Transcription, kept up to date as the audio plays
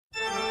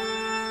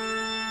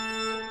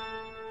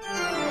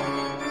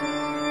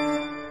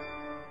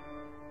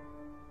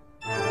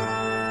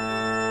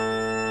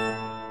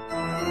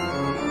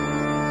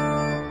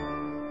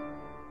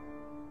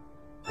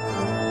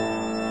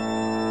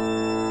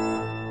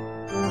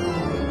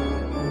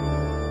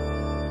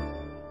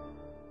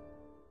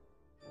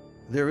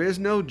There is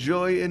no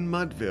joy in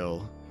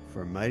Mudville,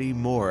 for mighty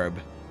Morb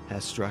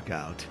has struck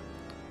out.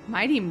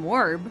 Mighty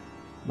Morb?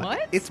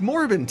 What? It's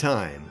Morbin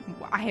time.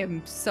 I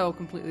am so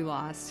completely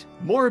lost.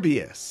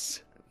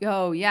 Morbius.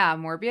 Oh, yeah,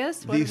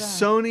 Morbius? What The is that?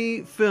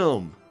 Sony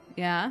film.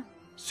 Yeah?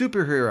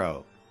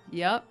 Superhero.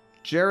 Yep.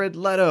 Jared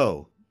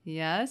Leto.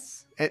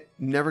 Yes? She's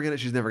never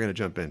gonna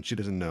jump in. She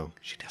doesn't know.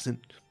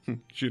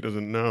 She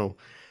doesn't know.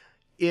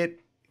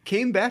 It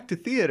came back to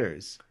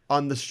theaters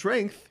on the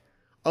strength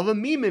of a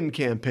Meeman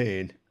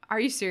campaign. Are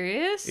you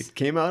serious? It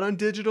came out on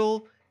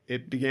digital.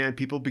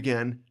 People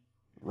began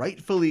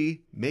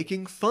rightfully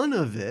making fun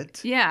of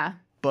it. Yeah.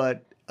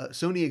 But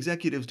Sony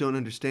executives don't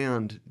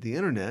understand the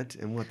internet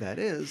and what that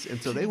is.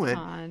 And so they went,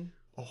 oh,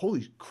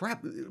 holy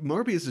crap,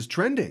 Morbius is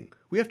trending.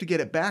 We have to get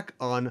it back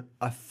on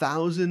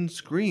 1,000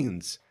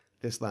 screens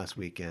this last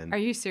weekend. Are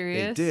you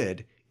serious? They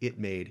did. It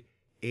made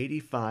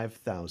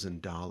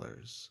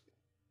 $85,000.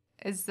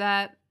 Is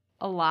that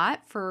a lot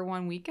for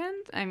one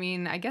weekend? I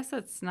mean, I guess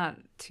that's not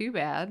too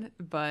bad,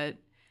 but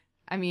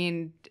I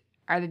mean,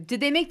 did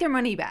they make their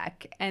money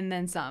back and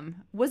then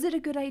some? Was it a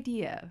good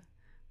idea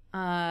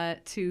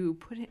to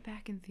put it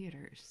back in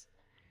theaters?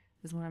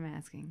 Is what I'm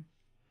asking.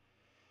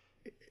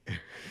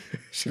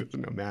 She doesn't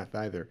know math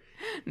either.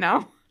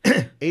 No.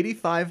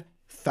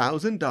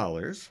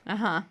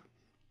 $85,000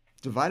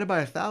 divided by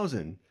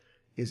 1,000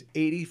 is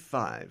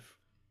 85.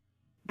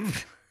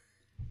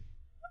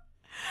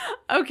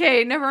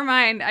 Okay, never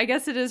mind. I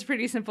guess it is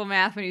pretty simple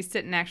math when you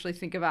sit and actually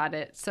think about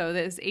it. So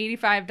there's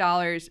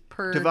 $85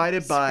 per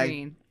divided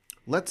screen. By,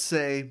 let's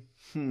say,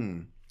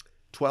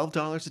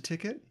 $12 a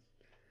ticket.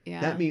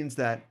 Yeah. That means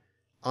that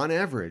on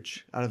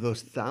average, out of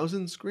those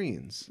 1,000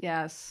 screens,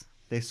 yes,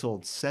 they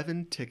sold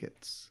 7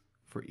 tickets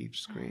for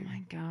each screen. Oh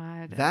my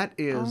God. That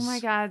is. Oh my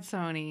God,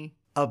 Sony.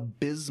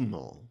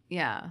 Abysmal.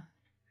 Yeah.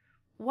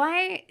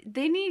 Why?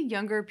 They need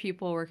younger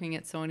people working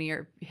at Sony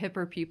or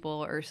hipper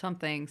people or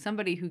something.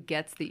 Somebody who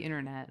gets the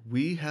internet.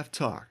 We have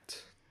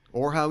talked,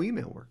 or how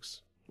email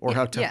works, or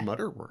how Tough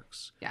Mudder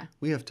works. Yeah.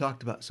 We have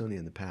talked about Sony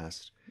in the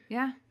past.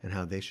 Yeah. And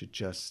how they should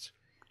just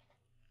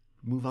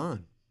move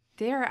on.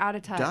 They are out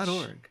of touch.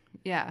 .org.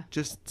 Yeah.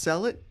 Just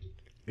sell it.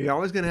 You're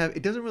always going to have,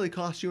 it doesn't really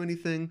cost you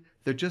anything.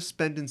 They're just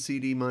spending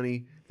CD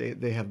money.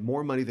 They have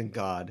more money than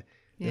God.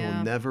 They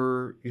will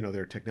never,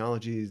 their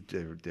technologies,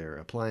 their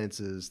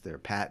appliances, their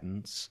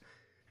patents.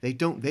 They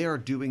are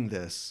doing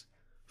this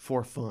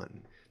for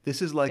fun.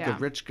 This is like a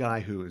rich guy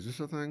who, is this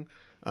a thing?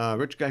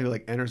 Rich guy who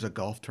enters a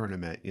golf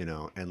tournament,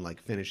 and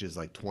finishes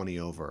 20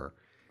 over.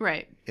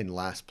 Right. In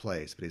last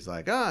place. But he's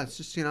like, it's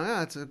just,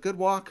 it's a good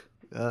walk.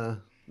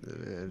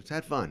 It's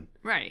had fun.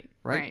 Right.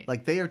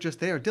 Like they are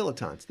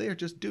dilettantes. They are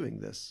just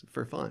doing this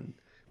for fun.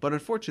 But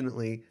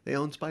unfortunately, they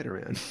own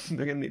Spider-Man.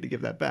 They're going to need to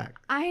give that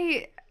back.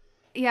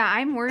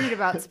 I'm worried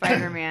about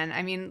Spider-Man.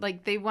 I mean,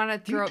 they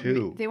want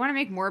to they want to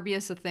make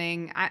Morbius a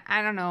thing.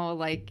 I don't know,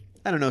 I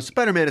don't know.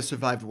 Spider-Man has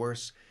survived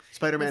worse.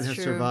 Spider-Man has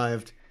true.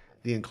 survived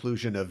the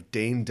inclusion of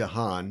Dane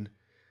DeHaan,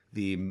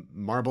 the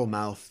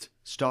marble-mouthed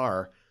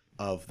star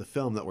of the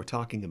film that we're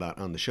talking about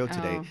on the show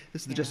today.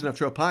 This is the Just Enough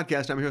Trail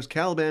podcast. I'm your host,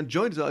 Caliban,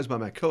 joined as always by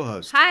my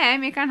co-host. Hi,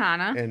 I'm Mikan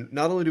Hana. And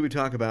not only do we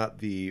talk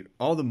about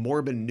all the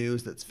Morbin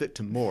news that's fit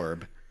to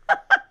Morb,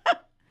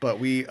 but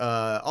we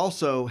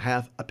also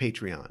have a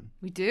Patreon.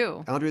 We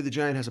do. Andre the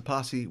Giant has a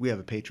posse. We have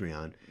a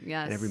Patreon.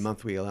 Yes. And every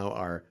month we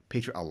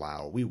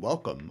we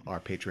welcome our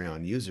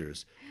Patreon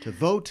users to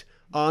vote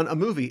on a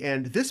movie.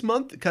 And this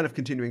month, kind of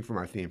continuing from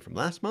our theme from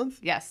last month,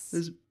 yes,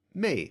 is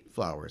May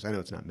Flowers. I know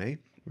it's not May.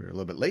 We're a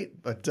little bit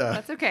late, but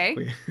that's okay.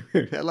 We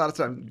had a lot of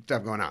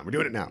stuff going on. We're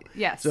doing it now.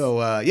 Yes.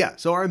 So,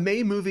 So our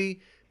May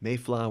movie,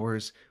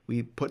 Mayflowers,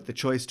 we put the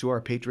choice to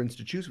our patrons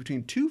to choose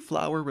between 2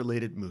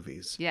 flower-related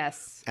movies.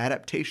 Yes.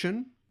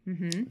 Adaptation,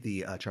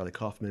 the Charlie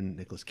Kaufman,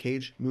 Nicolas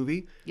Cage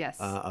movie. Yes.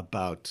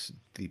 About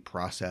the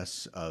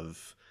process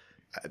of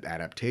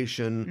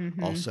adaptation,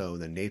 also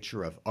the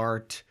nature of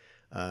art,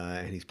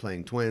 and he's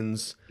playing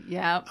twins.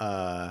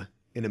 Yeah.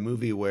 In a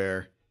movie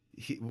where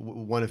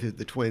one of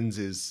the twins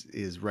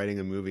is writing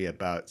a movie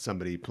about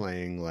somebody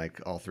playing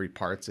all 3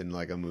 parts in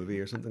a movie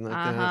or something like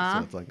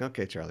that. So it's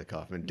okay, Charlie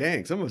Kaufman.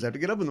 Dang, some of us have to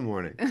get up in the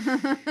morning.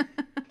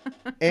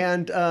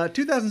 And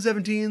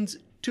 2017's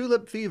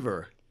Tulip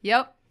Fever.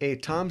 Yep. A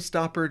Tom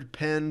Stoppard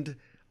penned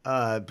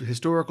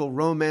historical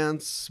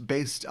romance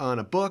based on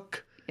a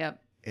book.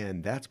 Yep.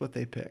 And that's what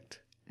they picked.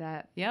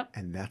 Yep.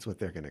 And that's what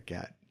they're going to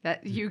get.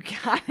 That you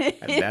got it.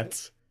 And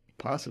that's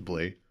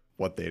possibly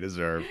what they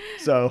deserve.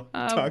 So,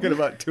 talking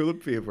about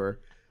Tulip Fever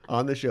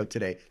on the show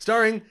today,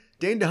 starring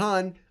Dane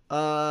DeHaan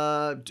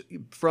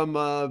from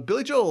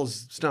Billy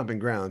Joel's stomping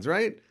grounds,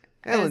 right?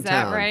 Allentown. Is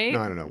that right?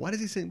 No, I don't know. Why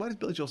does he sing? Why does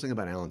Billy Joel sing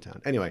about Allentown?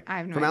 Anyway, I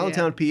have no from idea.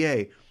 Allentown,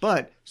 PA,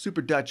 but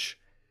super Dutch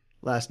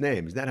last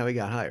name. Is that how he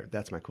got hired?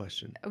 That's my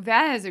question.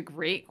 That is a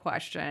great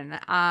question.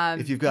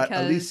 If you've got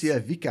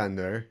Alicia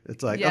Vikander,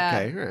 it's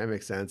okay, all right, that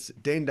makes sense.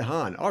 Dane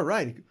DeHaan, all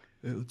right.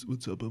 Hey,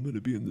 what's up? I'm going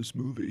to be in this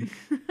movie.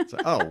 It's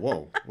oh,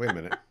 whoa, wait a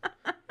minute.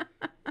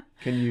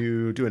 Can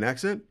you do an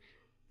accent?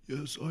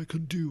 Yes, I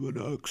can do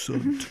an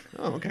accent.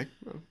 Oh, okay.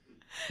 Well,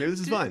 Maybe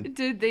this is fine.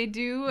 Did they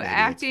do Maybe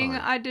acting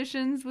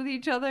auditions with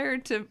each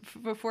other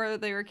before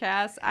they were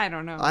cast? I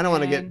don't know. I don't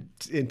want to get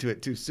into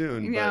it too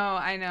soon. No, but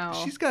I know.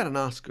 She's got an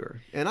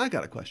Oscar, and I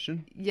got a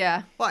question.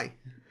 Yeah. Why?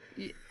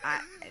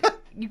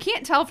 You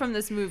can't tell from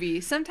this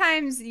movie.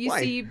 Sometimes you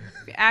see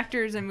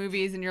actors in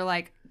movies, and you're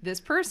like, this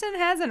person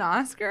has an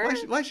Oscar?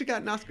 Why she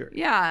got an Oscar?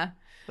 Yeah.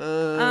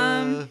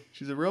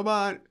 She's a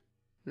robot.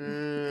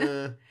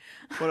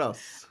 What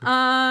else?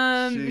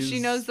 She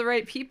knows the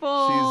right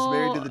people. She's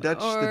married to the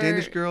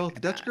Danish girl.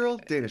 Dutch girl?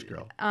 Danish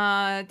girl.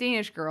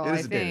 Danish girl, It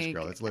is a Danish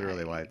girl. That's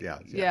literally why.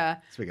 Yeah.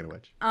 Speaking of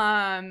which.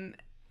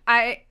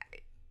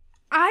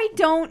 I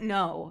don't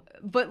know,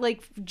 but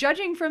like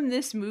judging from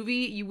this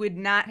movie, you would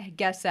not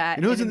guess that.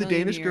 You know who's in the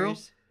Danish girl?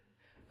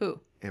 Who?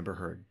 Amber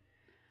Heard.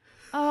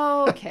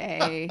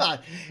 Okay.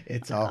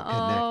 It's all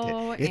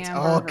connected. It's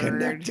all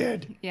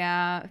connected.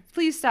 Yeah.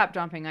 Please stop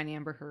dumping on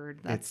Amber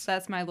Heard.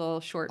 That's my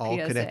little short all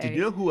PSA. Connected.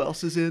 You know who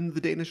else is in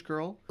the Danish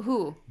girl?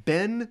 Who?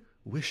 Ben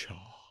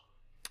Whishaw.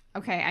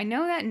 Okay, I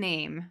know that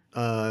name.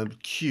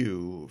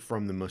 Q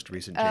from the most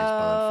recent James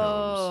Bond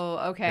films. Oh,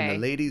 okay. And the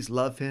ladies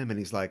love him, and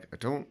he's like,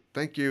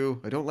 thank you.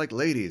 I don't like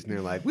ladies. And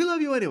they're like, we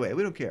love you anyway.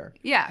 We don't care.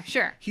 Yeah,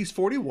 sure. He's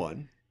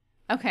 41.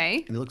 Okay.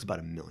 And he looks about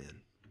 $1 million.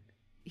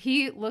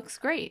 He looks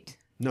great.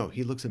 No,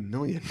 he looks $1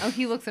 million. Oh,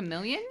 he looks $1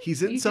 million?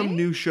 He's in some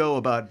new show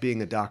about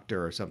being a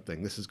doctor or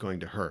something. This is going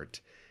to hurt.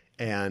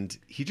 And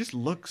he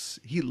looks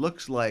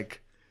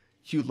like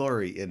Hugh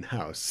Laurie in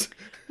House.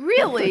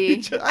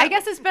 Really? I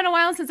guess it's been a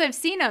while since I've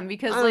seen him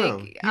because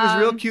he was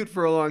real cute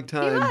for a long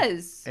time. He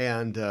was.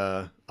 And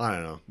I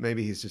don't know.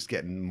 Maybe he's just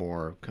getting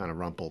more kind of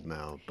rumpled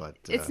now, but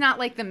it's not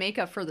like the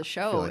makeup for the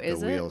show, like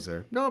is the it? Wheels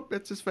are. Nope,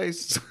 it's his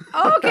face.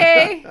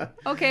 Okay.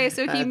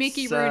 So he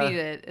Mickey Rooney'd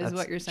it, is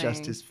what you're saying.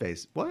 Just his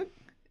face. What?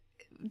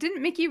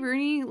 Didn't Mickey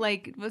Rooney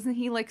wasn't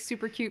he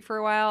super cute for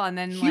a while and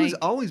then He's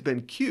always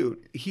been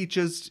cute. He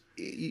just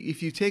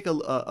if you take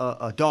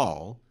a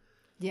doll.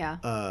 Yeah.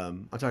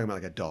 I'm talking about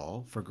like a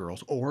doll for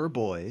girls or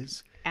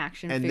boys.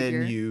 Action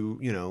figure. And then you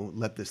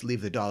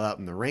leave the doll out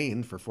in the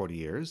rain for 40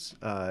 years.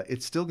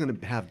 It's still going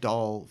to have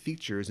doll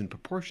features and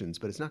proportions,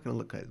 but it's not going to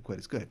look quite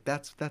as good.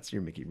 That's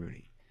your Mickey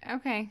Rooney.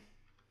 Okay.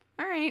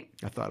 All right.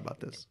 I thought about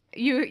this.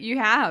 You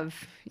have.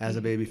 As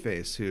a baby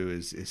face who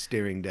is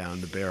staring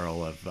down the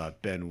barrel of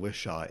Ben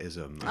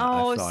Whishaw-ism.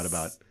 Oh, I thought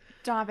about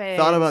stop it.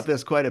 Thought about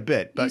this quite a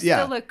bit. But you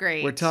still look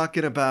great. We're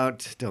talking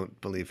about, don't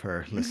believe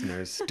her,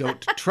 listeners.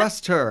 Don't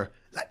trust her.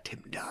 Let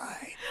him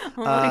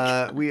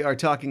die. We are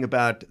talking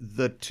about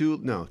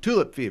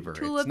Tulip Fever.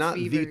 It's not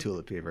the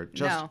Tulip Fever.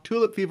 Just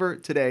Tulip Fever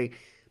today.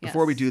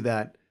 Before we do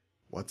that,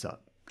 what's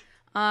up?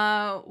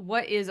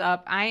 What is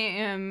up? I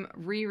am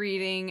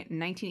rereading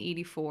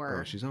 1984.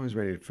 Oh, she's always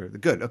ready for the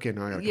good. Okay,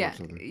 now I gotta come up with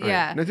something. All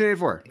yeah. Right.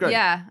 1984. Good.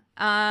 Yeah.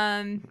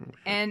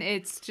 And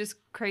it's just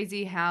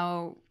crazy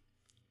how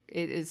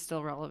it is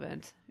still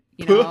relevant.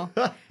 You know,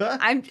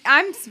 I'm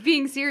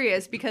being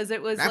serious because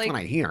it was That's what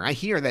I hear. I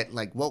hear that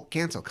like woke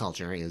cancel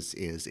culture is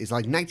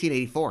like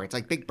 1984. It's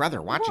like Big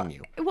Brother watching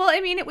you. Well, I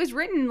mean, it was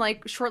written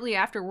like shortly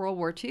after World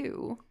War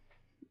II,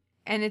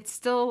 and it's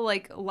still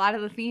like a lot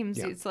of the themes.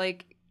 Yeah. It's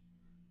like,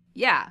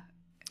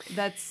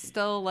 that's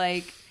still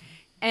like,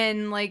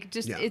 and like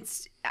just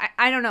it's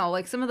I don't know,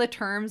 like some of the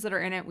terms that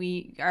are in it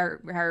we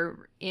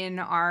are in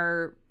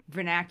our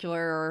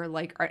vernacular or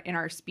like in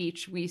our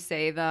speech we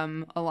say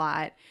them a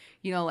lot.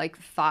 You know, like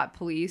thought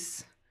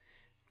police.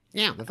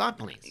 Yeah, the thought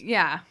police.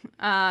 Yeah,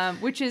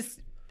 which is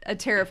a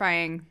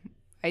terrifying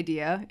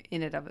idea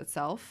in and of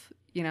itself.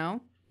 You know,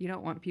 you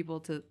don't want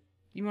to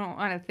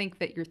think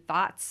that your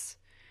thoughts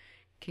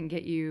can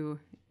get you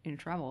in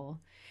trouble.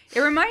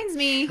 It reminds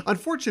me.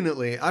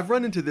 Unfortunately, I've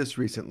run into this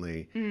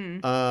recently.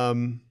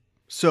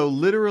 So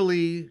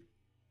literally,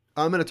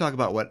 I'm going to talk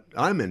about what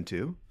I'm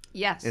into.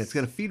 Yes. And it's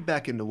going to feed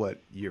back into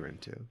what you're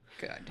into.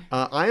 Good.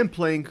 I am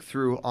playing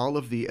through all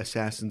of the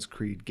Assassin's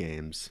Creed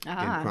games in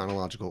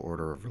chronological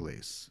order of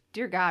release.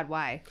 Dear God,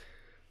 why?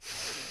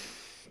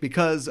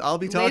 Because I'll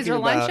be talking Laser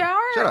about... lunch hour?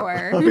 Shut up.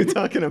 Or? I'll be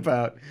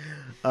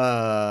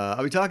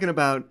talking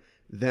about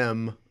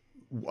them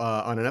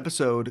on an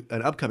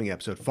upcoming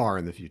episode far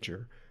in the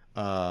future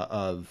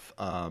of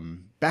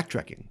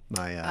Backtracking,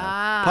 my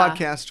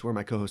podcast where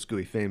my co-host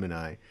Gooey Fame and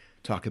I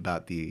talk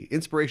about the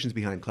inspirations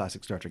behind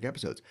classic Star Trek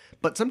episodes.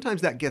 But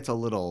sometimes that gets a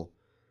little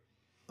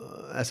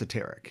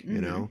esoteric, you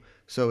know?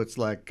 So it's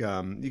like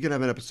you can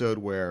have an episode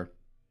where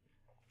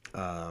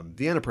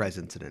the Enterprise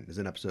incident is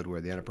an episode where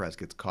the Enterprise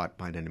gets caught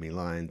behind enemy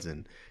lines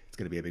and it's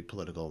going to be a big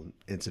political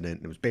incident.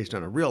 And it was based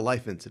on a real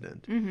life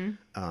incident,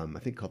 I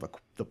think called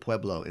the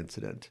Pueblo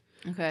incident.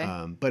 Okay.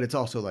 But it's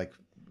also like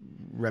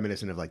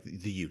reminiscent of like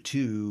the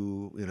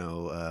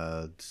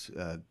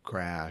U-2,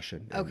 crash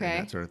and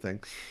that sort of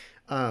thing.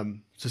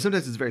 So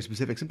sometimes it's very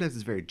specific, sometimes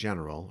it's very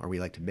general, or we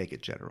like to make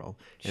it general.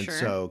 And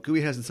so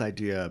Gooey has this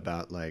idea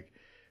about like,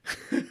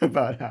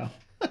 about how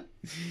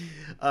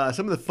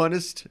some of the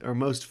funnest or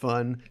most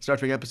fun Star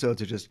Trek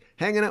episodes are just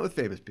hanging out with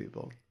famous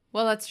people.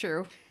 Well, that's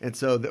true. And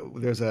so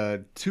there's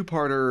a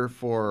two-parter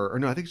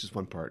I think it's just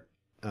one part.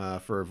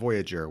 for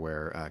Voyager,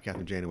 where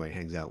Catherine Janeway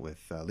hangs out with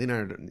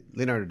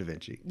Leonardo da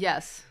Vinci.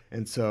 Yes.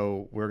 And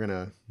so we're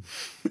gonna,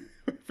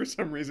 for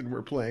some reason,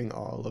 we're playing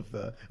all of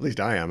the. At least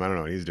I am. I don't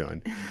know what he's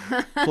doing.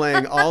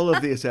 Playing all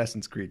of the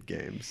Assassin's Creed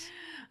games.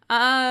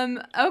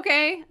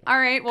 Okay. All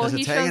right. Well,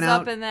 he shows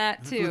up in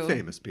that too. With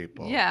famous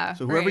people. Yeah.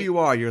 So whoever you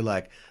are, you're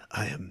like,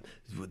 I am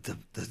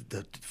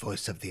the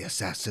voice of the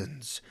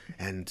assassins,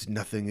 and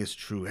nothing is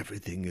true,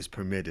 everything is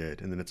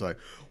permitted. And then it's like,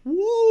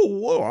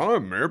 whoa,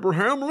 I'm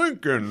Abraham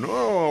Lincoln.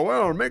 Oh,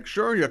 well, make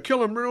sure you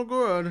kill him real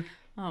good.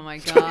 Oh my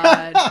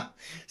God.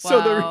 So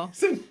Wow.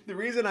 the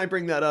reason I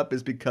bring that up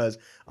is because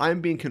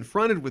I'm being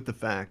confronted with the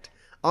fact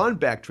on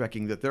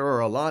backtracking that there are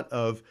a lot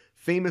of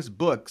famous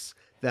books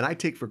that I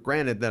take for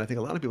granted, that I think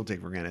a lot of people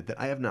take for granted, that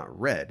I have not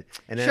read.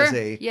 And Sure. as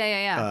a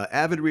Yeah.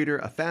 avid reader,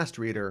 a fast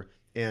reader,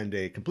 and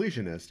a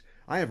completionist,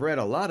 I have read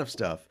a lot of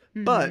stuff.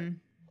 But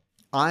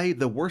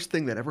the worst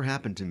thing that ever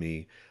happened to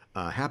me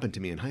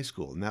in high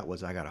school, and that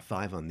was I got a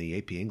 5 on the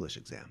AP English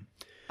exam,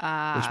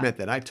 which meant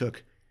that I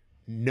took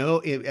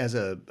as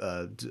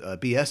a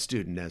BS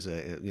student,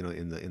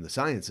 in the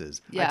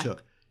sciences, I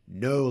took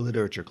no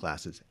literature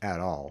classes at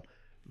all.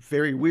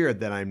 Very weird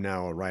that I'm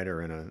now a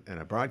writer and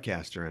a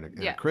broadcaster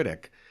and a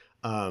critic.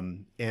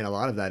 And a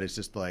lot of that is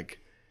just like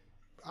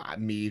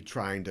me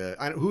trying to,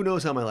 who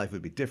knows how my life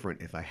would be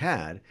different if I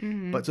had.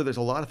 But so there's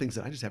a lot of things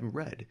that I just haven't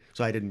read.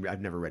 So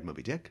I've never read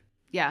Moby Dick.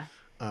 Yeah.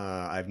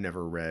 I've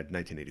never read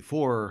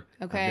 1984.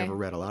 Okay. I've never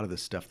read a lot of the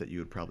stuff that you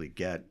would probably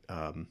get,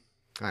 I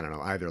don't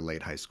know, either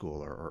late high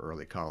school or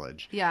early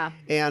college. Yeah.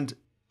 And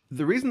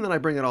the reason that I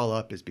bring it all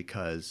up is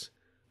because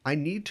I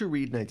need to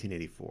read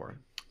 1984.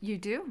 You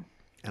do.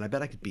 And I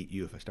bet I could beat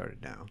you if I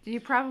started now. You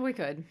probably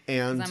could.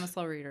 And because I'm a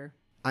slow reader.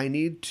 I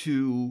need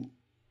to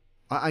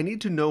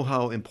know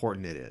how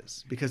important it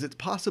is, because it's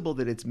possible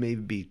that it's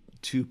maybe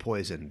too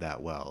poisoned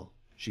that well.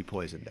 She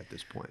poisoned at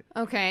this point.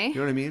 Okay. You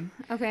know what I mean?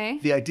 Okay.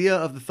 The idea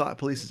of the thought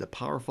police is a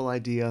powerful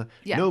idea.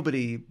 Yeah.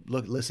 Nobody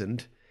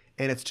listened,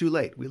 and it's too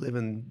late. We live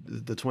in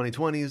the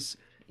 2020s.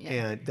 Yeah.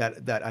 And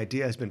that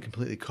idea has been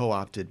completely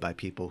co-opted by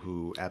people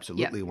who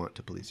absolutely want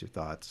to police your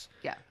thoughts.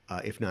 Yeah.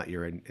 If not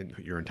your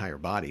entire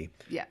body,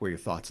 where your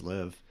thoughts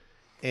live.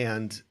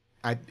 And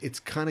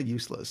it's kind of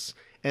useless.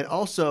 And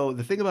also,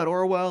 the thing about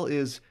Orwell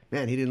is,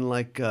 man, he didn't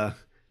like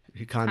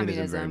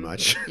communism very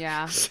much.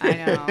 Yeah, I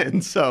know.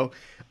 And so,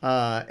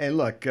 and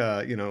look,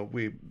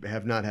 we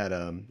have not had,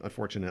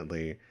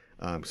 unfortunately,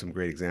 some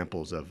great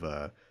examples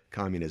of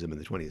communism in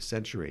the 20th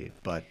century.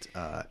 But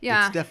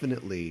it's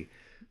definitely...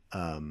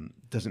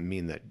 doesn't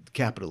mean that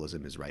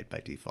capitalism is right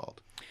by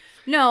default.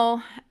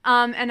 No,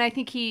 and I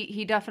think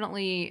he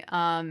definitely,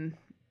 talks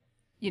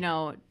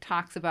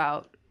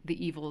about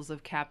the evils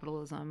of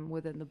capitalism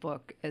within the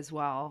book as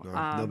well.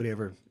 Nobody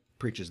ever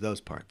preaches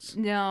those parts.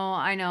 No,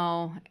 I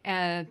know,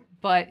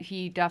 but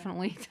he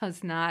definitely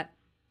does not.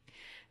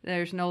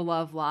 There's no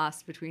love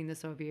lost between the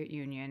Soviet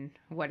Union,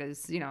 what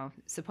is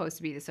supposed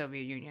to be the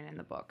Soviet Union in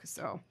the book.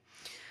 So.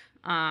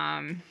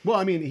 Well,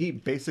 I mean, he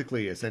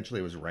basically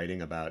essentially was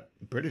writing about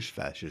British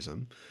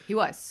fascism. He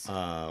was.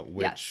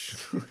 Which,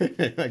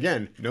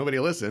 again, nobody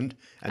listened,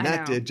 and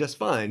that did just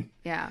fine.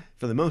 Yeah.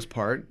 For the most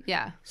part.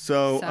 Yeah.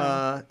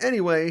 So.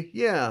 Anyway,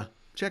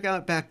 check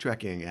out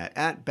Backtracking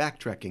at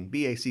Backtracking,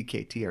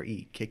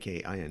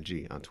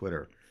 BACKTREKKING on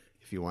Twitter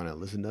if you want to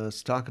listen to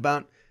us talk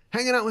about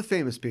hanging out with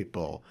famous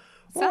people.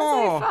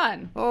 Sounds like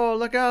fun. Oh,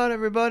 look out,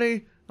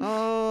 everybody.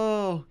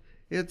 Oh,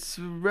 it's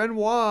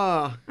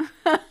Renoir.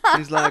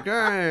 He's like, all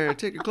right,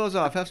 take your clothes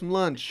off, have some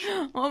lunch.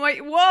 Oh my,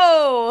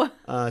 whoa.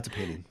 It's a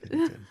painting.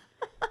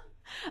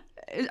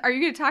 Are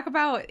you going to talk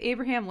about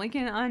Abraham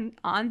Lincoln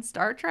on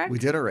Star Trek? We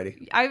did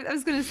already. I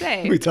was going to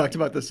say. We talked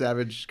about the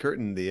Savage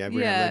Curtain, the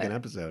Abraham Lincoln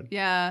episode.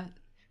 Yeah.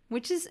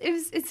 Which is,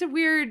 it's a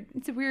weird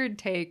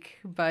take,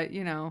 but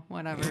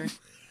whatever.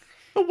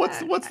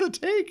 What's the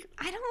take?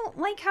 I don't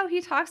like how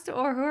he talks to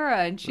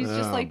Uhura, and she's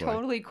just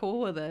totally cool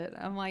with it.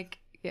 I'm like,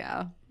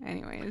 yeah,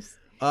 anyways.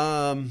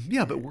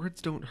 But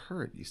words don't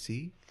hurt, you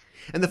see?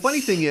 And the funny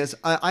thing is,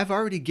 I've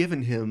already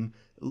given him,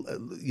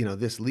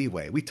 this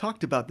leeway. We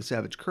talked about the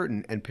Savage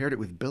Curtain and paired it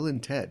with Bill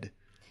and Ted,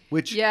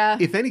 which,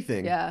 if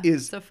anything,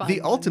 is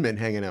the ultimate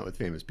hanging out with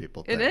famous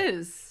people thing.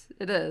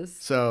 It is.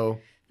 So...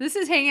 This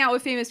is hanging out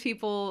with famous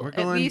people,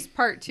 at least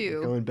part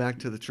 2. Going back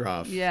to the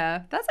trough.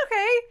 Yeah, that's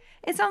okay.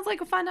 It sounds like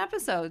a fun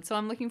episode, so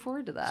I'm looking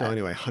forward to that. So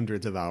anyway,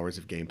 hundreds of hours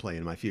of gameplay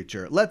in my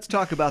future. Let's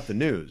talk about the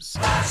news.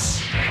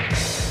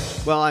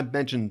 Well, I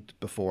mentioned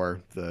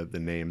before the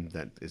name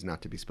that is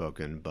not to be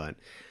spoken, but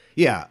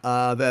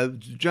the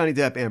Johnny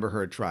Depp Amber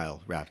Heard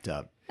trial wrapped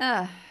up.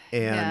 The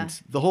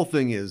whole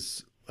thing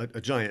is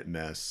a giant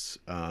mess,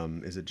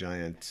 is a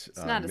giant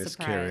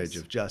miscarriage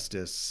of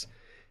justice.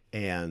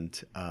 And,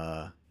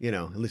 at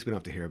least we don't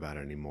have to hear about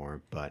it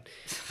anymore. But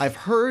I've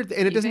heard,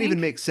 and it doesn't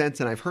even make sense,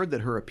 and I've heard that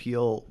her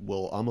appeal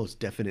will almost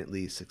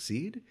definitely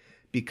succeed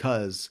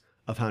because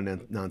of how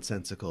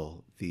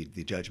nonsensical the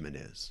judgment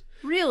is.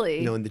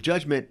 Really? In the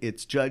judgment,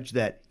 it's judged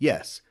that,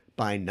 yes,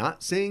 by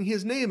not saying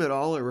his name at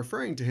all or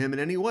referring to him in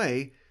any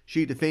way,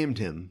 she defamed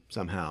him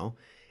somehow.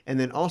 And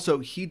then also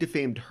he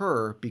defamed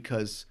her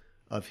because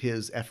of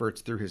his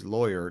efforts through his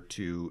lawyer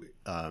to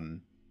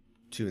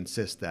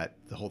insist that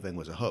the whole thing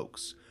was a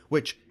hoax,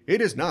 which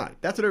it is not.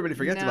 That's what everybody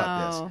forgets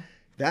about this.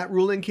 That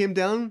ruling came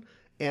down,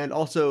 and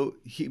also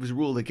he was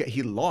ruled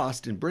he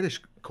lost in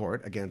British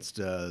court against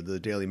the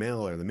Daily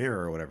Mail or the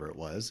Mirror or whatever it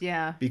was.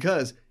 Yeah.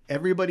 Because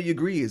everybody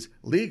agrees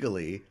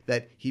legally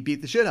that he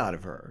beat the shit out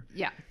of her.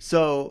 Yeah.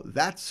 So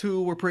that's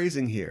who we're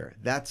praising here.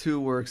 That's who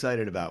we're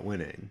excited about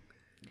winning.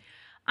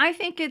 I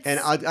think it's... And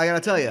I got to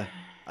tell you,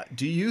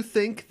 do you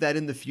think that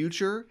in the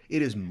future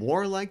it is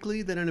more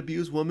likely that an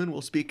abused woman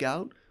will speak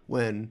out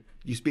when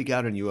you speak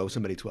out and you owe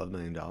somebody $12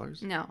 million?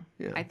 No.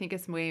 Yeah. I think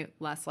it's way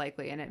less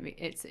likely, and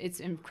it's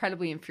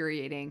incredibly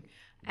infuriating.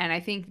 And I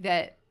think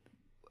that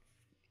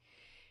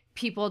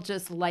people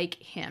just like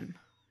him.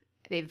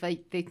 They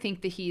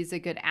think that he's a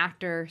good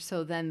actor,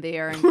 so then they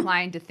are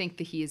inclined to think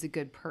that he is a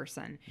good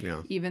person.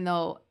 Yeah. Even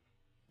though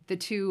the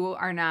two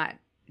are not...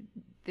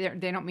 They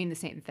don't mean the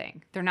same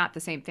thing. They're not the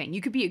same thing.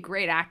 You could be a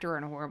great actor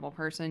and a horrible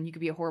person. You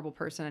could be a horrible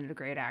person and a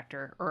great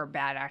actor, or a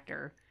bad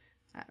actor.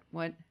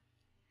 What?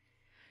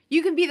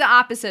 You can be the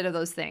opposite of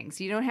those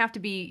things. You don't have to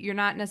be. You're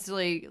not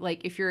necessarily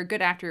like, if you're a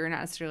good actor, you're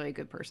not necessarily a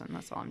good person.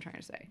 That's all I'm trying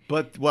to say.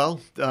 But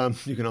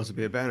you can also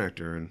be a bad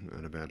actor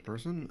and a bad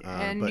person.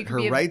 But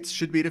her rights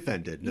should be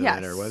defended, no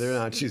matter whether or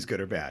not she's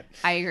good or bad.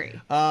 I agree.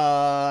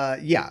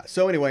 Yeah.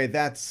 So anyway,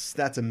 that's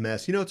a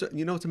mess. You know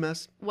it's a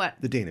mess. What?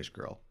 The Danish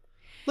Girl.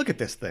 Look at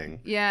this thing.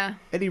 Yeah.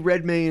 Eddie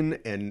Redmayne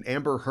and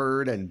Amber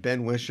Heard and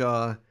Ben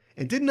Whishaw.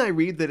 And didn't I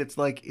read that it's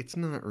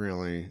not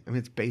really. I mean,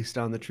 it's based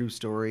on the true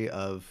story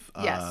of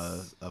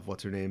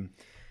what's her name?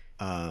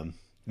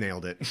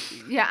 Nailed it.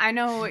 Yeah, I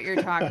know what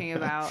you're talking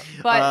about.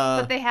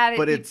 But they had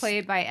it be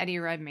played by Eddie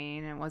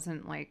Redmayne. And it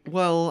wasn't like...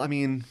 Well, I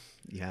mean,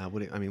 yeah.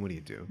 What do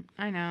you do?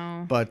 I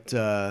know.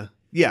 But...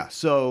 yeah,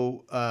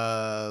 so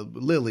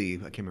Lily,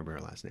 I can't remember her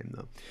last name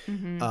though.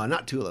 Mm-hmm.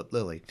 Not Tulip,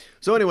 Lily.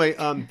 So anyway,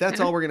 that's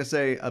all we're going to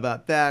say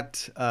about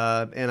that.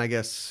 And I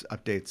guess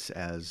updates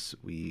as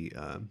we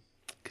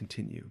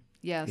continue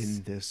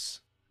in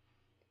this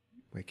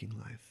waking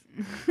life.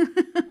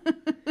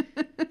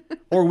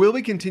 Or will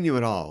we continue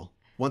at all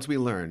once we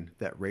learn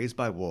that Raised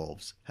by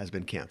Wolves has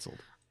been canceled?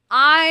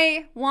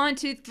 I want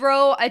to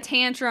throw a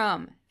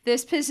tantrum.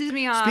 This pisses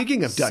me off.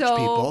 Speaking of Dutch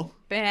people.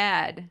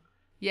 Bad.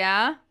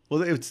 Yeah?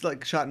 Well, it's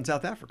like shot in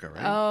South Africa,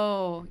 right?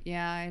 Oh,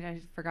 yeah,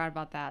 I forgot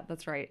about that.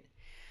 That's right.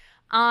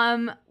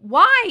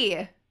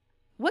 Why?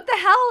 What the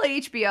hell,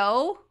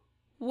 HBO?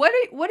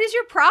 What is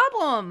your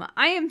problem?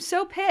 I am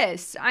so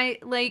pissed.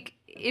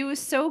 It was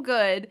so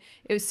good.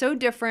 It was so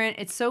different.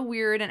 It's so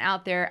weird and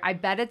out there. I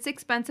bet it's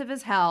expensive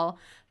as hell.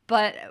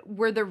 But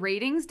were the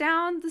ratings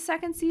down the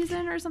second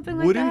season or something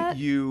like that? Wouldn't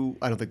you?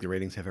 I don't think the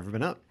ratings have ever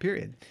been up.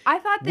 Period. I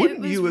thought that Wouldn't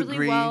it was you really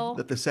agree well...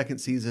 that the second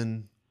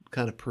season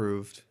kind of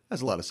proved,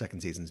 as a lot of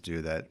second seasons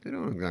do, that they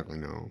don't exactly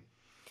know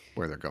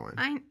where they're going?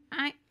 I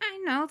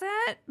know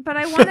that, but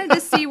I wanted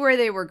to see where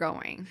they were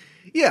going.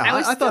 Yeah, I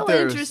was thought still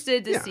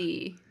interested to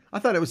see. I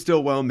thought it was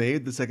still well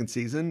made, the second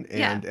season,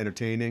 and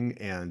entertaining,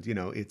 and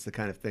it's the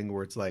kind of thing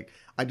where it's like,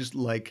 I just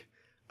like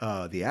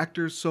the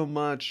actors so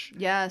much.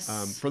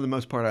 Yes. For the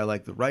most part, I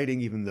like the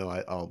writing, even though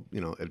I'll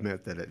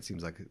admit that it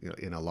seems like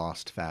in a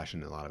lost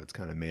fashion, a lot of it's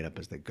kind of made up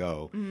as they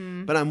go.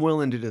 Mm. But I'm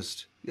willing to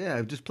just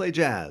play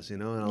jazz,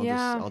 and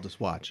I'll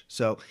just watch.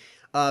 So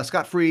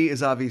Scott Free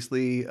is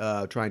obviously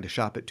trying to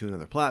shop it to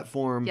another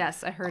platform.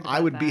 Yes, I heard about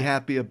I would be that.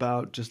 happy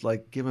about just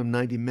give him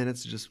 90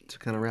 minutes just to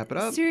kind of wrap it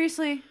up.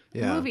 Seriously,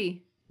 a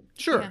movie.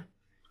 Sure. Yeah.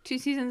 2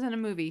 seasons and a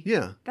movie.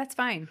 Yeah. That's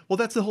fine. Well,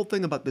 that's the whole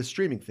thing about this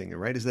streaming thing,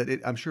 right? Is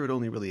that I'm sure it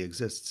only really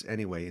exists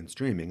anyway in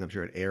streaming. I'm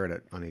sure it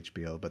aired on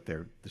HBO, but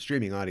the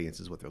streaming audience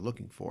is what they're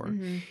looking for.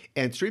 Mm-hmm.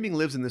 And streaming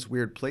lives in this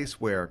weird place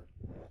where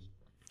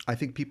I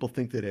think people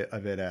think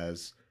of it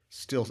as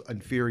still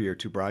inferior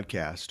to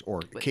broadcast or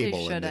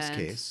cable in this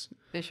case.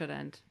 They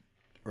shouldn't.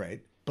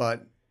 Right.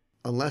 But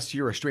unless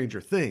you're a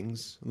Stranger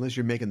Things, unless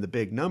you're making the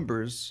big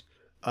numbers...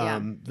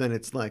 then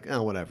it's like,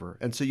 oh, whatever.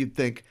 And so you'd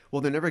think,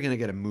 well, they're never going to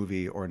get a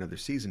movie or another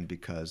season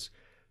because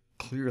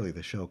clearly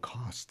the show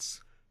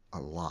costs a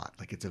lot.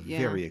 Like, it's a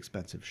very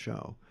expensive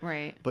show.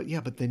 Right.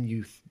 But then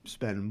you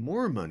spend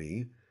more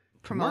money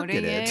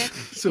promoting it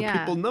so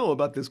people know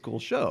about this cool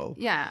show.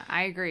 Yeah,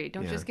 I agree.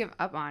 Don't just give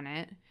up on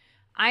it.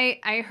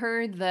 I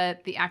heard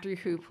that the actor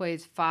who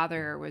plays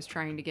Father was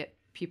trying to get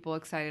people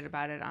excited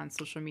about it on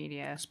social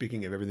media.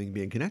 Speaking of everything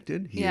being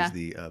connected, he is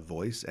the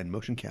voice and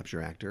motion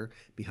capture actor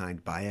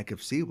behind Bayek of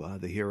Siwa,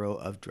 the hero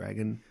of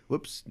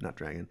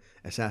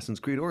Assassin's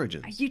Creed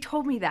Origins. You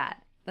told me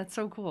that. That's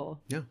so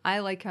cool. Yeah. I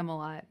like him a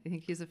lot. I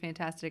think he's a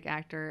fantastic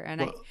actor.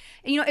 And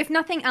if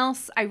nothing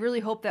else, I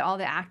really hope that all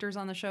the actors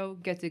on the show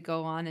get to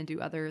go on and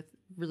do other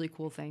really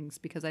cool things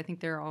because I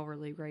think they're all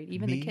really great.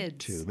 Even the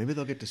kids. Me too. Maybe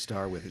they'll get to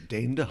star with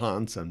Dane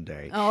DeHaan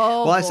someday.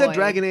 Oh, well, I said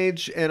Dragon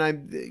Age, and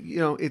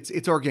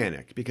it's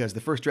organic because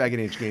the first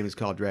Dragon Age game is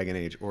called Dragon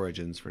Age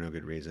Origins for no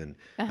good reason.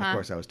 Uh-huh. Of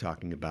course, I was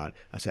talking about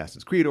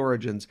Assassin's Creed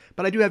Origins,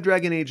 but I do have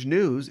Dragon Age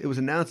news. It was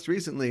announced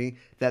recently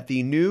that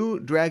the new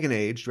Dragon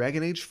Age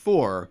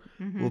 4,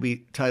 will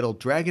be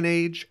titled Dragon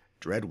Age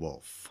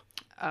Dreadwolf.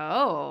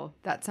 Oh,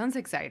 that sounds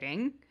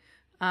exciting.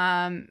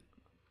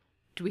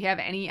 Do we have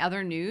any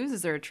other news?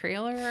 Is there a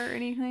trailer or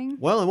anything?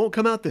 Well, it won't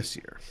come out this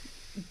year.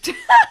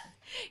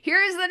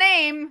 Here's the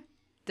name.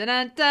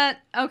 Dun-dun-dun.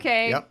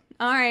 Okay. Yep.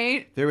 All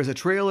right. There is a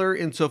trailer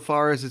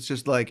insofar as it's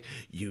just like,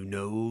 you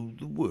know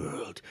the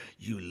world,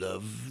 you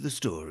love the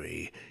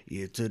story.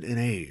 It's an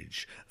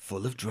age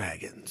full of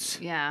dragons.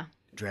 Yeah.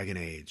 Dragon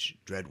Age,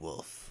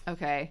 Dreadwolf.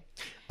 Okay.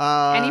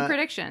 Any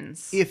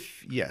predictions?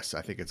 Yes,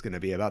 I think it's going to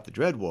be about the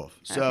Dreadwolf.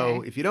 So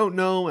Okay. if you don't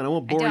know, and I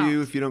won't bore don't.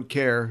 you if you don't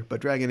care,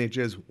 but Dragon Age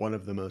is one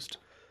of the most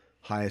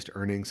highest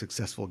earning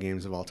successful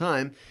games of all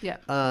time.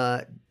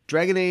 Yeah.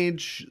 Dragon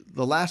Age,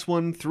 the last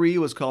one, 3,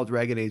 was called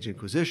Dragon Age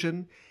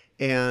Inquisition.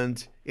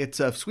 And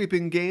it's a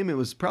sweeping game. It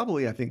was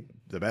probably, I think,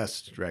 the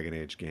best Dragon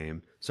Age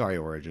game. Sorry,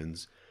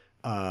 Origins.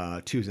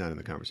 2's not in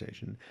the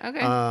conversation.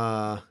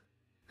 Okay.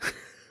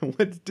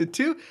 What did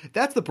 2?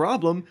 That's the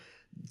problem.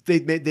 They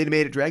made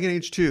it Dragon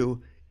Age 2.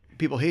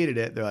 People hated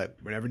it. They're like,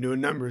 we're never doing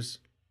numbers.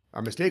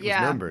 Our mistake was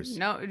numbers.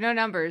 No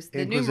numbers.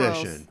 The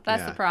Inquisition. numerals.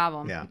 That's the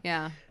problem. Yeah.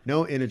 Yeah.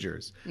 No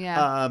integers.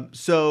 Yeah.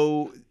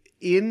 So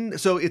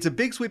it's a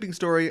big sweeping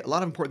story. A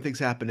lot of important things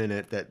happen in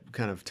it that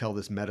kind of tell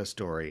this meta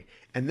story.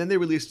 And then they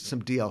released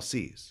some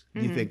DLCs.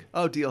 Mm-hmm. You think,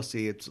 oh,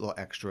 DLC, it's a little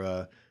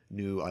extra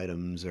new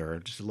items or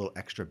just a little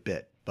extra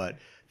bit. But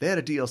they had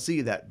a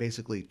DLC that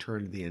basically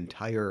turned the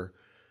entire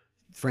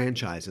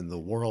franchise and the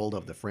world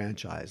of the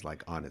franchise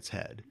like on its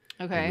head.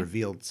 Okay. And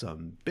revealed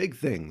some big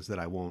things that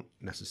I won't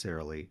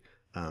necessarily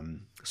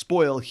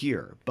spoil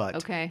here. But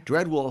Okay.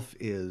 Dreadwolf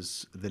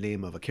is the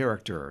name of a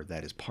character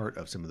that is part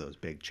of some of those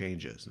big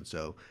changes. And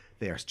so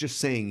they are just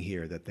saying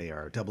here that they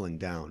are doubling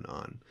down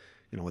on,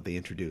 what they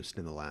introduced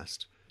in the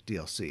last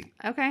DLC.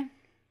 Okay.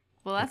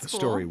 Well, that's what the cool.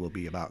 story will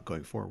be about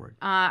going forward.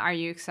 Are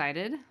you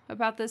excited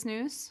about this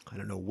news? I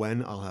don't know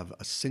when I'll have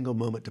a single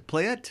moment to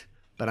play it,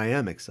 but I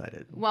am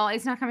excited. Well,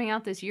 it's not coming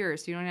out this year,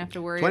 so you don't have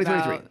to worry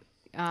 2023.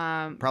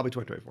 about... Probably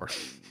 2024.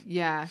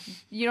 Yeah.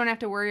 You don't have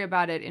to worry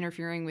about it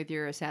interfering with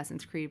your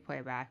Assassin's Creed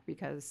playback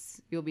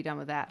because you'll be done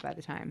with that by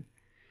the time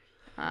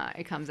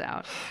it comes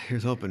out.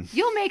 Here's hoping.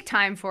 You'll make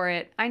time for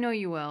it. I know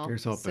you will.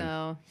 Here's hoping.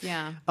 So,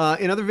 yeah.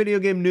 In other video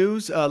game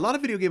news, a lot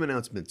of video game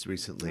announcements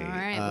recently. All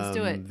right, let's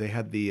do it. They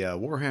had the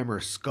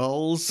Warhammer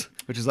Skulls,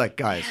 which is like,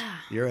 guys,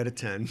 you're at a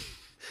 10.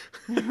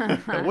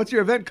 What's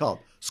your event called?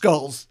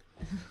 Skulls.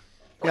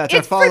 Yeah,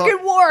 It's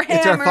freaking Warhammer.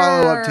 It's our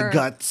follow-up to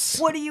Guts.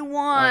 What do you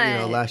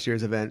want? Last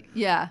year's event.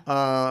 Yeah.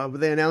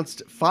 They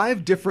announced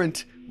 5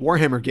 different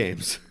Warhammer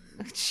games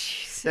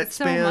Jeez, that it's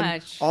so span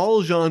much.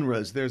 all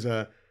genres. There's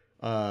a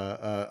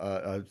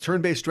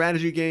turn-based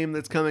strategy game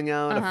that's coming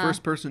out, a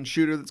first-person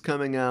shooter that's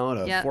coming out,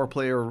 a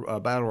 4-player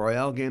battle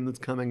royale game that's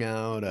coming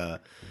out.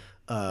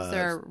 Is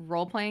there a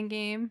role-playing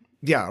game?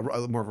 Yeah,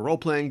 more of a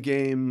role-playing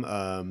game.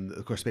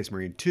 Of course, Space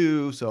Marine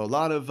 2. So a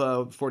lot of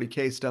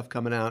 40K stuff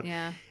coming out.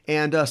 Yeah.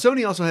 And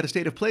Sony also had a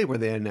State of Play where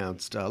they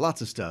announced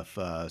lots of stuff.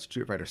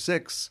 Street Fighter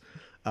 6,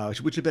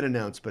 which had been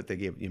announced, but they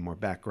gave you more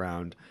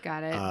background.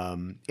 Got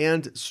it.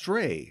 And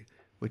Stray,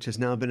 which has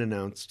now been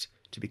announced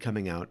to be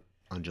coming out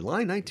on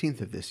July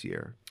 19th of this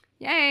year.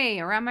 Yay,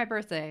 around my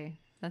birthday.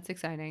 That's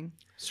exciting.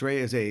 Stray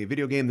is a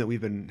video game that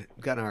we've been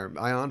gotten our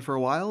eye on for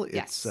a while.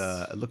 Yes.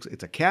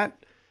 It's a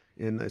cat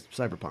in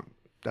Cyberpunk.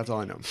 That's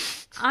all I know.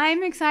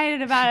 I'm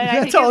excited about it.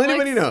 That's all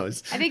anybody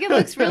knows. I think it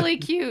looks really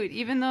cute,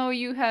 even though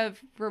you have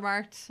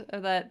remarked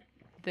that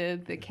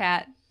the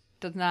cat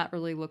does not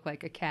really look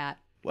like a cat.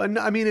 Well,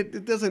 no, I mean,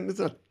 it doesn't. It's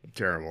not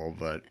terrible,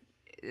 but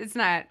It's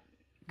not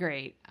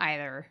great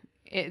either.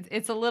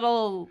 It's a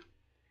little...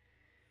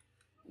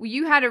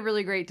 You had a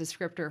really great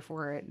descriptor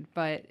for it,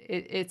 but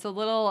it's a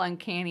little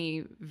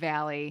uncanny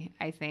valley,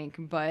 I think.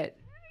 But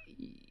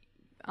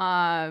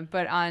on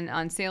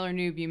Sailor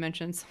Noob, you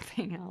mentioned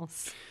something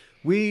else.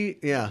 so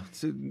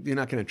you're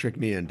not going to trick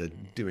me into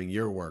doing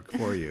your work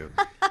for you.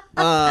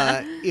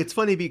 It's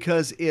funny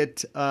because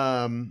is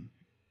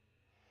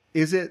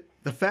it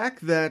the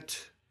fact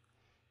that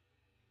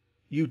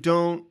you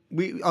don't,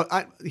 you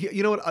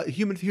know what,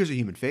 here's a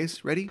human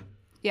face. Ready?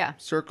 Yeah.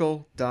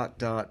 Circle, ...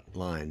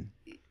 line.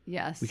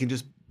 Yes. We can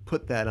just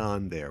put that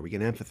on there. We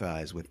can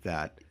empathize with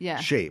that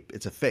shape.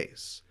 It's a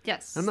face.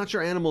 Yes. I'm not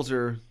sure animals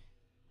are...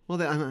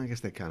 Well, I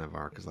guess they kind of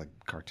are because like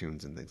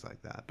cartoons and things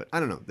like that. But I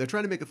don't know. They're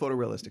trying to make a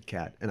photorealistic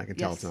cat, and I can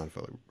tell it's not a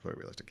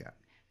photorealistic cat.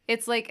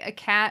 It's like a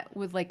cat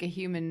with like a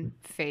human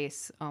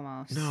face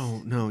almost.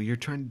 No, you're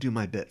trying to do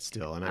my bit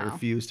still, and I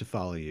refuse to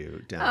follow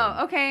you down.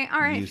 Oh, okay.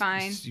 All right,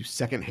 fine. You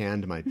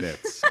secondhand my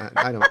bits.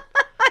 I don't...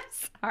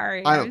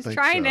 Sorry. I I don't was think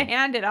trying so. to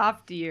hand it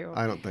off to you.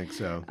 I don't think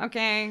so.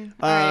 Okay.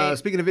 All right.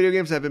 Speaking of video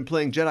games, I've been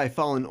playing Jedi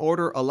Fallen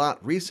Order a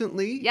lot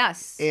recently.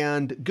 Yes.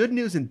 And good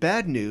news and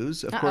bad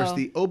news. Of course,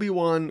 the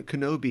Obi-Wan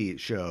Kenobi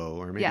show,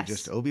 or maybe Yes.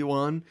 just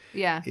Obi-Wan,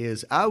 Yeah.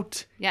 is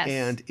out. Yes.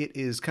 And it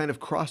is kind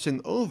of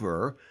crossing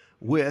over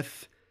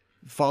with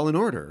Fallen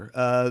Order.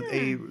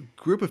 A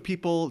group of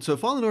people... So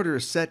Fallen Order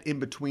is set in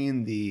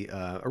between the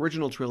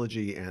original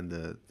trilogy and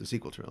the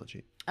sequel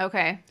trilogy.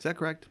 Okay. Is that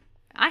correct?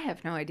 I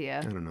have no idea.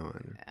 I don't know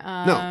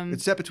either. No,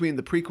 it's set between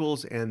the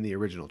prequels and the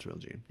original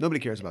trilogy. Nobody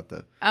cares about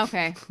the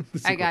Okay,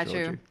 the I sequel got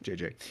trilogy, you.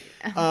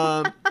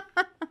 JJ.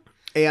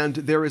 And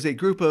there is a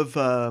group of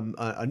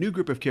a new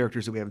group of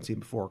characters that we haven't seen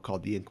before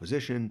called the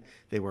Inquisition.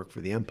 They work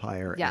for the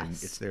Empire, and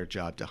Yes. it's their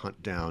job to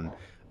hunt down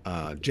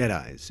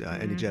Jedis,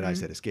 any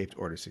Jedis that escaped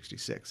Order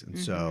 66. And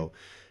so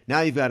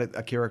now you've got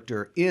a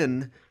character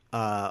in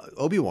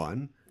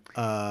Obi-Wan,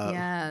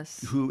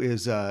 Yes. who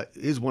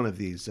is one of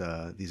these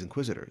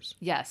Inquisitors.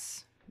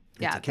 Yes.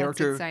 It's Yeah, a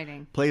character that's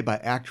exciting. played by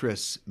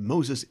actress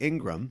Moses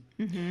Ingram,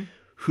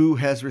 who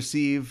has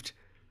received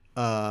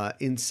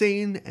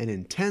insane and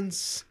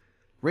intense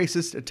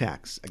racist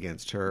attacks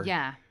against her,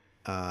 Yeah.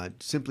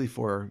 simply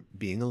for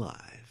being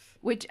alive.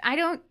 Which I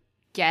don't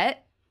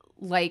get,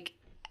 like,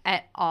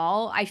 at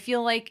all. I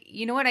feel like,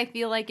 you know what I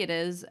feel like it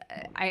is?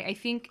 I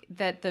think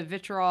that the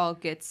vitriol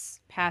gets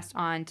passed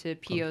on to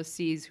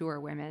POCs who are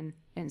women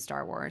in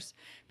Star Wars,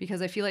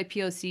 because I feel like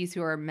POCs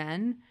who are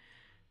men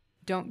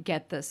don't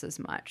get this as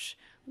much.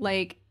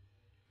 Like,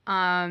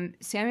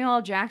 Samuel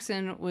L.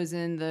 Jackson was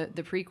in the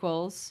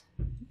prequels.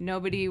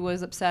 Nobody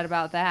was upset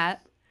about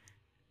that.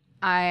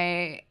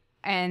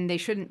 And they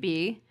shouldn't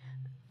be.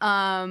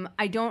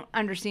 I don't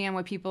understand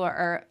why people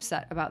are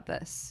upset about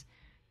this.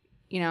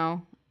 You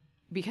know,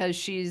 because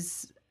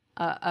she's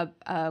a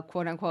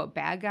quote unquote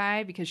bad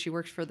guy because she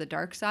works for the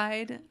dark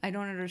side. I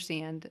don't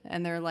understand.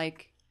 And they're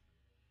like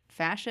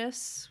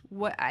fascists.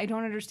 What? I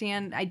don't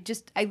understand.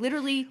 I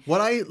literally.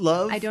 What I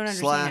love I don't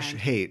understand. /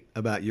 hate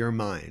about your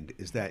mind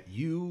is that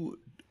you,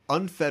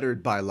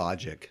 unfettered by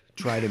logic,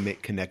 try to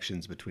make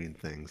connections between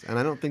things. And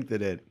I don't think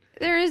that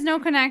There is no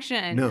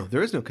connection. No,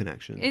 there is no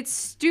connection. It's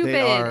stupid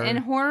are- and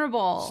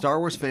horrible. Star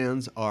Wars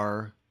fans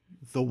are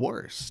the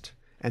worst.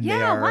 And Yeah,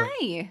 they are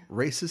why?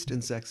 racist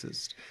and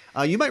sexist.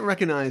 You might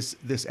recognize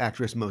this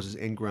actress, Moses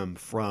Ingram,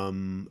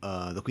 from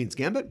The Queen's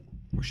Gambit,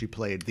 where she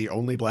played the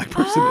only black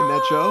person in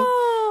that show.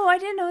 Oh, I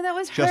didn't know that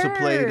was She her. also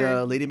played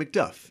Lady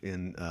Macduff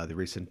in the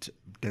recent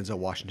Denzel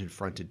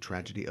Washington-fronted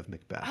tragedy of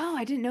Macbeth. Oh,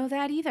 I didn't know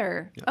that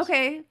either. Yes.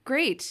 Okay,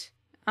 great.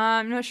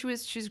 No,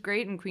 she's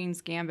great in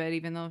Queen's Gambit,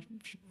 even though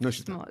No,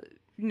 she's not.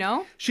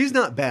 No, She's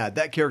not bad.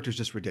 That character's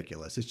just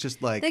ridiculous. It's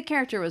just like the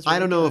character was. I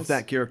don't know if ridiculous.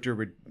 that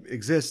character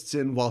exists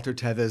in Walter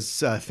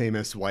Tevis'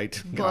 famous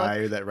white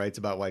guy that writes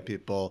about white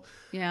people.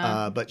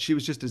 Yeah. But she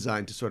was just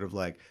designed to sort of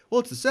like,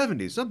 well, it's the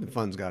 70s. Something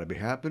fun's got to be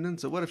happening.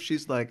 So what if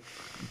she's like,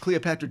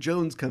 Cleopatra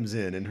Jones comes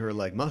in her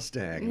like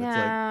Mustang? And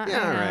Yeah, it's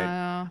like, yeah, I all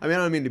right. know. I mean,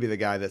 I don't mean to be the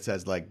guy that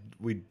says like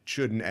we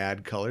shouldn't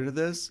add color to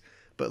this,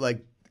 but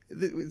like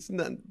it's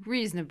not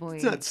reasonably.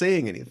 it's not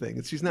saying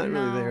anything. She's not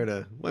really No. there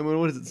to. I mean,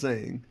 what is it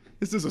saying?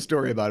 This is a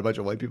story about a bunch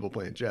of white people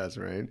playing chess,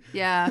 right?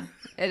 Yeah,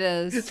 it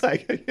is. It's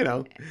like, you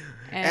know,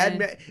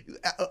 And-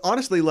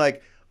 honestly,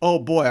 like, oh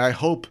boy, I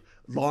hope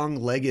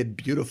long-legged,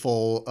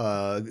 beautiful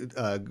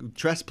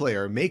chess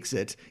player makes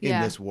it in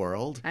Yeah. this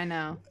world. I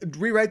know.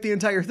 Rewrite the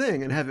entire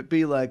thing and have it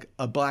be like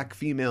a black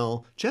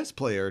female chess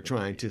player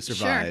trying to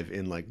survive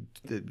in like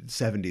the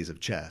 70s of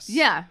chess.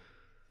 Yeah,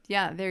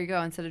 yeah. There you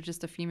go. Instead of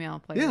just a female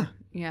player. Yeah.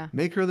 Yeah.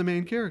 Make her the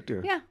main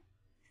character. Yeah.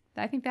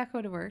 I think that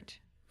could have worked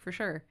for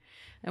sure.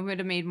 It would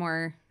have made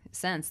more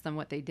sense than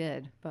what they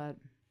did. But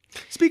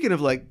Speaking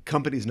of like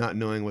companies not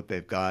knowing what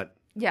they've got,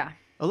 yeah.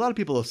 a lot of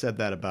people have said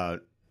that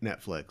about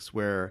Netflix,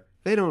 where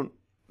they don't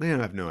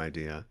have no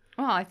idea.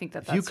 Well, I think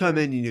If that's you come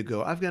true. in and you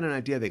go, I've got an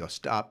idea, they go,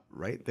 stop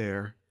right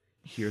there.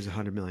 Here's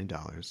 $100 million.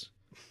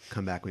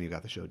 Come back when you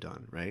got the show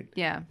done, right?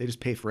 Yeah. They just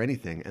pay for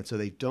anything. And so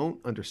they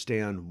don't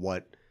understand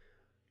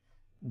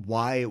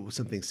why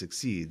something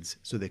succeeds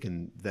so they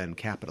can then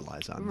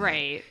capitalize on that.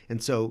 Right.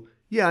 And so,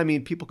 yeah, I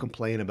mean, people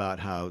complain about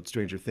how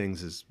Stranger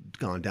Things has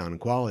gone down in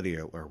quality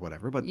or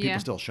whatever, but Yeah. people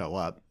still show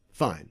up.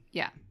 Fine.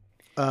 Yeah.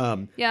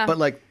 Yeah. But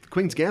like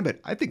Queen's Gambit,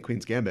 I think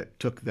Queen's Gambit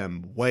took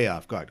them way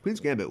off guard.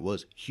 Queen's Gambit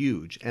was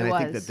huge. And It I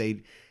think was. that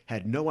they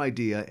had no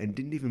idea and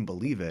didn't even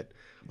believe it,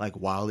 like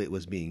while it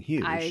was being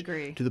huge. I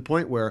agree. To the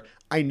point where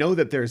I know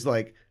that there's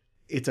like,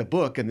 it's a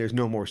book and there's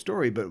no more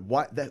story, but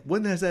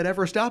when has that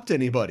ever stopped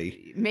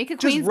anybody? Make a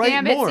Just Queen's write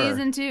Gambit more.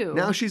 season 2.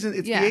 Now she's in,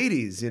 it's Yeah. the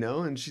 80s, you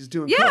know, and she's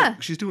doing Yeah.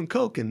 coke. She's doing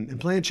coke and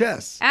playing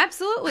chess.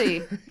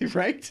 Absolutely.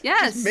 Right?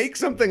 Yes. Just make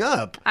something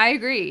up. I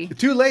agree.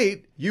 Too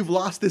late. You've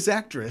lost this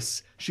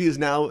actress. She is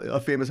now a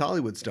famous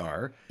Hollywood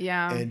star.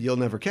 Yeah. And you'll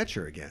never catch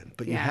her again.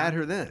 But you Yeah. had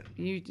her then.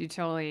 You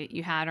totally,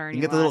 you had her and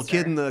You you can get the little lost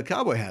kid her. in the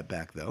cowboy hat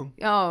back, though.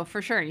 Oh,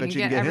 for sure. You Bet can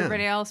you get can get him.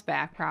 everybody else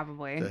back,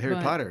 probably. The Harry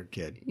but- Potter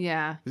kid.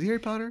 Yeah. Was he Harry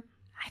Potter?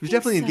 I He was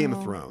think definitely in Game of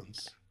so.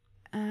 Thrones.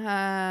 He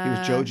Uh,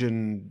 was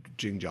Jojen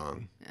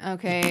Jingjong.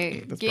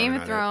 Okay. That's Game probably of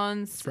not it.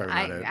 Thrones. That's probably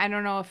not it. I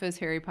don't know if it's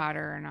Harry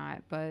Potter or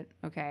not, but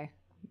okay.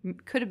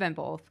 Could have been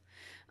both.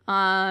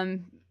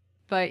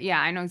 But yeah,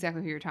 I know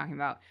exactly who you're talking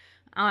about.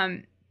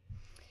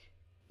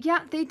 Yeah,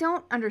 they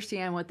don't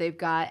understand what they've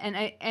got.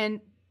 And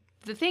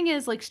the thing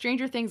is, like,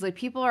 Stranger Things, like,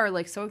 people are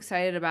like so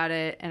excited about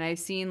it, and I've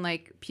seen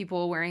like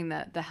people wearing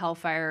the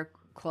Hellfire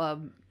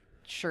Club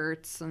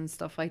shirts and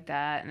stuff like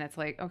that, and it's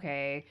like,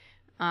 okay,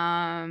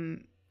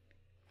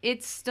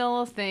 it's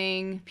still a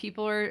thing.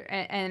 People are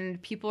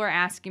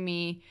asking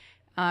me,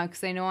 because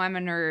they know I'm a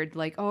nerd.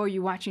 Like, oh, are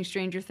you watching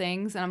Stranger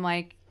Things? And I'm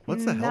like,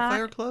 What's the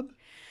Hellfire Club?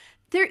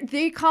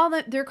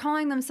 They're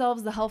calling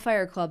themselves the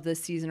Hellfire Club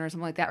this season or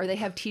something like that, or they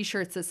have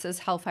T-shirts that says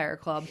Hellfire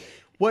Club.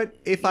 What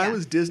if I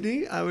was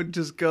Disney? I would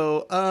just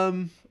go,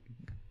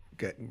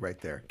 get right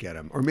there, get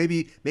him. Or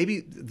maybe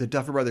the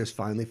Duffer Brothers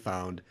finally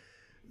found.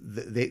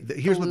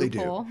 Here's what they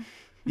do.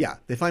 Yeah,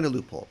 they find a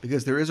loophole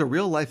because there is a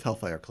real life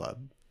Hellfire Club.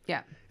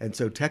 Yeah. And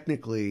so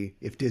technically,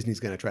 if Disney's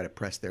going to try to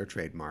press their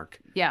trademark,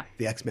 the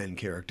X-Men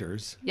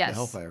characters, the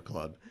Hellfire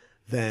Club,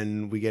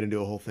 then we get into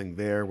a whole thing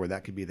there where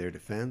that could be their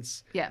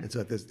defense. Yeah. And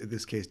so in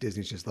this case,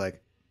 Disney's just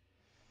like,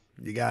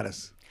 you got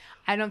us.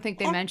 I don't think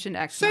they mentioned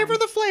X-Men. Savor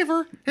the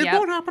flavor. It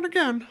won't happen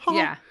again.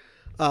 Yeah.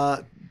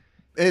 And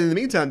in the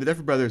meantime, the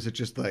Duffer Brothers are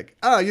just like,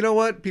 oh, you know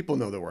what? People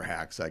know that we're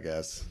hacks, I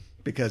guess,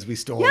 because we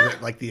stole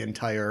like the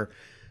entire.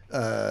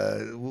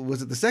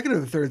 Was it the second or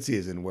the third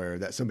season where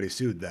that somebody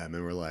sued them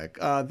and were like,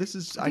 this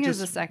is. I think it was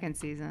the second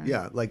season.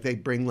 Yeah, like they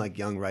bring like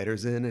young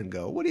writers in and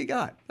go, what do you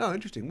got? Oh,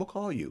 interesting. We'll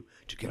call you.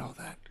 Did you get all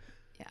that?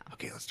 Yeah.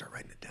 Okay, let's start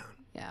writing it down.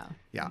 Yeah.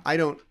 Yeah, I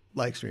don't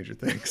like Stranger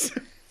Things.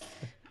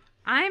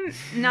 I'm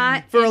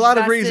not for a lot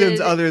of reasons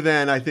other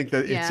than I think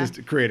that it's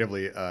just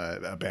creatively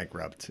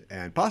bankrupt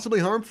and possibly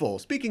harmful.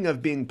 Speaking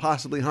of being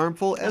possibly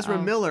harmful,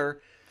 Ezra Miller,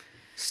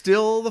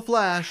 still the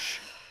Flash,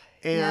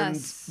 and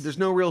there's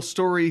no real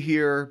story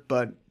here,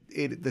 but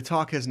the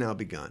talk has now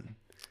begun,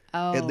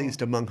 at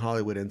least among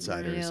Hollywood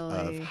insiders,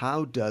 of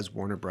how does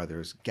Warner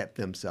Brothers get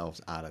themselves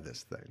out of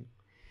this thing?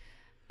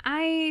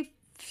 I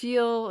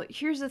feel,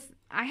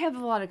 I have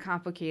a lot of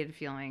complicated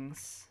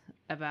feelings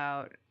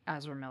about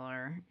Ezra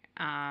Miller.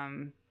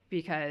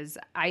 Because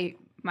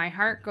my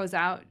heart goes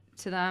out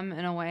to them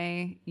in a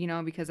way,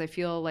 because I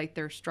feel like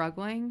they're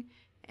struggling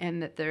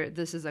and that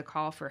this is a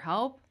call for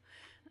help.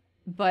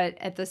 But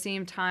at the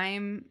same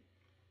time,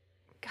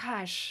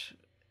 gosh,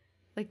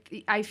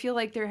 like I feel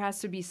like there has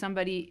to be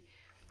somebody,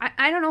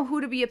 I don't know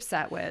who to be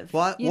upset with.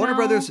 Well, Warner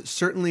Brothers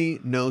certainly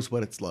knows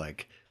what it's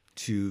like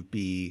to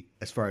be,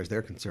 as far as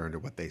they're concerned or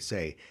what they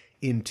say,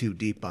 in too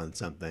deep on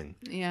something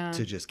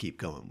to just keep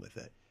going with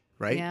it.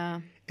 Right? Yeah.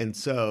 And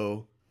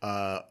so...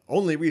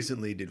 only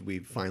recently did we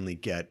finally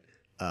get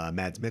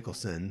Mads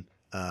Mikkelsen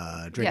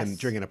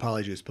drinking a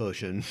polyjuice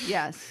potion.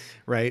 Yes.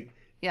 Right?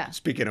 Yeah.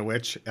 Speaking of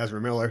which,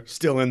 Ezra Miller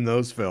still in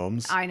those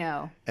films. I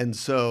know. And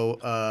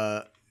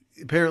so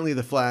apparently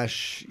the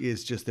Flash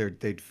is just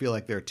they feel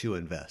like they're too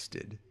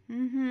invested.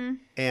 Mm-hmm.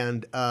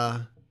 And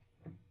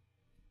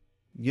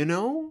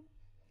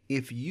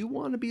if you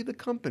want to be the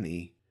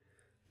company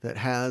that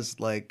has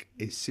like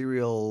a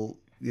serial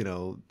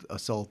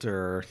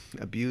assaulter,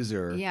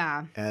 abuser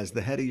as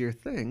the head of your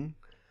thing,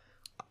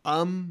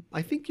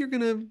 I think you're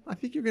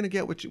gonna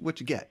get what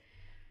you get.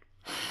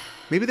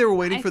 Maybe they were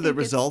waiting for the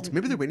result.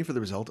 Maybe they're waiting for the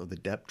result of the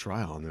Depp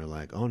trial, and they're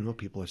like, "Oh no,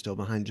 people are still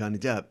behind Johnny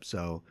Depp."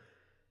 So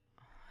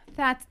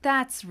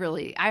that's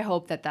really. I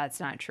hope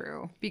that's not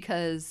true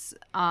because.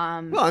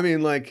 Well, I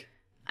mean, like.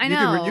 I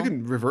know you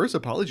can reverse a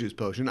polyjuice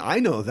potion. I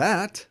know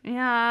that.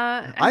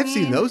 Yeah, I've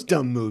seen those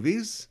dumb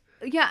movies.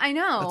 Yeah, I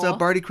know. That's how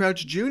Barty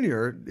Crouch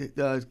Jr.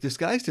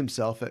 Disguised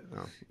himself at.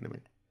 Oh, anyway.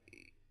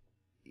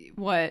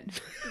 What?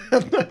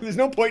 There's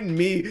no point in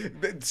me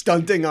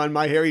stunting on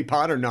my Harry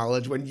Potter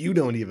knowledge when you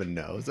don't even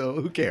know. So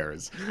who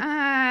cares?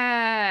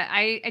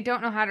 I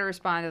don't know how to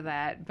respond to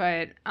that,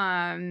 but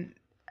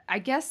I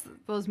guess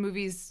those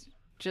movies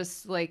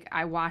just like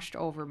I watched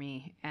over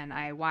me, and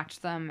I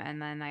watched them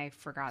and then I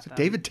forgot them.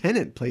 David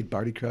Tennant played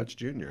Barty Crouch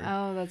Jr.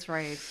 Oh, that's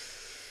right.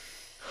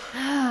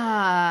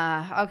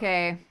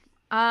 Okay.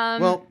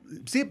 Well,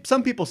 see,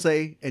 some people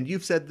say, and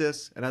you've said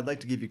this, and I'd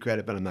like to give you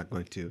credit, but I'm not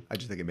going to. I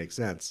just think it makes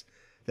sense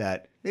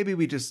that maybe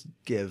we just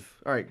give.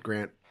 All right,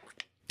 Grant,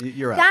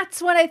 you're up.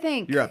 That's what I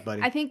think. You're up,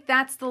 buddy. I think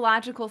that's the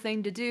logical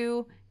thing to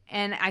do,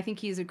 and I think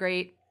he's a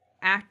great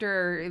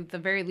actor. At the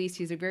very least,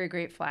 he's a very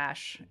great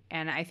Flash,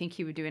 and I think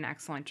he would do an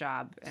excellent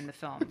job in the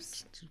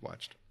films. Just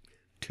watched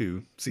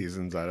 2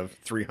 seasons out of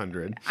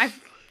 300. I've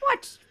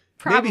watched.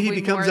 Probably maybe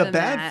he becomes a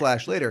bad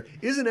Flash later.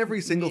 Isn't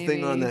every single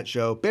thing on that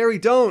show? Barry,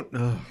 don't.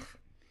 Ugh.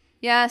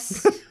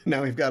 Yes.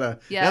 Now we've got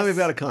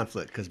a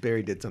conflict because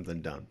Barry did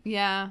something dumb.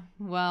 Yeah.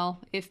 Well,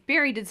 if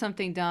Barry did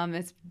something dumb,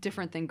 it's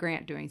different than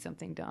Grant doing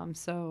something dumb.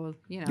 So,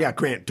 Yeah,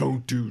 Grant,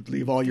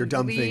 leave all your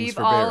dumb things for Leave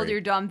Barry. all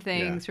your dumb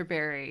things for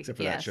Barry. Except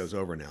for that show's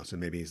over now, so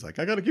maybe he's like,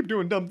 I got to keep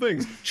doing dumb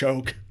things.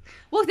 Choke.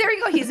 Well, there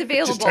you go. He's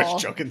available. Just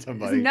starts choking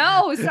somebody.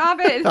 No, stop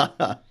it.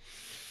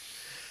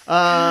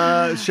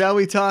 Shall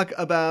we talk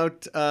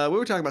about we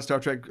were talking about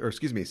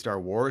Star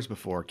Wars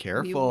before.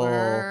 Careful. We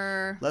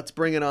were. Let's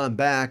bring it on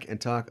back and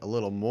talk a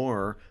little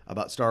more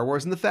about Star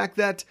Wars and the fact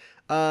that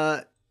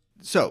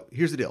so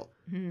here's the deal.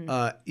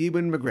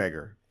 Ewan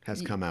McGregor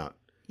has come out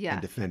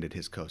and defended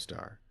his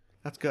co-star.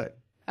 That's good.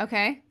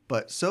 Okay.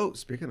 But so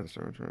speaking of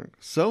Star Trek,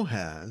 so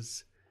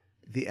has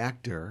the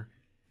actor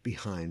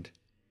behind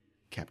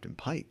Captain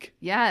Pike.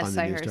 Yes, on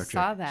the new I Star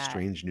saw Trek that.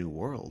 Strange New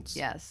Worlds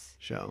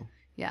show.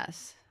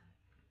 Yes.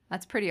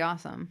 That's pretty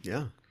awesome.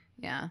 Yeah.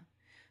 Yeah.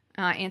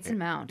 Anson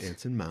Mount.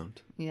 Anson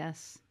Mount.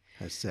 Yes.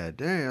 Has said,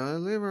 hey,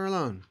 leave her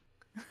alone.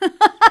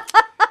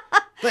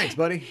 Thanks,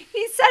 buddy.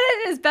 He said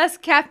it as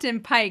best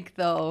Captain Pike,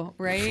 though,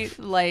 right?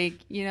 Like,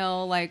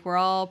 like we're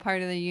all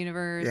part of the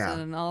universe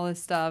and all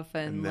this stuff.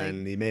 And like,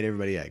 then he made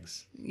everybody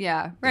eggs.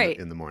 Yeah, right.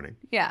 In the morning.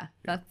 Yeah,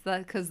 that's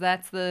that because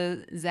that's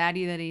the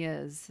zaddy that he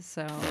is.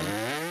 So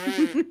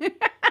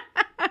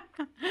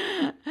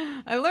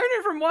I learned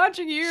it from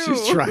watching you.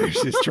 She's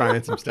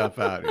trying some stuff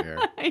out here.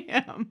 I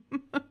am.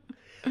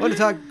 I want to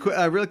talk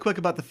really quick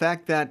about the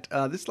fact that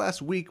this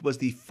last week was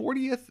the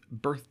 40th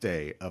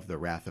birthday of The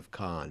Wrath of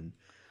Khan.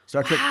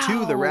 Star Trek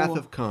II, The Wrath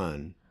of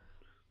Khan.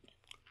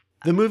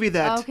 The movie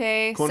that,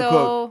 quote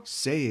unquote,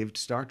 saved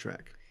Star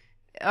Trek.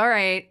 All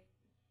right.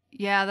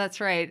 Yeah, that's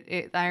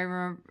right. I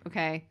remember.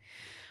 Okay.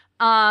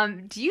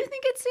 Do you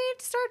think it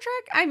saved Star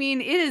Trek? I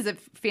mean, it is a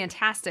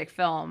fantastic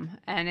film,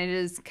 and it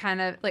is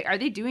kind of like, are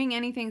they doing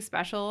anything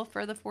special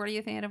for the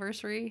 40th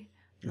anniversary?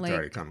 It's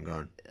already come and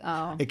gone.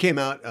 Oh. It came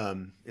out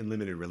in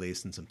limited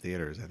release in some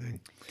theaters, I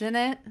think. Didn't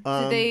it?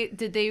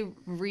 Did they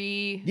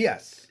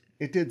Yes,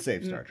 it did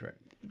save Star Trek.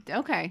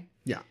 Okay.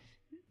 Yeah.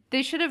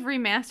 They should have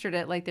remastered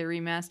it like they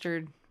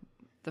remastered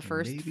the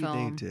first film.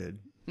 Maybe they did.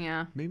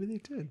 Yeah. Maybe they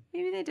did.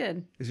 Maybe they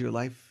did. Is your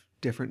life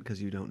different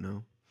because you don't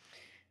know?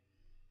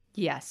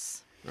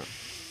 Yes. Oh.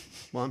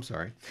 Well, I'm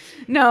sorry.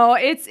 No,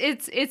 it's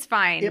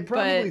fine. It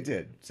probably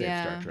did save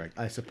Star Trek,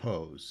 I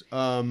suppose.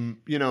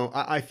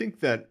 I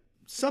think that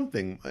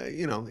something,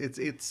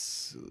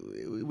 it's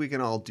we can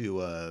all do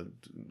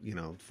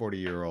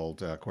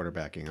 40-year-old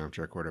quarterbacking,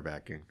 armchair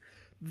quarterbacking.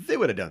 They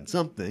would have done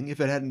something. If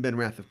it hadn't been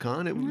Wrath of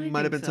Khan, it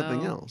might have been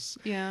something else.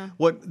 Yeah.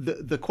 What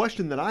the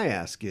question that I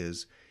ask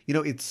is,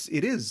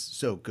 it is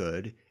so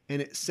good,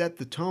 and it set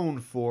the tone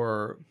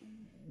for,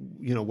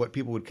 what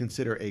people would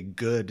consider a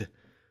good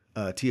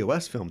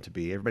TOS film to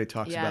be. Everybody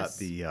talks about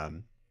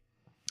the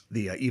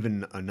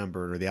even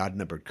numbered or the odd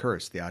numbered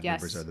curse. The odd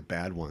numbers are the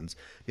bad ones.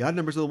 The odd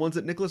numbers are the ones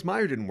that Nicholas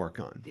Meyer didn't work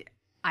on.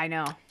 I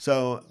know.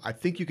 So I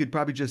think you could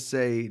probably just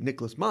say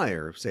Nicholas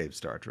Meyer saved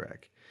Star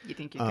Trek. You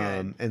think you could?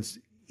 And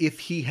if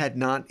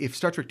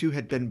Star Trek II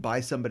had been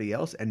by somebody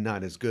else and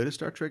not as good as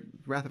Star Trek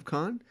Wrath of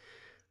Khan,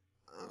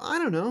 I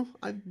don't know.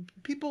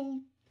 People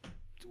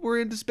were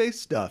into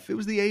space stuff. It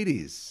was the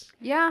 80s.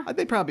 Yeah. Star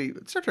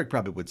Trek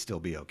probably would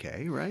still be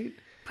okay, right?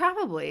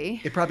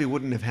 Probably. It probably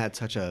wouldn't have had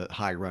such a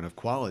high run of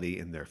quality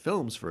in their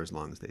films for as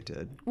long as they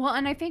did. Well,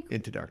 and I think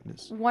Into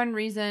Darkness. One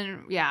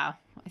reason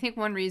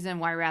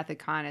why Wrath of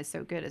Khan is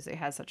so good is it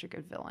has such a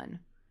good villain.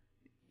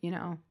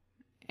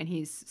 And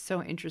he's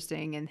so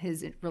interesting in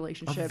his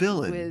relationship. A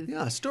villain. With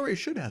a story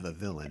should have a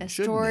villain. A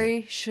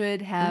story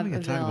should have a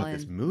villain. Talk about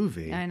this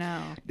movie. I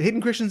know. Hayden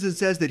Christensen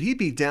says that he'd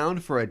be down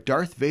for a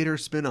Darth Vader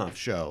spinoff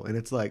show, and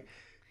it's like,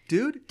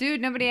 dude,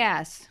 nobody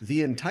asked.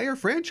 The entire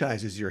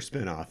franchise is your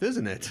spinoff,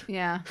 isn't it?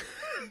 Yeah.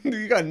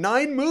 You got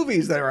 9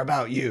 movies that are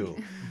about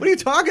you. What are you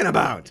talking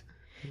about?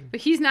 But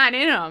he's not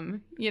in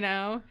them,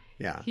 Yeah.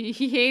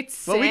 He hates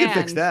sand. Well, we can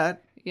fix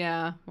that.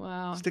 Yeah.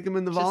 Wow. Stick him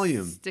in the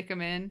volume. Stick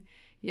him in.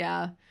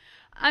 Yeah.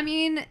 I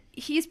mean,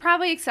 he's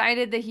probably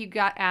excited that he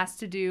got asked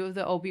to do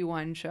the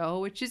Obi-Wan show,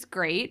 which is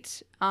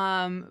great.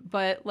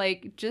 But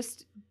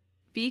just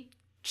be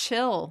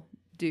chill,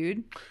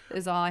 dude,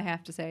 is all I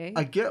have to say.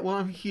 I get,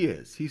 well, he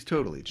is. He's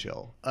totally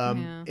chill.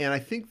 And I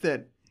think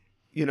that,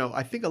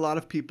 I think a lot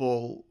of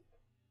people,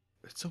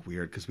 it's so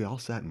weird because we all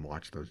sat and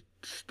watched those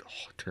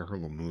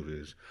terrible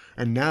movies.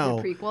 And now.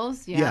 The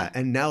prequels? Yeah.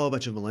 And now a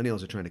bunch of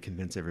millennials are trying to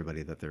convince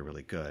everybody that they're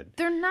really good.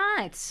 They're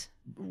not.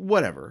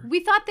 Whatever.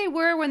 We thought they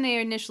were when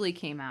they initially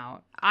came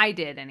out. I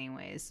did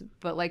anyways.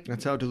 But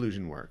that's how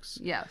delusion works.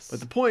 Yes. But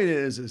the point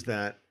is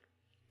that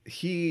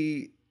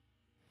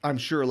I'm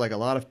sure like a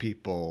lot of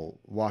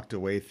people walked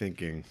away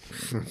thinking,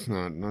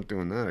 not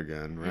doing that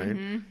again, right?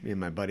 Mm-hmm. Me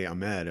and my buddy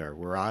Ahmed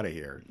we're out of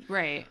here.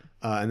 Right.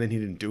 And then he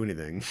didn't do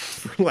anything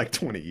for like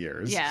 20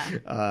 years. Yeah.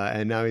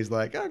 And now he's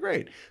like, oh,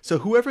 great. So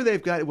whoever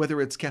they've got,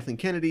 whether it's Kathleen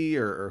Kennedy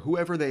or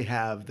whoever they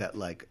have that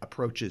like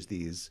approaches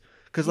these,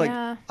 because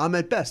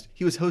Ahmed Best,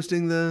 he was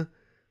hosting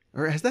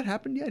or has that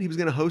happened yet? He was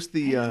going to host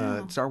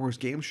the Star Wars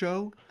game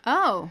show.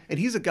 Oh. And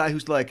he's a guy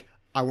who's like,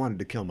 I wanted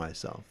to kill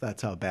myself.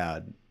 That's how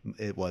bad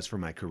it was for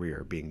my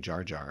career being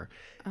Jar Jar.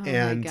 Oh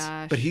my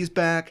gosh. But he's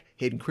back.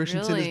 Hayden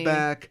Christensen is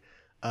back.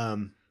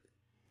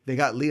 They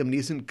got Liam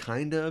Neeson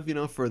kind of,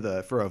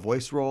 for a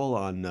voice role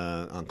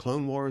on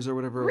Clone Wars or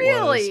whatever it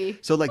was. Really?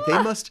 So like they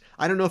must,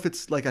 I don't know if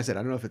it's, like I said, I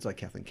don't know if it's like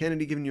Kathleen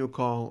Kennedy giving you a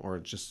call or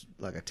it's just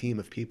like a team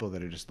of people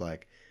that are just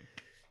like,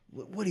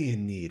 what do you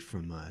need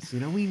from us?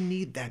 We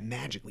need that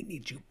magic. We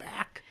need you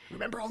back.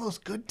 Remember all those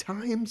good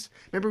times?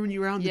 Remember when you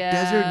were out in the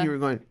desert and you were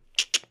going,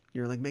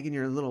 you're like making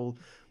your little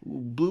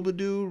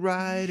bloobadoo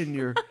ride and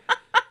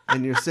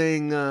you're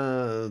saying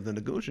the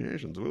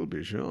negotiations will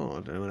be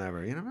short and whatever.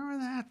 Remember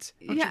that?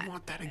 Don't you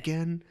want that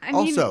again?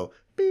 Also,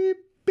 beep,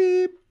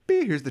 beep,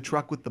 beep. Here's the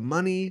truck with the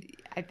money.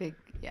 I think,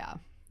 yeah.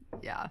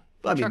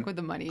 Truck with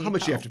the money. How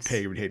much do you have to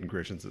pay Hayden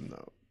Christensen,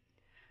 though?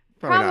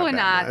 Probably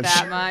not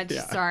that much.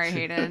 Yeah. Sorry,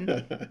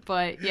 Hayden.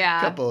 But yeah.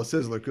 A couple of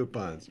Sizzler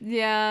coupons.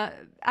 Yeah.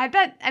 I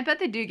bet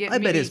they do get I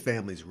bet his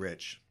family's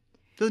rich.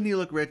 Doesn't he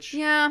look rich?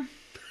 Yeah.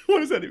 What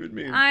does that even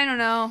mean? I don't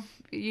know.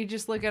 You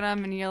just look at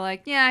him and you're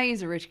like, yeah,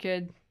 he's a rich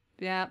kid.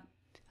 Yeah.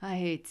 I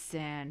hate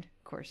sand.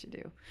 Of course you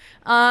do.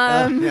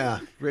 Yeah,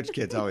 rich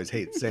kids always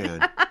hate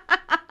sand.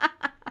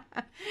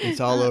 It's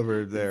all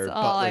over their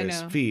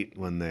butler's feet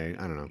when they,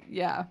 I don't know.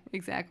 Yeah,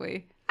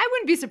 exactly. I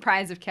wouldn't be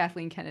surprised if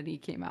Kathleen Kennedy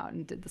came out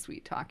and did the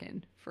sweet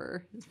talking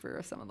for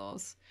some of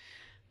those.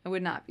 I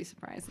would not be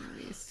surprised in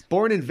the least.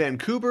 Born in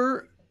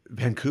Vancouver,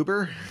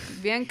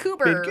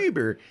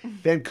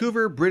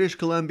 British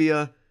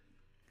Columbia,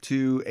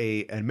 to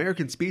an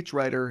American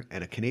speechwriter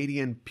and a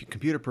Canadian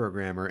computer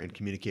programmer and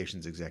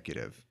communications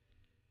executive.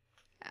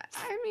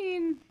 I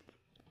mean,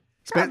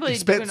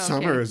 spent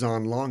summers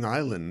on Long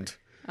Island.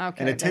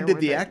 Okay, and attended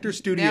the Actors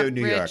Studio in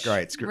New York. All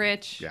right,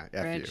 rich. Yeah,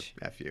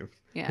 F you.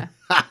 Yeah.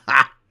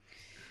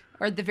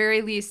 Or at the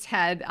very least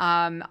had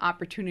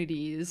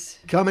opportunities.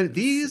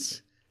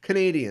 These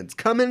Canadians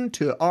coming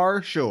to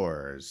our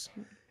shores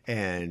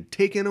and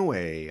taking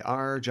away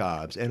our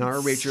jobs and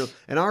our Rachel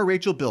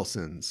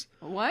Bilsons.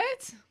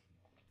 What? Is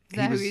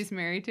that who he's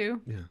married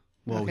to? Yeah.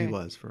 Well, he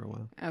was for a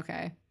while.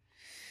 Okay.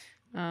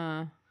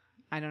 I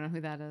don't know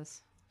who that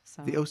is.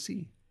 So. The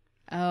OC.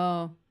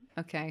 Oh,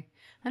 okay.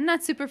 I'm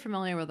not super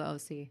familiar with the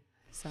OC,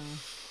 so.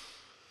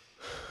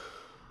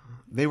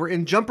 They were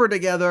in Jumper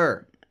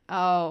together.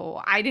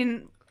 Oh, I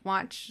didn't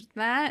watch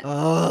that.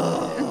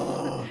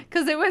 Oh.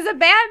 Because it was a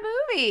bad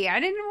movie. I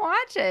didn't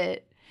watch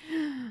it.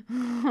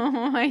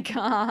 Oh my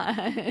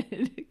God.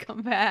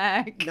 Come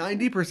back.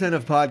 90%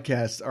 of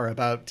podcasts are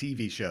about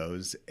TV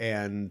shows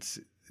and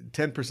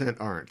 10%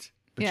 aren't.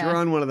 But you're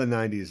on one of the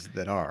 90s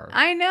that are.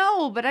 I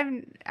know, but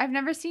I've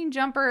never seen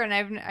Jumper and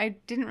I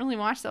didn't really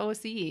watch the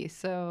OC,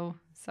 so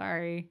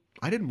sorry.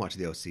 I didn't watch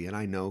the OC, and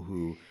I know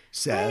who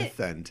Seth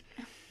and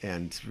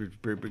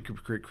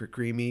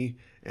Creamy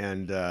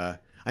and I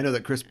know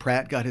that Chris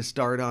Pratt got his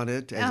start on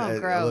it,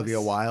 as Olivia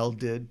Wilde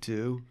did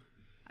too.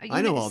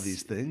 I know all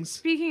these things.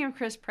 Speaking of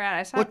Chris Pratt,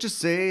 I saw what you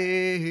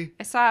say.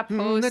 I saw a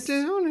post that's the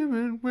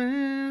only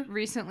one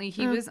recently.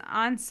 He was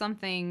on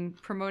something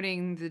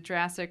promoting the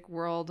Jurassic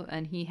World,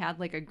 and he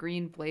had like a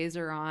green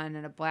blazer on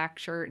and a black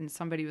shirt, and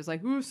somebody was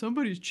like, "Ooh,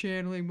 somebody's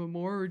channeling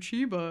Momoa or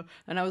Chiba,"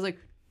 and I was like,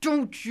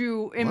 "Don't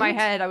you?" In my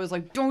head, I was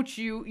like, "Don't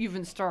you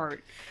even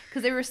start?"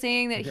 Because they were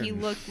saying that he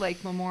looked like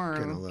Momoa.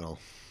 Getting a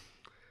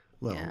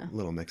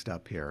little mixed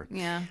up here.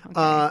 Yeah.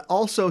 Okay.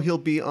 Also, he'll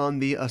be on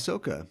the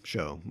Ahsoka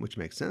show, which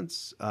makes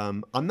sense.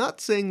 I'm not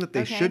saying that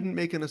they shouldn't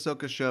make an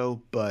Ahsoka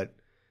show, but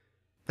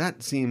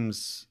that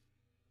seems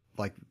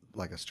like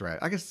a stretch.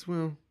 I guess,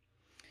 well,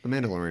 The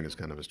Mandalorian is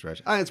kind of a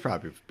stretch. It's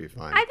probably be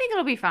fine. I think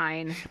it'll be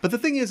fine. But the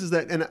thing is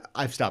that, and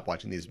I've stopped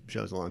watching these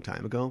shows a long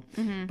time ago,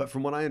 but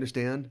from what I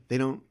understand,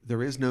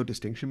 there is no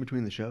distinction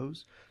between the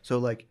shows. So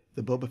like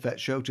the Boba Fett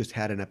show just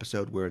had an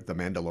episode where the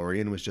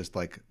Mandalorian was just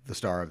like the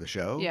star of the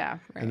show. Yeah.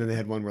 Right. And then they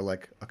had one where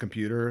like a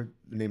computer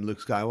named Luke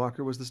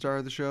Skywalker was the star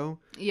of the show.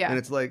 Yeah. And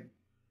it's like,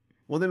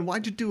 well, then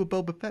why'd you do a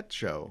Boba Fett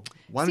show?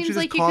 Why don't you just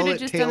like call it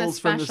Tales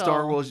from the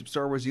Star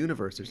Wars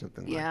universe or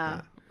something like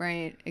that?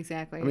 Right,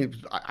 exactly. I mean,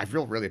 I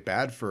feel really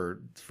bad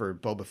for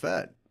Boba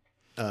Fett.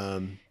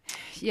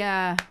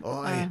 Yeah.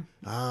 I'm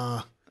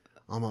a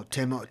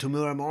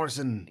Tamura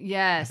Morrison.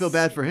 Yes. I feel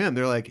bad for him.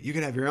 They're like, you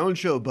can have your own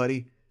show,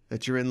 buddy,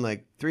 that you're in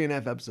like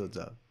 3.5 episodes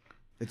of.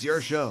 It's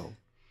your show.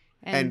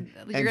 And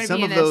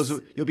some of those,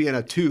 you'll be in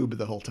a tube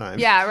the whole time.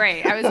 Yeah,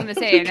 right. I was going to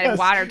say, in a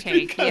water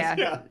tank.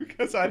 Because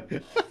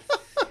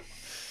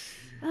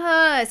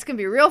it's going to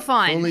be real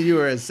fun. Only you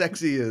are as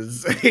sexy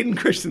as Hayden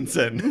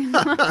Christensen.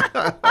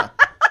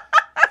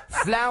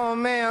 Flower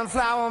man,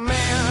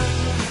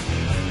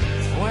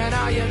 when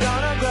are you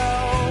gonna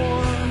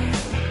grow?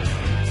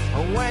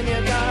 When you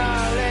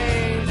gonna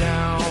lay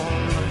down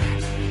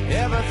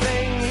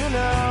everything you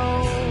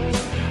know?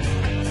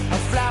 A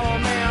flower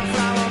man,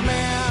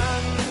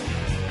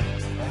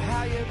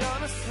 how you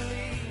gonna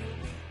sleep?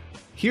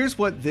 Here's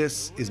what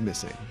this is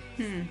missing.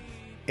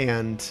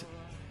 And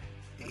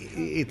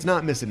it's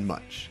not missing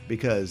much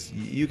because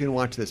you can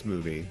watch this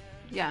movie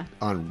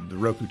on the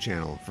Roku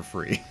channel for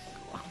free.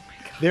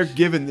 They're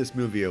giving this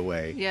movie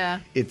away.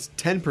 Yeah. It's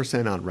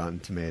 10% on Rotten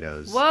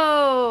Tomatoes.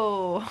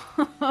 Whoa.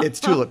 It's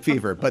Tulip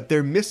Fever. But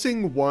they're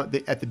missing one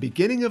at the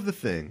beginning of the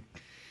thing.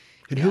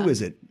 And who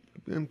is it?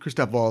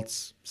 Christoph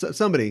Waltz.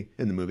 Somebody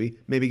in the movie.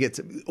 Maybe gets...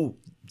 Oh,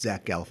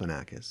 Zach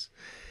Galifianakis.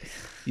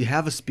 You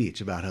have a speech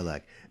about how,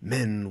 like,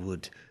 men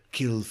would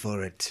kill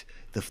for it.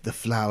 The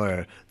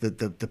flower,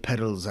 the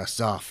petals are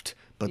soft,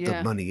 but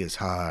the money is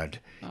hard.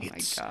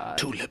 It's my God.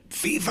 Tulip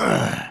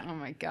Fever. Oh,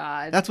 my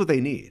God. That's what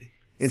they need.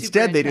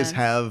 Instead, they just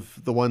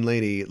have the one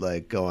lady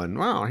like going,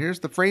 wow, here's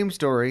the frame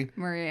story.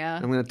 Maria.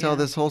 I'm going to tell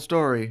this whole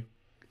story.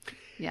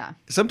 Yeah.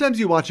 Sometimes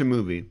you watch a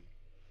movie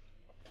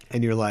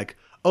and you're like,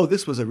 oh,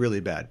 this was a really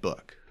bad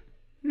book.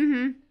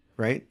 Mm-hmm.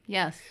 Right?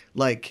 Yes.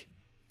 Like,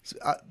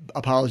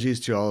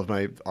 apologies to all of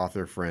my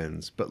author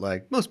friends, but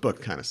like most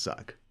books kind of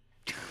suck.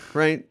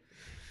 Right?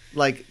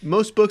 Like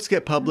most books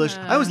get published.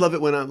 I always love it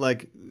when I'm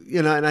like,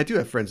 and I do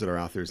have friends that are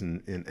authors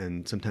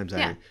and sometimes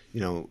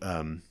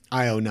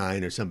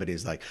IO9 or somebody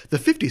is like, the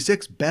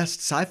 56 best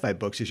sci-fi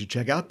books you should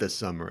check out this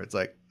summer. It's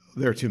like,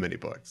 there are too many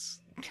books.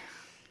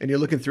 And you're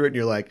looking through it and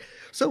you're like,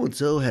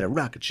 so-and-so had a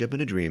rocket ship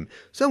in a dream.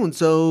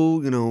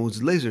 So-and-so,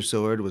 his laser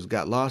sword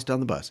got lost on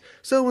the bus.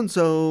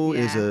 So-and-so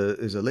Yeah.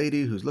 is a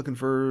lady who's looking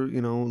for,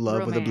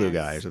 love with a blue guy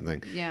or Romance.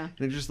 something. Yeah.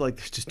 And it's just like,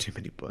 there's just too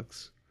many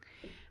books.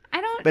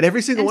 I don't. But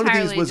every single one of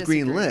these entirely was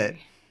disagree. green-lit.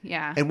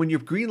 Yeah. And when you're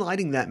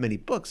green-lighting that many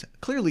books,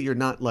 clearly you're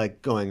not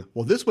like going,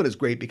 well, this one is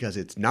great because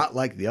it's not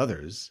like the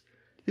others.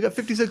 You got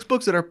 56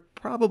 books that are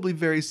probably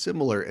very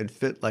similar and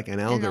fit like an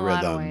algorithm, In a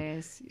lot of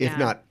ways. if Yeah.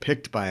 not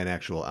picked by an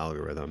actual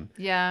algorithm.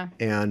 Yeah.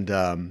 And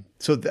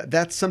so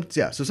that's some,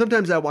 yeah. So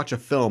sometimes I watch a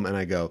film and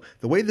I go,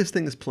 the way this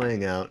thing is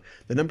playing out,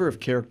 the number of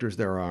characters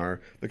there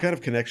are, the kind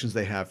of connections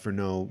they have for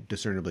no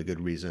discernibly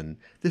good reason,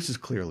 this is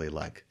clearly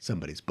like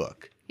somebody's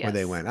book. Where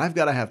they Yes. went, I've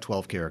got to have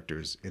 12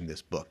 characters in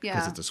this book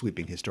because Yeah. it's a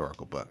sweeping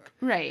historical book.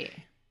 Right.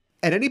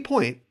 At any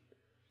point,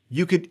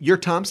 you're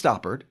Tom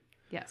Stoppard,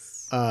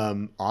 Yes.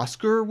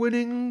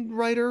 Oscar-winning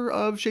writer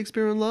of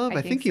Shakespeare in Love.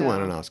 I think he won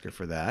so. an Oscar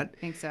for that. I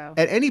think so.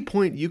 At any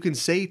point, you can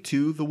say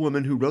to the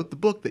woman who wrote the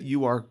book that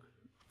you are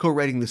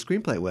co-writing the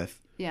screenplay with,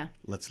 Yeah.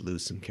 let's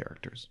lose some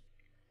characters.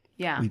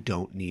 Yeah. We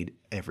don't need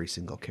every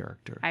single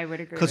character. I would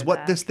agree Because with what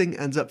that. this thing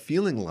ends up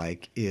feeling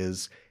like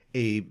is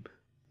a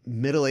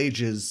Middle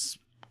Ages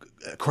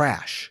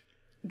crash.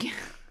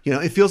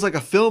 It feels like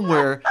a film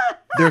where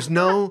there's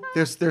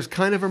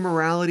kind of a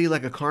morality,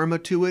 like a karma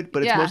to it,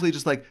 but it's Yeah. mostly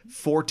just like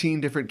 14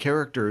 different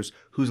characters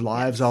whose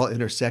lives all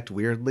intersect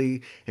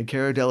weirdly. And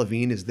Cara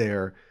Delevingne is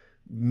there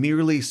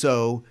merely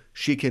so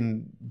she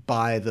can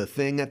buy the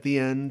thing at the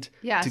end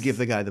Yes. to give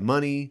the guy the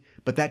money.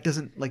 But that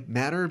doesn't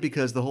matter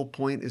because the whole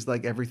point is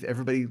like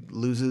everybody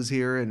loses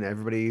here and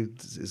everybody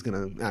is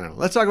gonna, I don't know.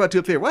 Let's talk about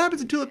Tulip Fever. What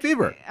happens in Tulip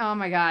Fever? Oh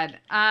my God.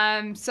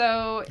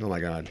 So Oh my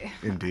God,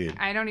 indeed.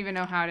 I don't even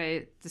know how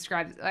to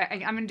describe this. I'm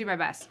going to do my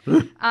best.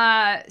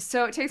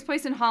 So it takes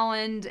place in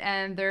Holland,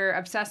 and they're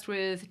obsessed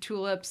with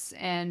tulips.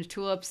 And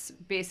tulips,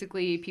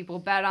 basically, people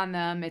bet on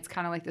them. It's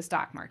kind of like the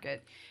stock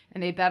market,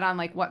 and they bet on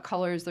like what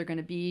colors they're going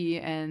to be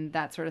and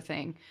that sort of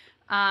thing.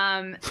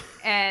 And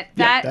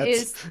that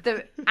is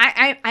the.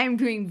 I'm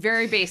doing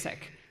very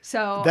basic.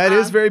 So That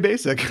is very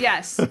basic.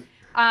 Yes.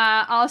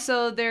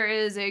 Also, there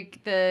is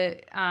the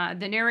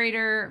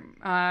narrator,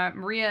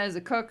 Maria, is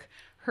a cook.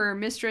 Her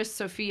mistress,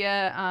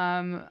 Sophia,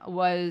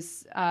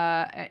 is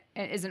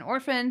an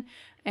orphan,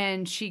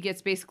 and she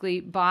gets basically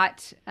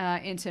bought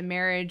into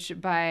marriage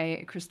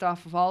by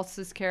Christoph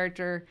Waltz's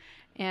character,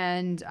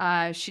 and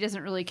she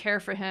doesn't really care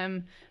for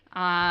him.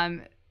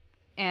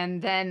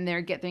 And then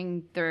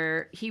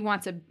he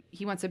wants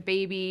a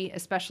baby,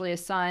 especially a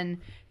son.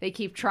 They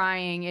keep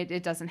trying,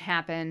 it doesn't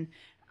happen.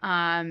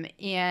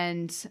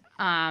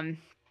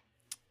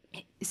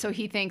 So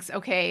he thinks,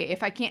 okay,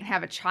 if I can't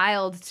have a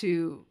child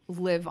to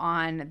live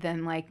on,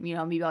 then maybe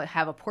I'll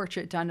have a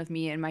portrait done of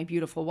me and my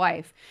beautiful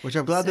wife. Which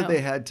I'm glad that So-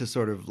 they had to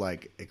sort of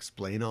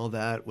explain all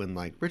that when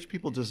rich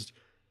people just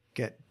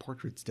get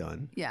portraits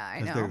done. Yeah, I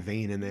Because know. they're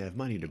vain and they have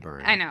money to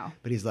burn. I know.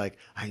 But he's like,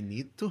 I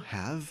need to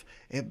have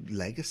a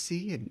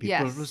legacy and people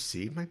Yes. will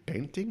see my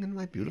painting and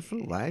my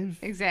beautiful wife.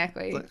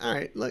 Exactly. It's all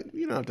right,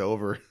 you don't have to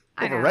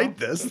I know. overwrite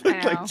this.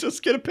 I know.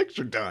 Just get a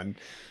picture done.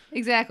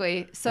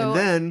 Exactly. So And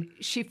then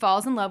she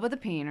falls in love with a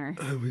painter.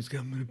 I'm going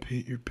to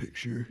paint your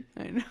picture.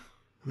 I know.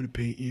 I'm going to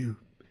paint you.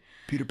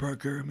 Peter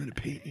Parker, I'm going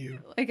to paint you.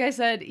 Like I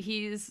said,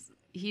 he's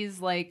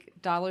like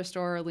dollar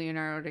store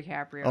Leonardo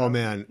DiCaprio. Oh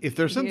man, if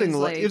there's something,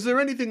 is there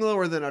anything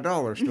lower than a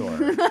dollar store?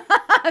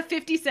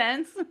 50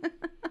 cents.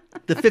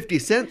 The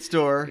 50-cent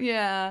store.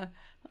 Yeah.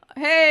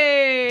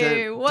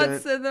 Hey, Dun,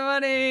 what's dun, in the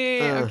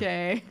money?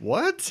 Okay.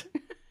 What?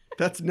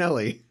 That's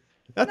Nelly.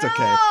 That's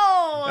okay.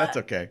 No! That's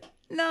okay.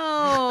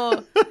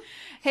 No.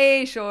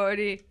 Hey,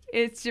 shorty,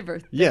 it's your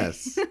birthday.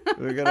 Yes,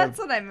 we're gonna That's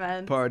what I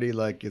meant. party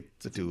like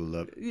it's a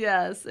tulip.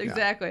 Yes,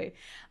 exactly.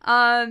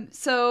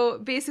 So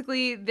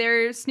basically,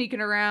 they're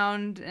sneaking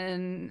around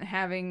and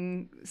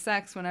having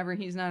sex whenever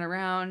he's not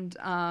around.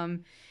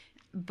 And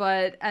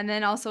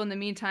then also in the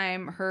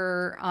meantime,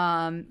 her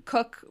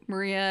cook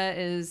Maria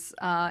is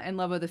in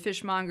love with a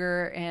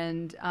fishmonger,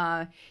 and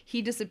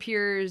he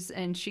disappears,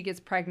 and she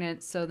gets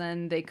pregnant. So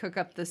then they cook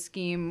up the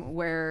scheme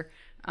where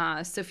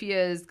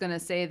Sophia is going to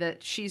say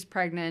that she's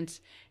pregnant,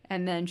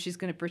 and then she's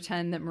going to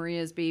pretend that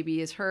Maria's baby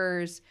is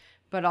hers,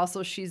 but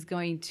also she's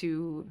going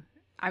to.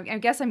 I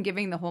guess I'm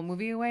giving the whole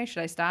movie away.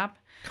 Should I stop?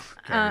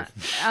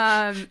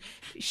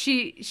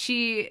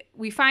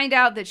 We find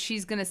out that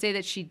she's going to say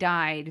that she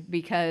died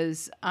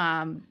because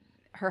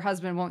her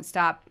husband won't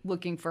stop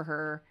looking for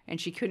her,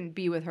 and she couldn't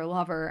be with her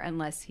lover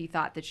unless he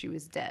thought that she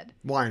was dead.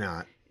 Why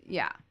not?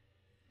 Yeah,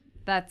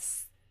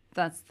 that's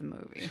the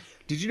movie.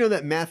 Did you know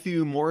that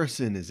Matthew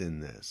Morrison is in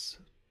this?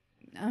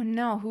 Oh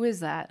no, who is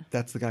that?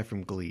 That's the guy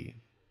from Glee.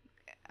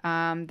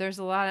 There's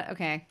a lot of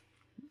okay.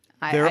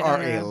 There I don't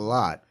are a know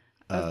lot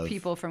of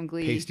people from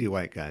Glee. pasty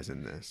white guys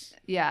in this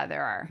Yeah,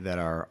 there are. that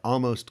are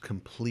almost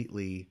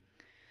completely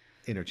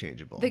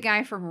interchangeable. The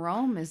guy from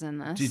Rome is in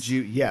this. Did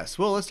you? Yes.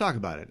 Well, let's talk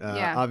about it.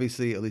 Yeah.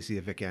 Obviously, Alicia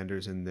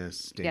Vikander's in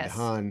this. Dane Yes.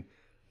 DeHaan,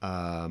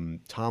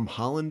 Tom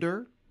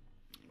Hollander,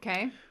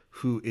 Okay.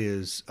 who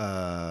is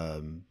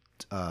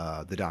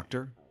the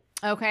doctor,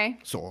 Okay.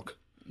 Sorg.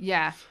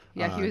 Yeah.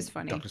 Yeah, he was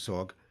funny. Dr.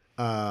 Sorg.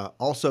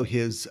 Also,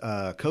 his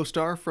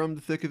co-star from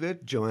The Thick of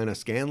It, Joanna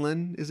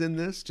Scanlon, is in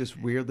this. Just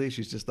weirdly,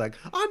 she's just like,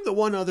 I'm the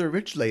one other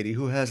rich lady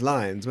who has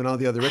lines when all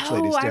the other rich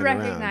ladies stand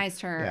around. I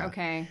recognized her. Yeah.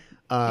 Okay.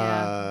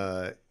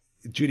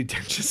 Judi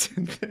Dench is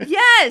in there.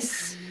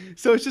 Yes.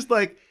 So it's just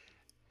like,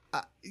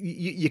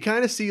 you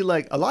kind of see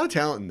like a lot of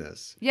talent in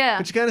this. Yeah.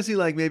 But you kind of see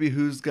like maybe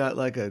who's got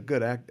like a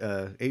good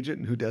agent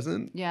and who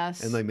doesn't.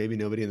 Yes. And like maybe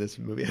nobody in this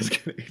movie has a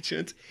good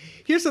agent.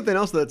 Here's something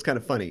else that's kind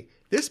of funny.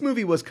 This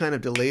movie was kind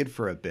of delayed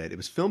for a bit. It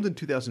was filmed in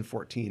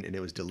 2014 and it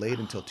was delayed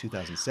until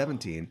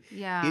 2017.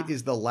 Yeah. It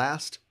is the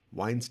last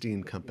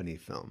Weinstein Company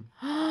film.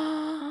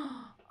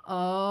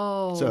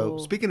 Oh. So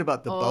speaking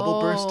about the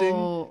bubble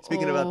bursting,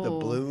 speaking about the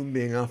bloom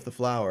being off the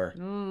flower.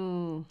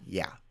 Ooh.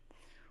 Yeah.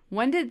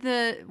 When did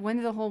the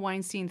whole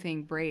Weinstein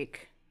thing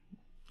break?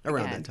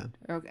 Around again? that time.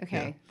 Okay,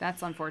 Yeah.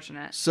 that's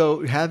unfortunate.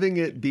 So having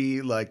it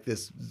be like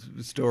this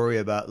story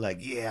about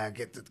like, yeah,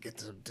 get the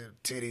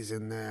titties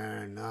in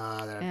there and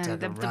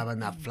they're rubbing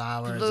the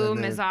flowers. Bloom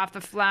and is off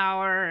the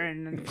flower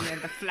and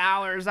the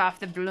flowers off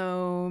the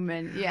bloom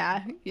and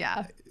yeah.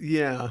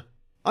 Yeah.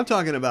 I'm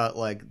talking about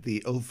like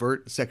the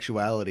overt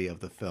sexuality of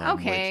the film,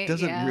 Okay, which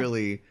doesn't yeah.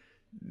 really.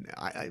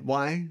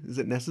 Why is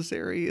it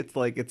necessary? It's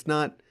like it's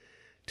not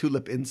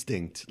Tulip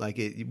Instinct. Like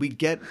we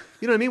get,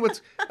 you know what I mean?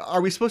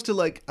 Are we supposed to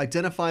like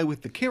identify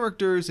with the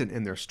characters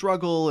and their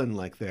struggle and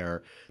like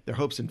their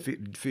hopes and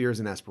fears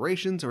and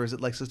aspirations, or is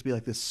it like supposed to be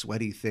like this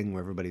sweaty thing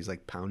where everybody's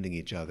like pounding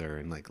each other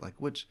and like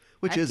which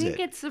is it? I think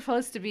it's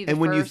supposed to be the And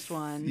when first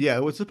one. Yeah,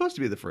 it was supposed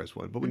to be the first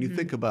one. But when you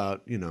think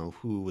about,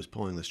 who was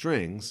pulling the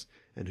strings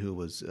and who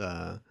was,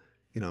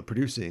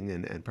 producing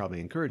and probably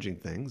encouraging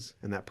things,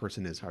 and that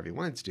person is Harvey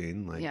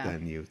Weinstein,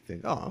 then you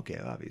think, oh, okay,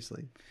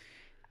 obviously.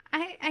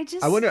 I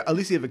wonder,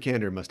 Alicia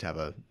Vikander must have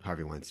a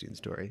Harvey Weinstein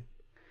story.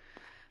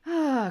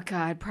 Oh,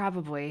 God,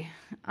 probably.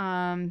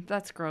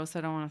 That's gross.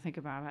 I don't want to think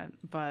about it,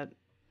 but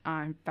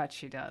I bet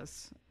she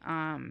does.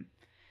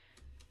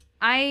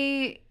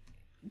 I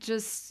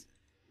just...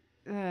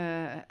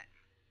 I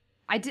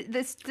did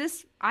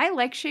this. I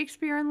like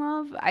Shakespeare in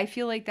Love. I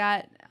feel like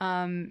that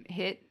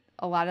hit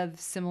a lot of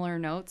similar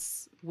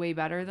notes way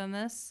better than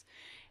this,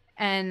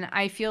 and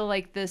I feel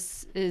like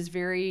this is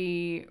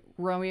very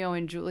Romeo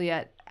and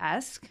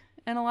Juliet-esque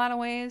in a lot of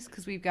ways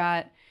because we've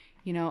got,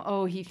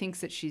 he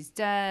thinks that she's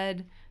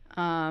dead,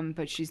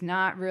 but she's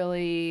not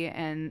really,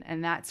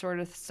 and that sort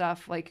of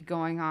stuff like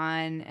going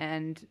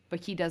on, but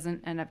he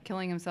doesn't end up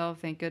killing himself,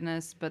 thank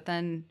goodness. But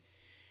then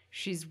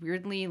she's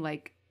weirdly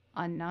like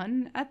a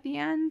nun at the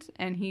end,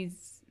 and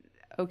he's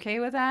okay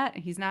with that.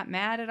 He's not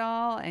mad at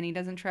all, and he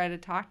doesn't try to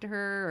talk to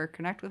her or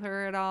connect with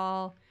her at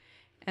all.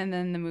 And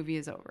then the movie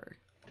is over.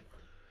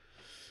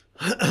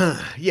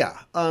 Yeah.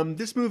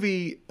 This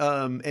movie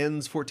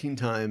ends 14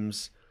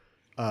 times.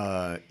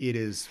 It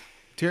is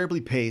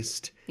terribly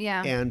paced.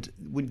 Yeah. And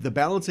the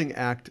balancing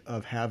act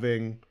of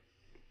having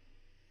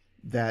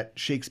that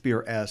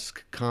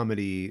Shakespeare-esque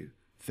comedy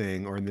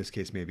thing, or in this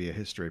case maybe a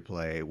history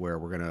play, where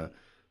we're going to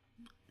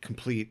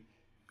complete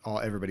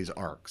everybody's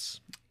arcs.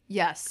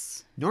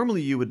 Yes.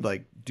 Normally you would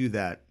like do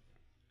that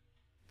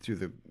through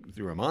a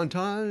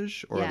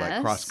montage or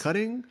like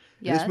cross-cutting.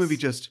 Yes. This movie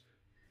just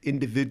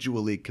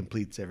individually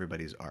completes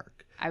everybody's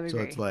arc. I would so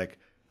agree. it's like,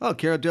 oh,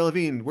 Cara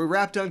Delevingne, we're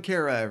wrapped on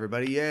Cara,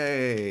 everybody,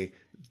 yay!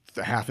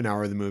 Half an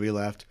hour of the movie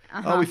left.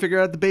 Oh, we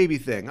figured out the baby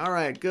thing. All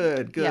right,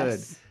 good.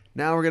 Yes.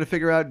 Now we're gonna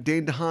figure out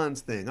Dane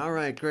DeHaan's thing. All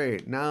right,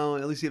 great. Now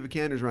Alicia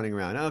Vikander's running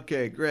around.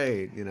 Okay,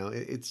 great.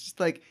 It's just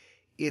like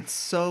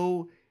it's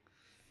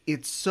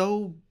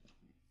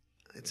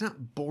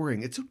not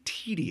boring. It's so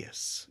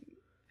tedious.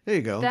 There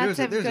you go. There's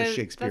a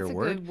Shakespeare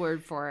word. That's a good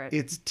word for it.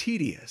 It's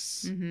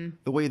tedious.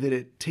 The way that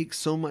it takes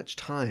so much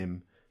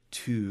time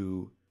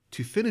to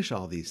finish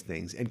all these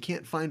things and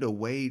can't find a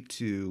way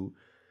to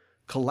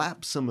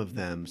collapse some of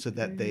them so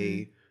that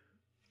they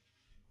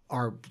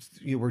are,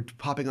 we're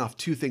popping off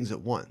two things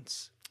at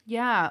once.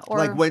 Yeah. Or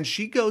like when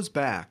she goes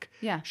back,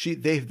 Yeah.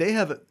 they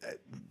have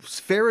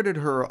ferreted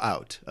her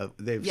out.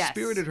 They've Yes.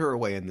 spirited her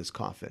away in this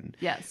coffin.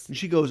 Yes. And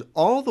she goes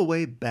all the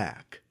way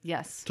back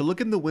Yes. to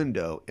look in the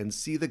window and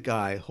see the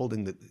guy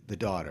holding the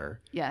daughter.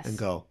 Yes. And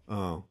go,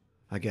 oh,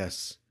 I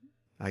guess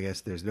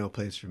there's no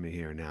place for me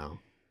here now.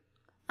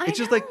 I It's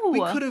just like we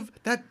know. could have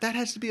that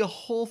has to be a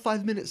whole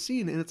 5-minute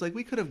scene, and it's like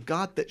we could have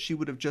got that she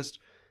would have just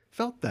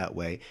felt that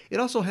way.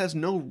 It also has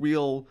no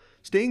real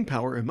staying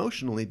power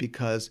emotionally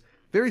because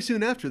very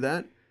soon after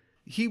that,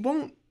 he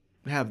won't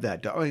have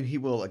that. I mean, he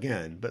will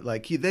again, but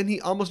like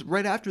he almost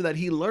right after that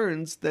he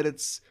learns that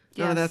it's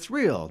none of Yes. that's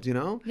real,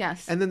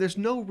 Yes. And then there's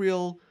no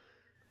real.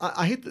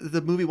 I hate that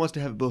the movie wants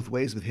to have it both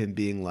ways with him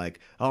being like,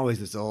 oh, he's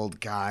this old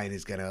guy and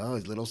his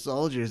little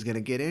soldier is gonna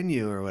get in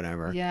you or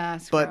whatever. Yeah,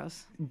 it's but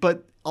gross.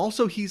 but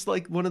also he's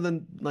like one of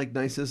the like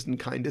nicest and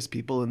kindest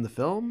people in the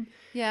film.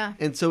 Yeah.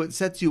 And so it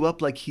sets you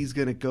up like he's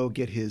gonna go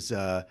get his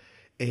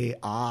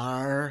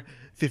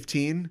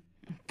AR-15.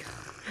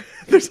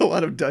 There's a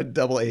lot of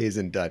double A's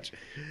in Dutch.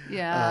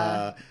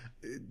 Yeah.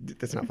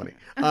 That's not funny.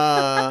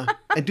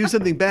 And do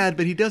something bad,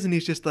 but he doesn't.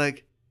 He's just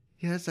like,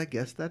 yes, I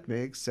guess that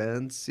makes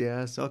sense.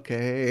 Yes,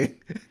 okay.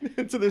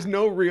 And so there's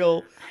no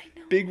real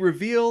big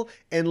reveal.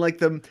 And like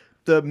the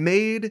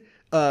maid,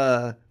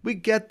 we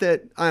get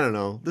that, I don't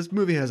know, this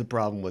movie has a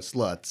problem with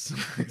sluts,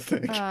 I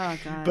think. Oh,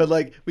 God. But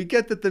like, we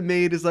get that the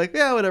maid is like,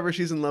 yeah, whatever,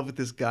 she's in love with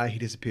this guy. He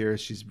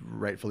disappears. She's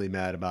rightfully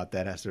mad about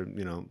that. Has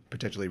to,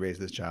 potentially raise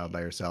this child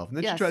by herself. And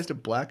then she tries to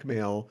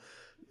blackmail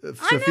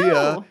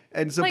Sophia,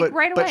 and so like,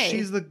 right but away.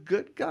 she's the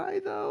good guy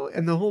though,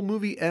 and the whole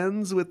movie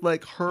ends with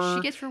like her.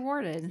 She gets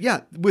rewarded.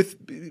 Yeah,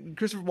 with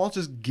Christopher Waltz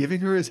just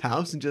giving her his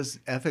house and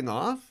just effing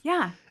off.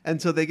 Yeah,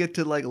 and so they get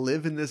to like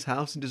live in this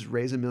house and just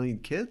raise 1 million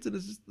kids, and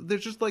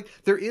there's just like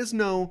there is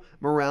no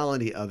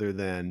morality other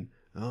than,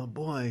 oh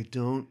boy,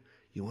 don't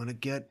you want to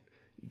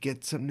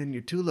get something in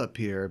your tulip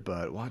here,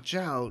 but watch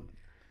out.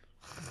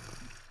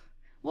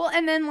 Well,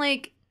 and then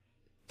like.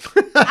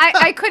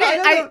 I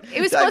couldn't. It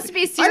was supposed to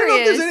be serious. I don't know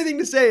if there's anything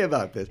to say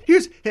about this.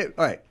 All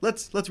right.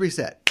 Let's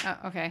reset.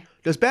 Okay.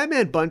 Does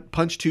Batman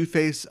punch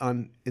Two-Face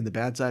in the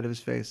bad side of his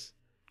face?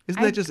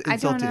 Isn't that just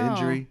insult to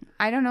injury?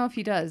 I don't know if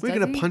he does. We're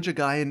gonna punch a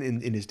guy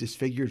in his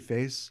disfigured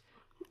face.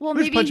 Well,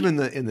 Let's maybe punch him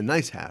in the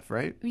nice half,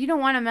 right? You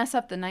don't want to mess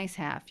up the nice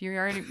half.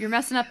 You're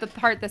messing up the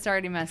part that's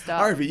already messed up.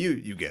 Harvey,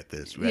 you get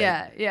this, right?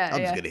 Yeah. I'm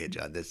just gonna hit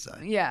you on this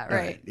side. Yeah.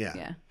 Right.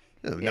 Yeah.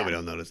 Nobody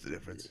will notice the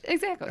difference.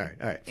 Exactly. All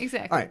right.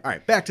 Exactly. All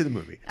right. Back to the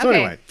movie. So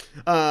Okay.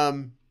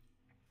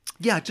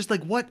 anyway, just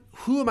like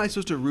who am I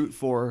supposed to root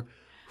for?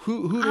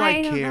 Who do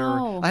I care?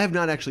 Know. I have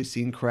not actually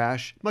seen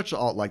Crash, much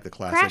like the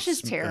classics. Crash is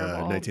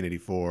terrible.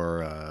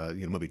 1984,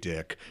 Moby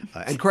Dick,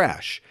 and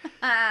Crash.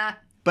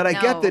 But I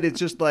get that it's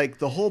just like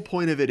the whole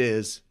point of it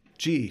is,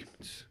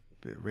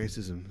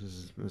 racism.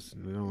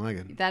 We don't like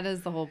it. That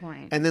is the whole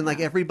point. And then like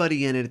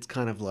everybody in it, it's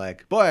kind of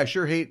like, boy, I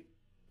sure hate.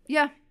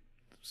 Yeah.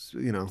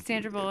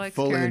 Sandra Bullock's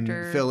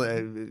character. Fill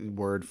a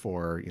word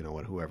for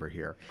whoever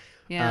here.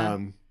 Yeah.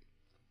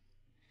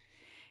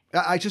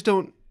 I just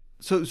don't.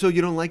 So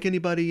you don't like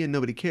anybody and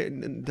nobody cares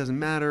and it doesn't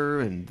matter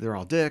and they're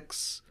all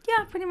dicks.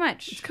 Yeah, pretty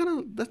much. It's kind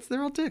of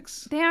they're all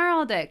dicks. They are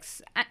all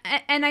dicks,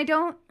 and I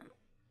don't.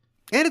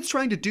 And it's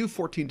trying to do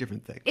 14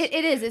 different things.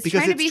 It is. It's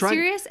trying to be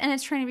serious and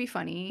it's trying to be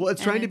funny. Well,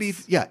 it's trying to be.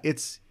 Yeah,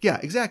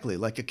 exactly.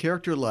 Like a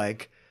character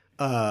like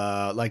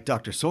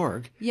Dr.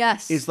 Sorg.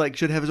 Yes. Is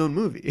should have his own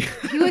movie.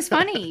 He was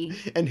funny.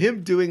 And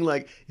him doing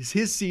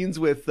his scenes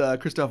with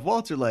Christoph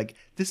Waltz are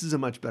this is a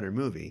much better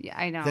movie. Yeah,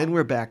 I know. Then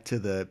we're back to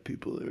the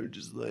people who are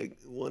just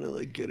want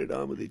to get it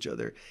on with each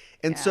other.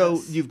 And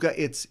so you've got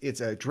it's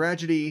a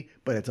tragedy,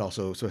 but it's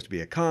also supposed to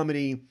be a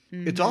comedy.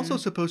 Mm-hmm. It's also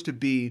supposed to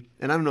be,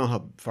 and I don't know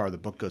how far the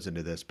book goes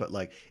into this, but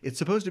it's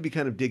supposed to be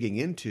kind of digging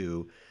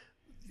into,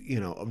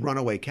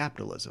 runaway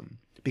capitalism.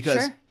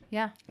 Because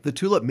yeah. The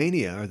tulip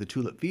mania or the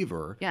tulip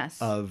fever yes.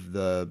 of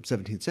the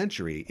 17th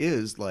century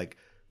is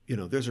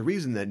there's a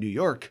reason that New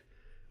York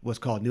was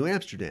called New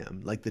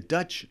Amsterdam. The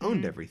Dutch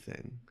owned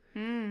everything.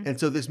 Mm. And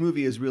so this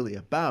movie is really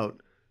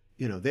about,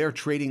 they're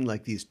trading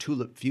these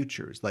tulip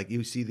futures.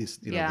 You see these,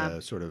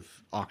 the sort of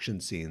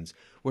auction scenes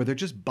where they're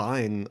just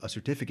buying a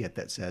certificate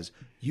that says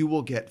you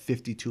will get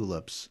 50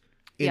 tulips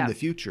in the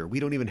future. We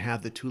don't even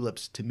have the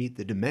tulips to meet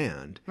the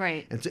demand.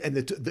 Right. And and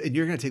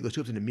you're going to take those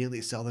tulips and immediately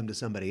sell them to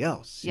somebody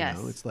else. You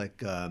know, it's like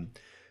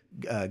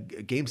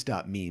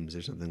GameStop memes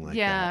or something like that.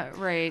 Yeah,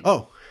 right.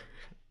 Oh.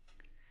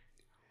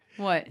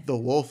 What? The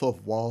Wolf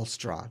of Wall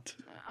Straat.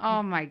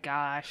 Oh my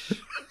gosh.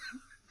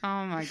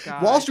 Oh my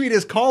gosh. Wall Street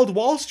is called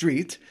Wall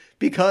Street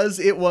because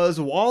it was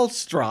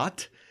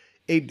Waalstraat,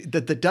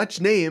 the Dutch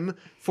name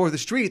for the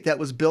street that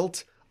was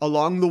built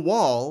along the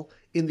wall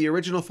in the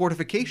original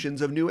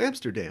fortifications of New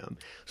Amsterdam.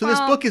 So this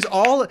book is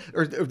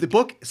the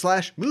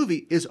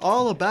book/movie is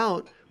all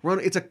about,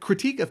 it's a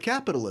critique of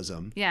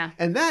capitalism. Yeah.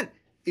 And that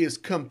is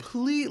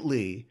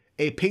completely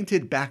a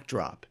painted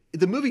backdrop.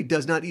 The movie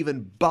does not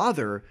even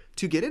bother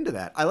to get into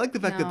that. I like the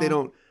fact that they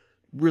don't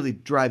really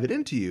drive it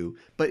into you,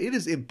 but it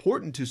is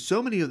important to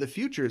so many of the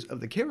futures of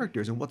the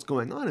characters and what's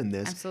going on in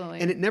this. Absolutely.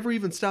 And it never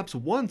even stops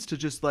once to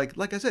just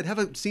like I said, have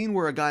a scene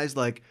where a guy's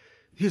like,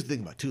 here's the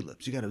thing about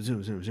tulips. You got to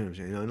zoom,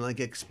 and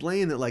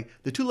explain that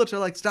the tulips are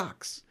like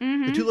stocks.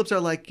 Mm-hmm. The tulips are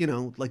like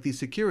these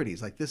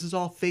securities. This is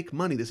all fake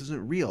money. This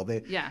isn't real.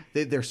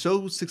 They're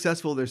so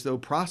successful. They're so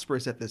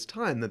prosperous at this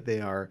time that they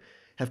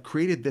have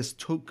created this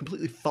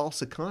completely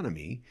false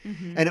economy.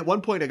 Mm-hmm. And at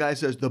one point, a guy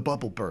says the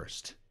bubble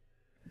burst,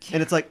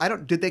 and it's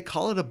did they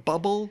call it a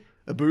bubble?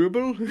 A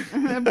burble?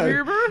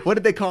 What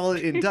did they call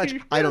it in Dutch?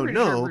 I don't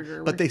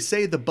know. But they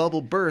say the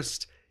bubble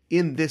burst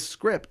in this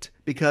script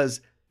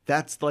because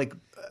that's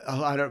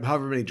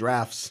however many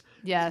drafts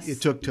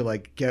it took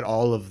to get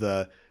all of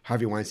the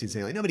Harvey Weinstein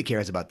saying nobody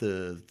cares about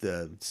the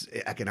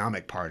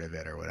economic part of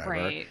it or whatever.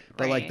 Right,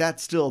 but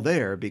that's still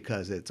there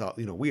because it's all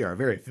we are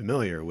very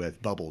familiar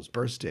with bubbles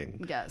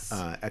bursting. Yes.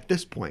 At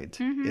this point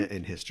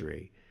in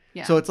history.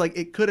 Yeah. So it's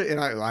it could have, and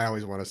I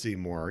always want to see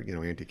more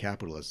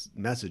anti-capitalist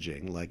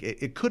messaging.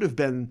 It could have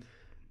been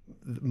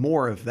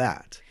more of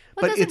that.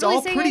 Well, but it's really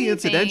all pretty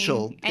anything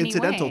incidental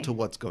anyway. to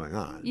what's going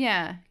on.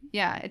 Yeah.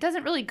 Yeah, it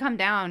doesn't really come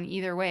down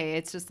either way.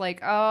 It's just like,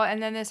 oh,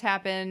 and then this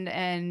happened,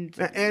 and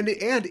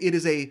it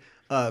is a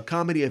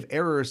comedy of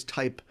errors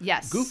type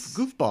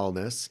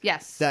goofballness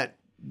that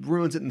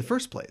ruins it in the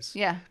first place.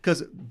 Yeah.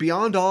 Because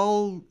beyond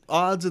all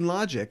odds and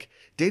logic,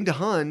 Dane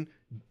DeHaan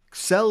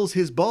sells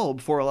his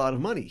bulb for a lot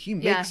of money. He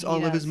makes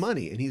all of his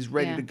money, and he's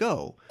ready to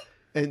go.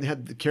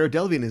 And Cara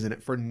Delevingne is in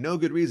it for no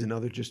good reason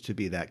other just to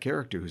be that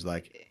character who's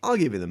like, I'll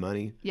give you the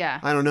money. Yeah.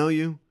 I don't know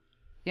you.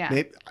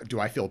 Yeah. Do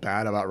I feel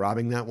bad about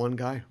robbing that one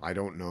guy? I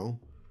don't know.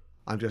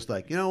 I'm just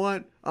like, you know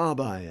what? I'll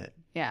buy it.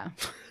 Yeah.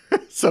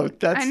 So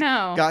that's I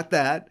know. Got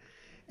that.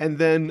 And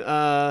then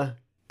Zach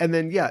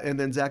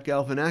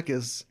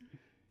Galifianakis,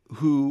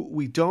 who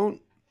we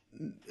don't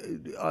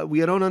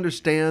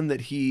understand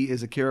that he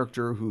is a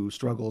character who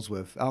struggles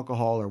with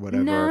alcohol or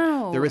whatever.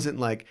 No. There isn't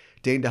like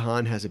Dane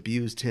DeHaan has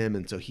abused him,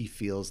 and so he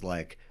feels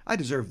like I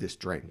deserve this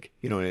drink.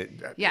 You know,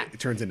 and it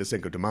turns into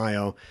Cinco de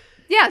Mayo.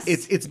 Yes.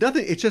 It's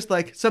nothing. It's just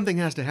like something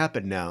has to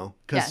happen now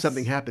because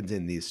something happens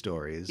in these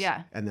stories.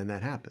 Yeah. And then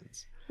that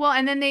happens. Well,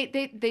 and then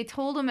they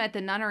told him at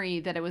the nunnery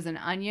that it was an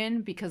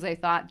onion because they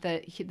thought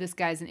that this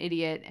guy's an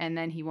idiot and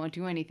then he won't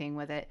do anything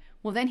with it.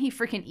 Well, then he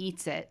freaking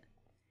eats it.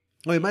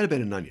 Oh, it might have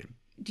been an onion.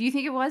 Do you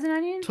think it was an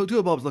onion?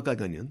 Tortilla bulbs look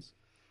like onions.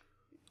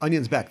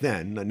 Onions back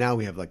then. Now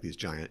we have like these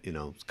giant,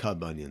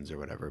 cub onions or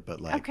whatever. But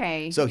like,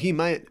 okay. So he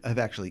might have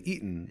actually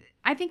eaten.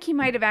 I think he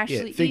might have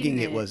actually thinking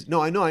eaten it was.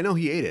 No, I know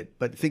he ate it,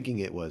 but thinking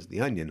it was the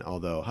onion.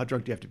 Although, how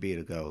drunk do you have to be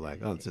to go like,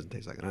 oh, this doesn't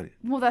taste like an onion?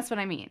 Well, that's what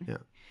I mean. Yeah.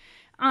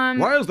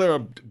 Why is there a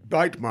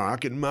bite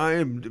mark in my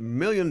 $1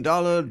 million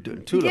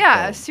tulip?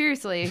 Yeah, bulb?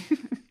 seriously.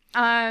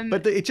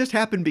 But it just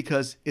happened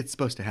because it's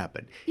supposed to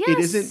happen.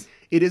 Yes.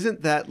 It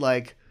isn't that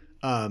like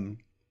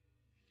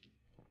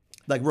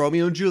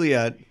Romeo and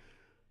Juliet.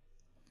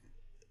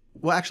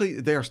 Well, actually,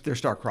 they're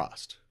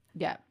star-crossed.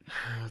 Yeah.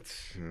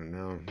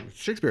 No,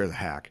 Shakespeare is a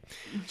hack.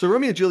 So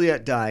Romeo and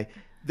Juliet die.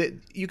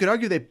 You could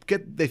argue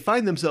they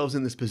find themselves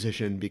in this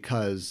position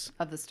because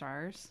of the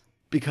stars.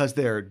 Because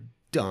they're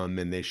dumb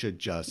and they should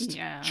just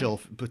Yeah. chill,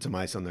 put some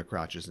ice on their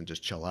crotches and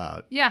just chill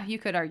out. Yeah, you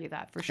could argue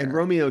that for sure. And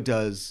Romeo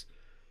does.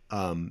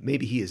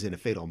 Maybe he is in a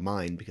fatal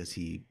mind because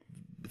he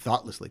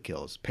thoughtlessly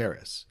kills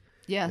Paris.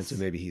 Yes. And so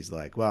maybe he's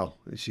like, well,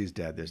 she's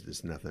dead.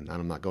 There's nothing.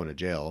 I'm not going to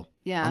jail.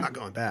 Yeah. I'm not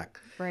going back.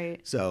 Right.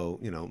 So,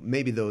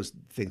 maybe those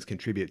things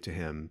contribute to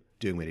him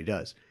doing what he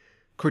does.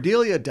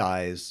 Cordelia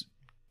dies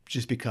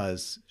just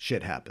because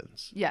shit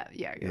happens. Yeah,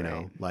 you're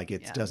right. Like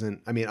it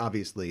doesn't,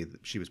 obviously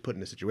she was put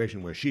in a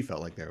situation where she felt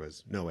like there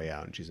was no way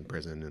out and she's in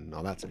prison and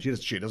all that stuff.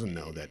 She doesn't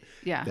know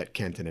that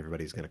Kent and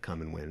everybody's going to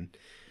come and win.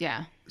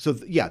 Yeah. So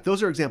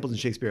those are examples in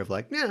Shakespeare of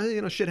like,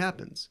 shit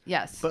happens.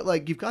 Yes. But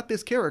like you've got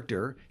this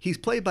character, he's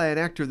played by an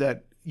actor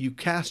that you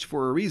cast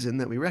for a reason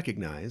that we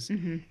recognize.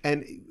 Mm-hmm.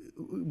 And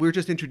we're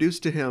just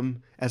introduced to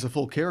him as a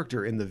full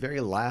character in the very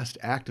last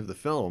act of the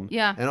film.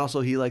 Yeah. And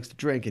also he likes to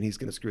drink and he's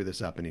going to screw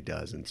this up and he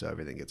does. And so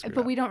everything gets screwed up.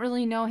 But we don't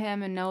really know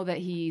him and know that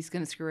he's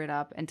going to screw it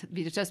up. And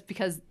just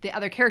because the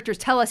other characters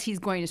tell us he's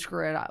going to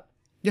screw it up.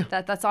 Yeah.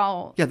 That's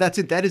all. Yeah, that's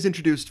it. That is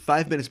introduced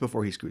 5 minutes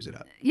before he screws it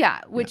up.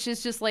 Yeah, which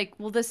is just like,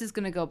 well, this is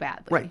going to go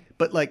badly. Right.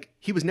 But like,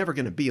 he was never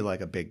going to be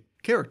like a big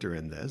character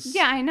in this.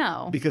 Yeah, I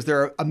know. Because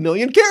there are a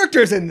million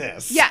characters in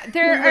this. Yeah, we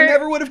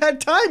never would have had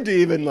time to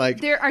even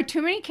like. There are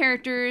too many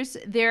characters.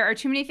 There are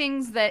too many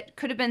things that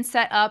could have been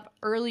set up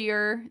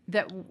earlier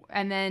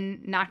and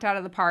then knocked out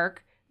of the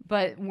park,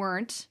 but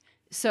weren't.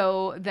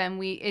 So then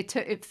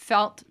it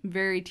felt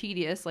very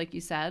tedious, like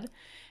you said.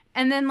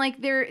 And then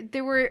like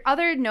there were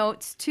other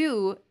notes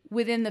too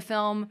within the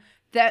film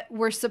that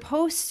were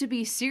supposed to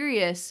be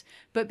serious,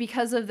 but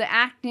because of the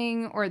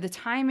acting or the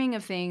timing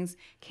of things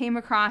came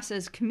across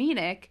as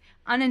comedic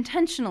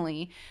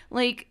unintentionally.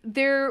 Like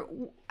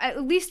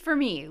at least for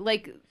me,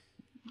 like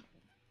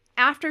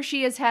after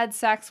she has had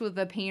sex with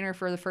the painter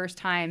for the first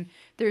time,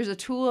 there's a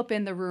tulip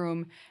in the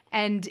room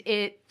and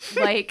it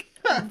like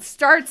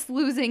starts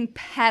losing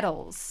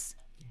petals.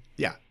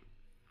 Yeah.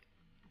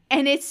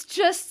 And it's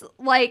just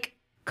like,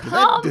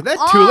 did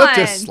that tulip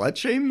just slut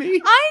shame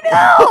me? I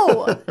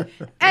know.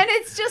 And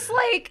it's just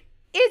like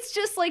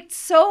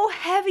so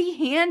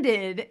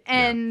heavy-handed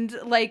and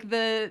like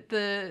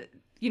the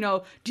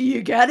do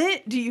you get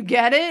it? Do you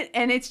get it?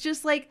 And it's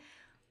just like,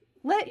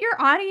 let your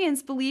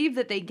audience believe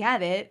that they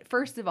get it,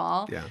 first of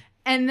all. Yeah.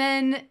 And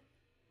then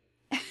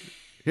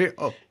here,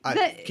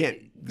 I can't.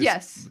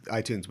 Yes.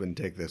 iTunes wouldn't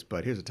take this,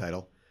 but here's a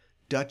title.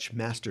 Dutch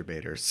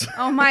masturbators.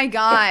 Oh my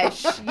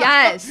gosh.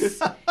 Yes.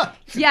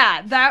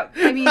 Yeah, that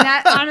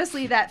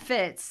honestly that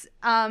fits.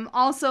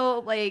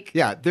 Also like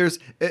there's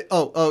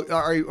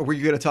were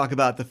you going to talk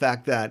about the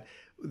fact that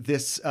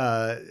this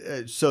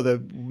so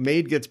the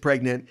maid gets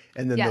pregnant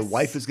and then the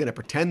wife is going to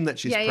pretend that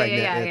she's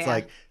pregnant and it's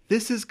like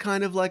this is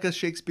kind of like a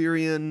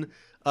Shakespearean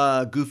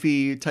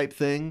goofy type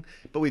thing,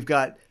 but we've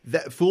got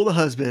that fool the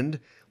husband.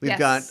 We've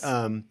got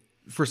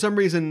for some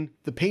reason,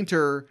 the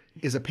painter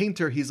is a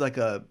painter. He's like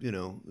a,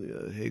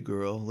 hey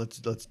girl, let's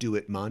do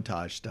it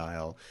montage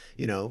style,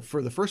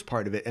 for the first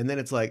part of it. And then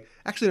it's like,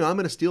 actually, no, I'm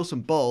going to steal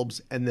some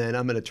bulbs and then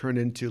I'm going to turn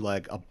into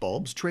like a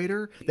bulbs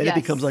trader. Then it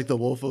becomes like the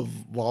Wolf of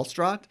Wall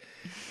Street.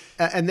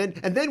 And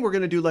then we're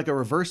going to do like a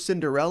reverse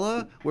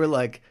Cinderella where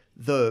like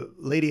the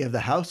lady of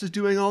the house is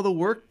doing all the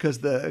work because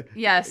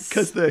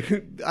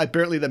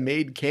apparently the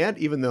maid can't,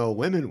 even though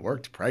women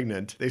worked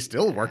pregnant. They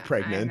still work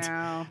pregnant.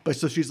 I know. But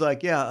so she's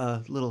like,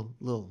 little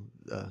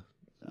over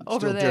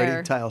still there.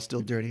 dirty, tile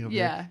still dirty over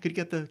there. Could you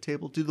get the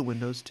table, do the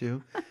windows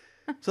too?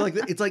 So like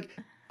it's like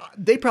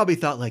they probably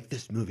thought like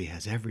this movie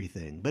has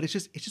everything, but it's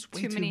just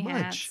way too many much.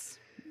 hats.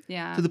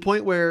 Yeah. To the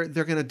point where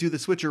they're going to do the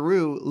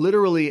switcheroo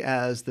literally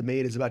as the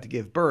maid is about to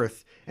give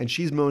birth and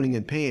she's moaning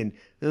in pain.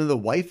 And then the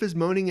wife is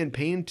moaning in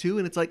pain too.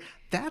 And it's like,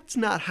 that's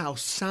not how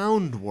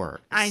sound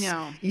works. I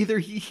know. Either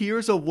he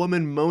hears a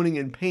woman moaning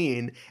in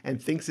pain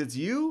and thinks it's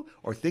you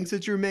or thinks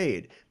it's your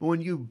maid. But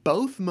when you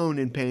both moan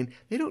in pain,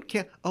 they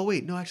oh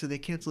wait, no, actually they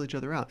cancel each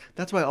other out.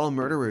 That's why all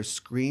murderers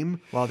scream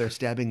while they're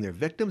stabbing their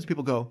victims.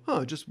 People go,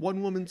 just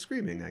one woman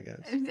screaming, I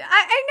guess.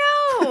 I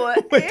know.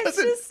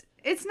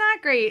 It's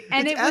not great.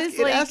 And it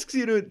asks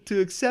you to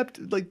accept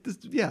like this,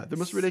 the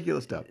most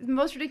ridiculous stuff. The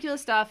most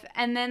ridiculous stuff.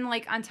 And then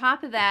like on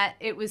top of that,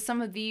 it was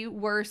some of the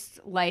worst,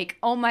 like,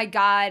 oh my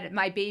God,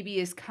 my baby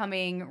is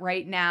coming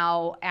right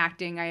now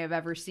acting I have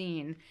ever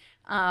seen.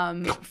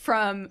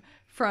 From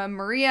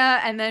Maria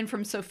and then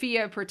from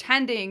Sophia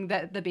pretending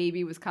that the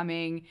baby was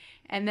coming.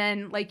 And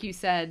then, like you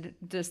said,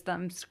 just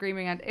them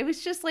screaming at it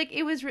was just like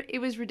it was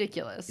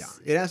ridiculous.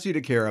 Yeah. It asks you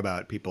to care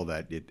about people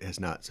that it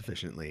has not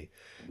sufficiently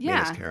made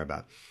us care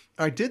about.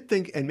 I did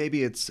think, and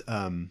maybe it's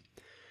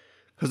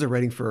because they're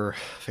writing for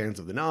fans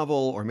of the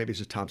novel, or maybe it's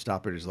just Tom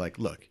Stoppard is like,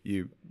 look,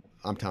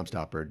 I'm Tom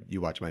Stoppard,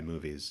 you watch my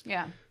movies.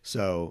 Yeah.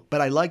 So,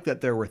 but I like that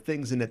there were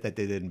things in it that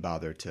they didn't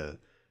bother to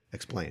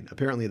explain.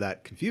 Apparently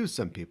that confused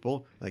some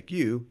people, like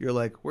you're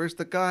like, where's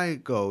the guy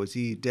go? Is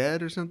he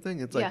dead or something?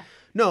 It's like,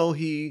 no,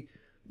 he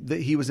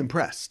was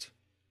impressed.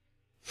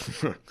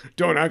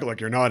 Don't act like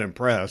you're not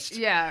impressed.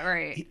 Yeah,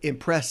 right.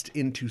 Impressed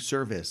into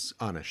service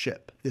on a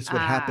ship. This would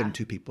happen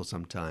to people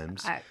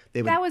sometimes.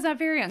 That was not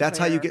very unclear. That's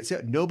how you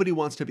get. Nobody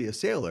wants to be a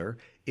sailor.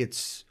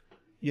 It's,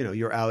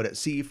 you're out at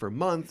sea for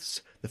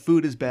months. The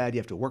food is bad. You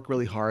have to work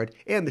really hard.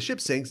 And the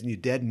ship sinks and you're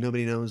dead and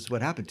nobody knows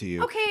what happened to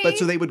you. Okay. But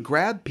so they would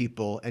grab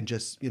people and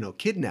just,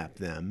 kidnap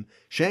them.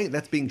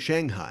 That's being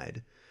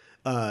shanghaied.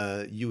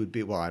 You would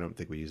be, I don't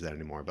think we use that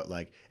anymore, but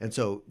and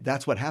so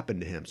that's what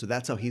happened to him. So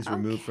that's how he's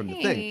removed from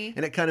the thing.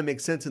 And it kind of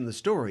makes sense in the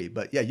story.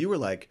 But yeah, you were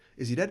like,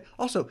 is he dead?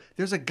 Also,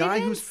 there's a guy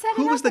who was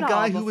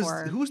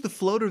the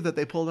floater that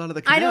they pulled out of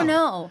the canal? I don't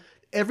know.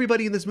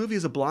 Everybody in this movie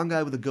is a blonde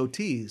guy with a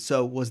goatee.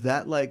 So was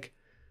that like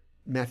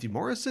Matthew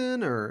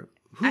Morrison or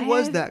who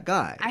was that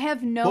guy? I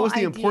have no idea. What was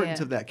the importance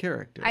of that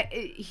character?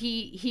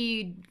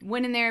 He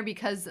went in there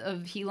because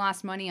he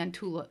lost money on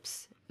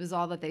tulips. Was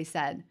all that they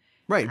said.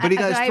 Right, but he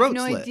got his throat slit.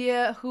 I have no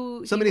idea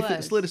who somebody he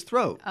was. Slit his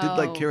throat.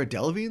 Did Cara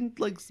Delevingne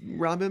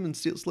rob him and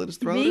slit his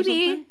throat? Maybe or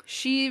something?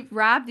 She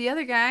robbed the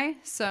other guy.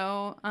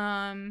 So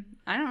I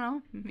don't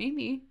know.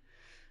 Maybe,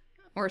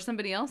 or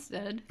somebody else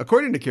did.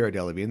 According to Cara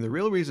Delevingne, the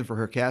real reason for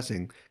her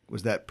casting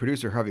was that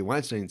producer Harvey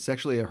Weinstein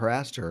sexually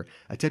harassed her,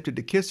 attempted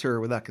to kiss her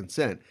without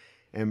consent,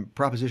 and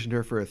propositioned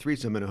her for a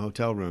threesome in a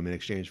hotel room in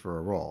exchange for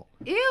a role.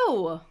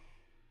 Ew!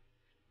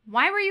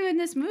 Why were you in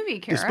this movie,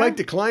 Cara? Despite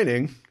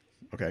declining.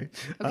 Okay.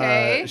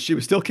 She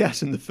was still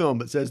cast in the film,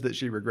 but says that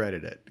she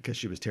regretted it because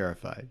she was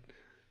terrified.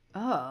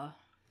 Oh.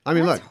 I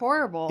mean, that's look,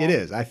 horrible. It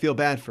is. I feel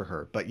bad for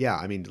her, but yeah,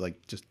 I mean,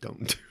 just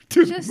don't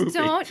do the movie. Just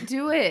don't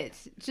do it.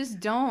 Just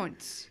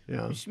don't.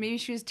 Yeah. Maybe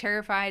she was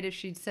terrified if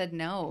she'd said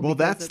no. Well,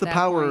 that's the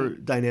power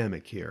point.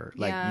 dynamic here.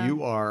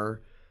 You are,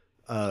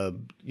 Cara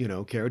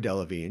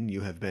Delevingne.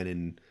 You have been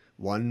in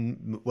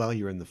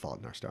you're in The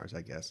Fault in Our Stars,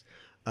 I guess.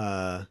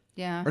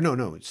 Yeah. Or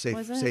no,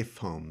 safe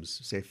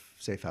homes,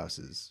 safe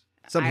houses.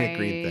 Some Hank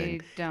Green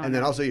thing. And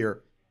then also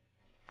you're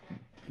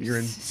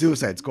in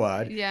Suicide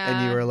Squad. Yeah.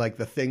 And you were like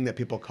the thing that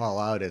people call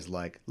out as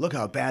like, look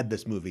how bad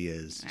this movie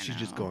is. She's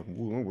just going,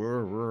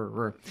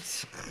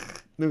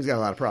 movie's got a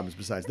lot of problems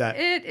besides that.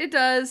 It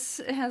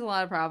does. It has a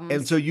lot of problems.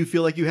 And so you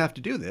feel like you have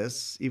to do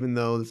this, even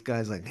though this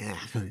guy's like, I'm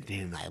going to be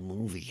in that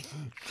movie.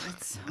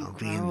 It's so I'll gross.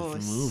 be in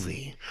this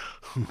movie.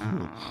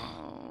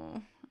 Oh.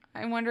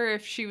 I wonder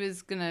if she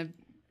was going to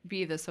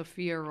be the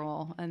Sophia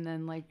role and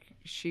then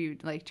she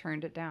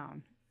turned it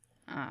down.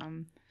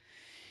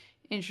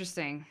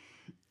 Interesting.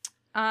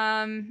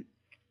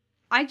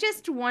 I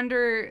just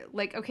wonder,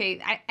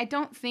 I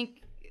don't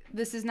think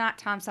this is not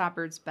Tom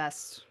Stoppard's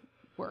best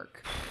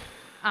work.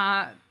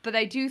 But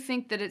I do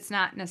think that it's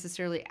not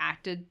necessarily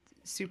acted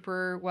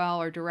super well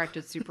or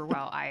directed super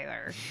well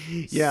either.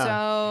 Yeah.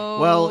 So,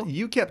 well,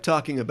 you kept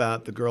talking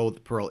about the girl with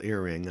the pearl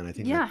earring, and I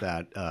think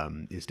that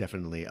is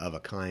definitely of a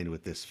kind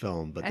with this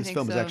film. But this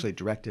film is actually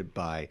directed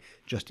by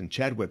Justin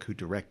Chadwick, who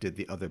directed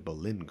The Other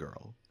Boleyn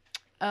Girl.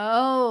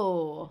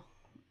 Oh,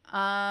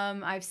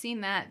 I've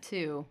seen that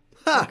too.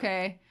 Ha!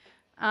 Okay.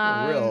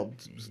 A real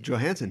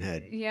Johansson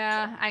head.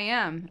 Yeah, I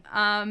am.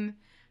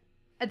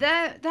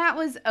 That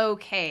was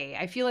okay.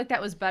 I feel like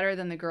that was better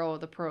than the girl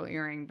with the pearl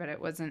earring, but it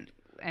wasn't,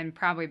 and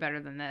probably better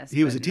than this.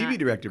 He was a but TV not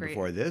director great.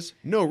 before this.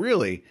 No,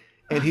 really.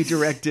 And he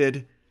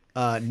directed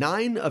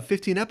 9 of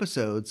 15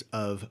 episodes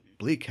of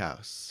Bleak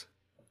House.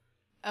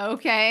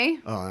 Okay.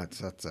 Oh,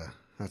 that's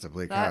a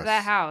bleak house.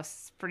 That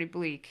house is pretty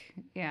bleak.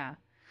 Yeah.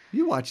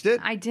 You watched it.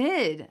 I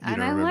did. You and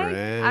don't I remember liked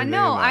anything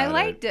know, I about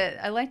liked it.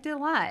 I liked it a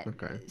lot.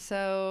 Okay.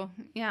 So,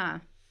 yeah.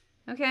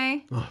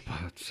 Okay. Oh,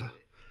 but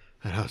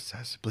that house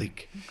is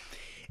bleak.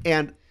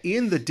 And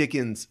in the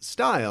Dickens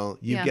style,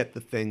 you Yeah. get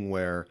the thing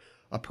where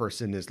a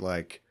person is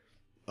like,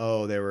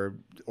 oh, they were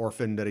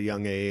orphaned at a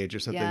young age or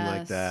something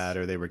like Yes. that,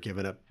 or they were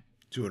given up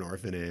to an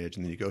orphanage,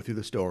 and then you go through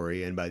the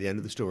story, and by the end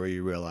of the story,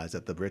 you realize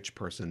that the rich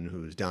person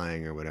who's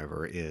dying or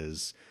whatever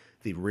is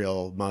the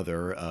real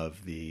mother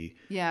of the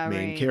main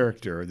right.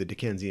 character, the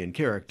Dickensian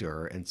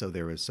character, and so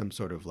there is some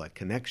sort of like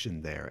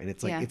connection there, and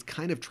it's like Yeah. it's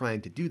kind of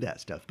trying to do that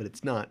stuff, but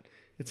it's not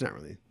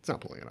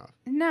pulling it off.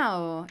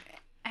 No.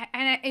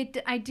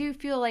 I do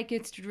feel like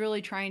it's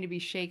really trying to be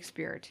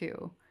Shakespeare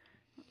too.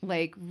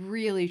 Like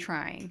really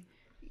trying,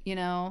 you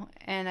know?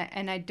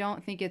 And I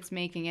don't think it's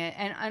making it.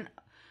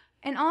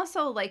 And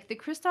also, like, the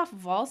Christoph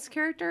Waltz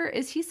character,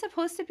 is he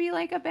supposed to be,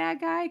 like, a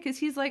bad guy? Because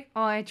he's like,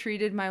 oh, I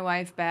treated my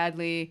wife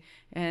badly,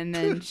 and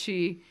then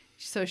she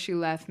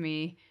left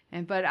me,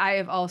 but I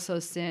have also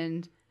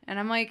sinned. And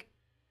I'm like,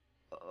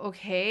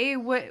 okay,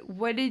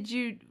 what did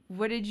you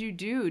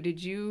do?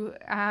 Did you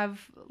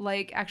have,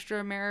 like,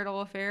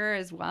 extramarital affair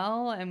as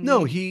well? And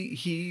No,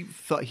 he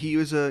thought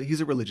he's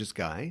a religious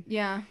guy.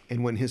 Yeah.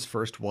 And when his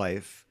first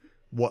wife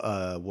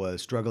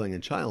was struggling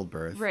in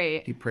childbirth,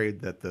 Right. he prayed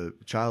that the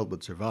child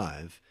would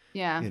survive.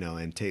 Yeah. You know,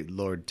 and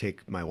Lord,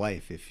 take my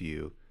wife if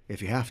you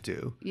have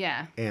to.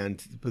 Yeah. And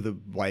the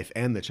wife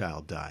and the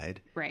child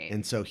died. Right.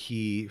 And so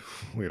we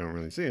don't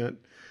really see it,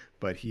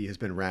 but he has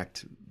been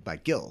racked by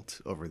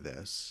guilt over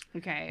this.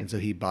 Okay. And so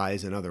he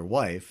buys another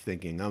wife,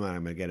 thinking, I'm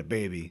going to get a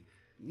baby.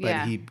 But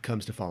Yeah. he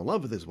comes to fall in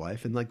love with his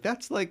wife, and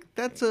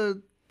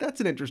that's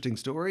an interesting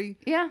story.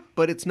 Yeah.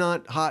 But it's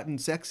not hot and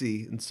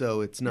sexy, and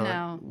so it's not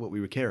No. what we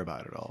would care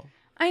about at all.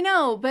 I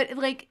know, but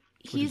like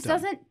he is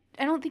dumb. doesn't.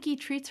 I don't think he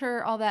treats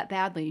her all that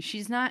badly.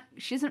 She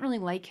doesn't really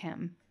like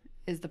him.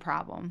 Is the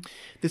problem?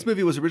 This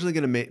movie was originally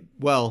going to make.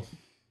 Well,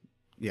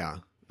 yeah.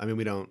 I mean,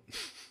 we don't.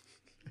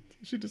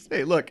 You should just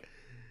say, look,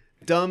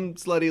 dumb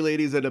slutty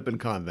ladies end up in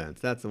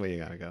convents. That's the way you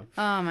gotta go.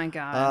 Oh my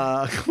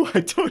god. I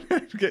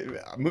don't get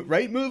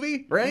right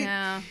movie, right?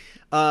 Yeah.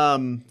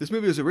 This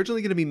movie was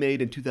originally going to be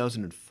made in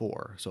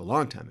 2004, so a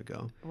long time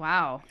ago,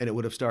 Wow. and it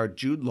would have starred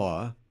Jude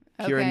Law,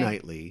 Keira Okay.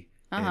 Knightley,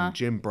 and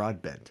Jim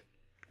Broadbent,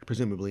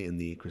 presumably in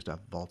the Christoph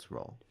Waltz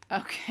role.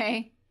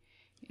 Okay.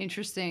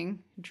 Interesting.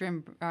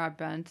 Jim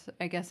Broadbent.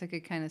 I guess I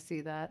could kind of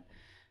see that.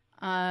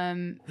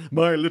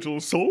 My little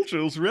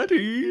soldier's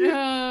ready.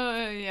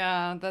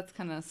 Yeah, that's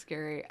kind of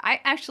scary. I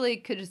actually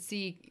could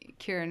see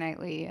Keira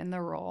Knightley in the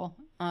role.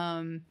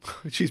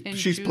 She's and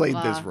she's Jude played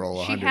Law. this role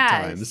 100 She has.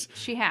 times.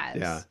 She has.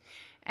 Yeah.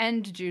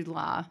 And Jude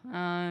Law.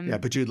 Yeah,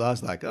 but Jude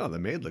Law's like, oh, the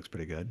maid looks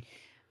pretty good.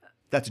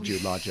 That's a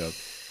Jude Law joke.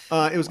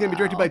 It was going to be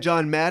directed by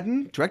John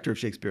Madden, director of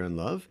Shakespeare in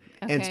Love,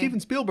 and Okay. Steven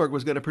Spielberg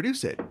was going to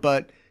produce it.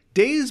 But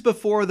days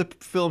before the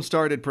film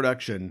started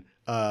production,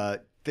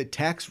 the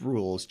tax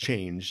rules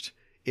changed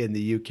in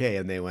the UK,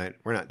 and they went,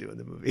 we're not doing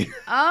the movie.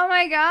 Oh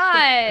my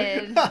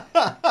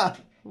god.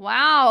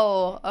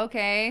 Wow.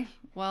 Okay.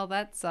 Well,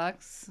 that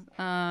sucks.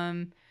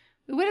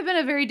 It would have been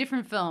a very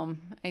different film,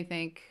 I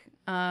think.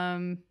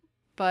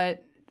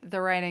 But the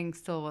writing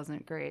still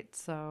wasn't great,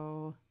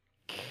 so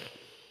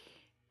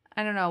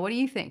I don't know. What do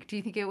you think? Do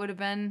you think it would have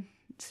been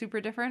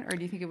super different, or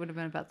do you think it would have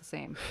been about the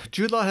same?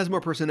 Jude Law has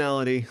more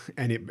personality.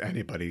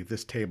 Anybody,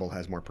 this table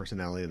has more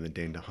personality than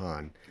Dane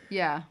DeHaan.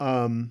 Yeah.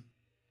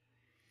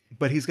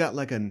 But he's got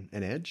like an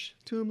edge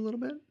to him a little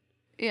bit.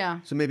 Yeah.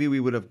 So maybe we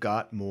would have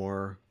got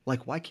more,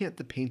 like, why can't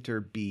the painter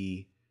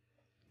be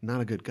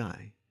not a good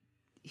guy?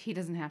 He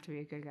doesn't have to be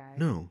a good guy.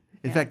 No.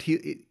 In Yeah. fact,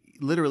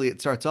 literally it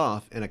starts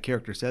off and a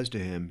character says to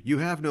him, you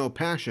have no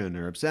passion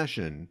or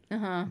obsession.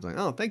 Uh-huh. It's like,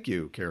 oh, thank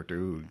you, character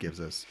who gives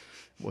us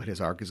what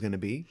his arc is going to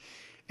be.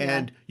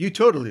 And you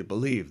totally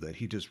believe that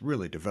he just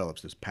really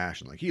develops this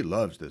passion. Like, he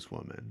loves this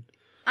woman.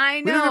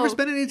 I know. We don't ever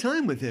spend any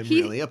time with him,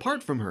 He- really,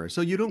 apart from her. So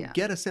you don't Yeah.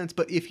 get a sense.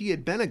 But if he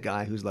had been a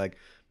guy who's like,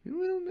 maybe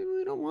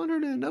we don't want her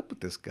to end up with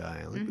this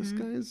guy. Like, this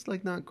guy is,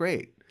 like, not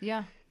great.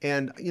 Yeah.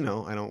 And, you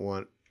know, I don't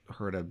want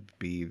her to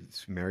be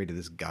married to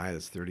this guy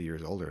that's 30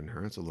 years older than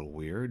her. It's a little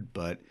weird.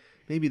 But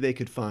maybe they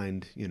could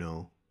find, you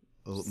know,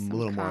 a Some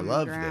little more common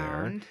love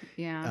ground.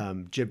 Yeah.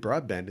 there. Jim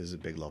Broadbent is a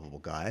big, lovable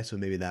guy. So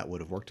maybe that would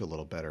have worked a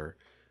little better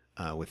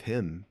with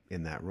him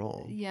in that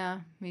role. Yeah,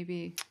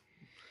 maybe.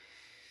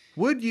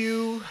 Would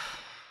you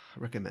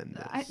recommend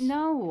this?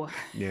 No.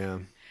 Yeah.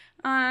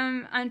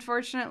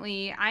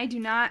 Unfortunately, I do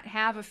not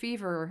have a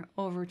fever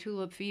over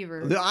tulip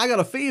fever. I got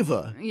a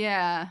fever.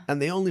 Yeah.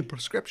 And the only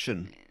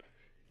prescription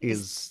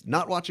is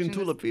not watching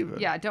Tulip Fever.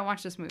 Yeah, don't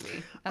watch this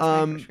movie. That's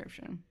my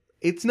prescription.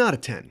 It's not a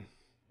 10.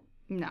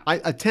 No.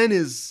 A 10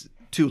 is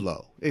too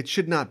low. It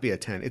should not be a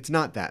 10. It's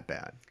not that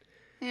bad.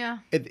 Yeah.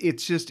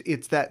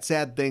 It's that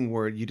sad thing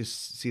where you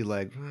just see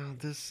like, well,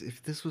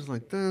 if this was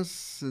like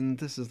this and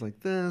this is like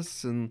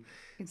this and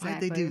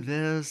why'd they do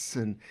this,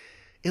 and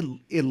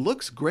it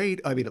looks great.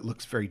 I mean, it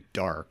looks very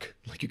dark.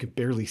 Like you can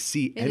barely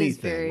see It anything. is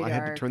very I had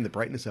to dark. turn the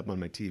brightness up on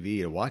my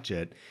TV to watch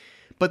it.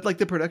 But like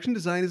the production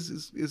design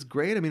is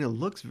great. I mean, it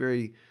looks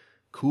very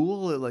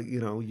cool. Like,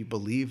 you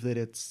believe that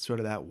it's sort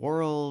of that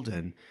world,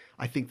 and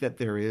I think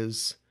that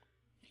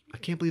I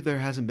can't believe there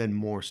hasn't been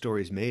more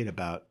stories made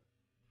about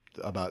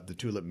the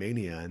tulip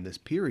mania in this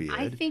period.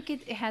 I think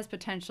it has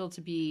potential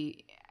to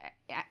be.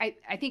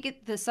 I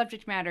think the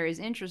subject matter is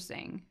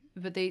interesting,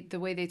 but the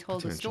way they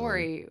told the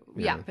story,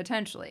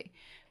 potentially.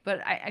 But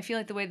I feel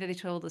like the way that they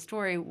told the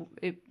story,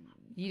 you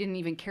didn't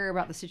even care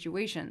about the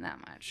situation that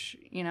much,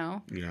 Yeah.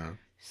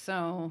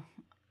 So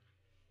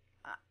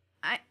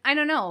I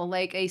don't know,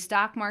 like a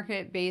stock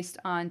market based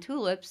on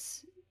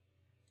tulips.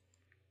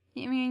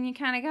 I mean, you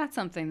kind of got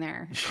something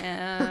there,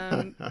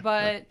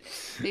 but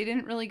they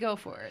didn't really go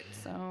for it.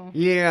 So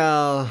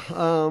yeah,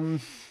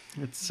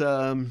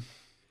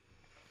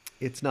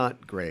 it's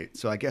not great.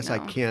 So I guess I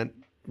can't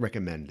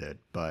recommend it,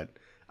 but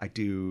I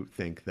do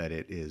think that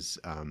it is.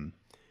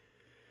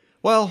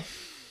 Well,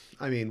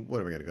 I mean, what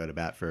are we going to go to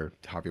bat for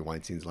Harvey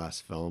Weinstein's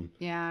last film?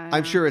 Yeah,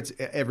 I'm sure it's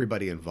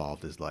everybody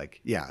involved is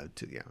like, I'll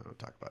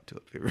talk about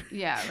Tulip Fever.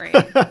 Yeah, right.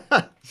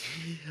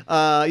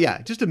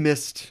 Just a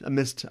missed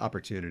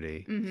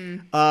opportunity.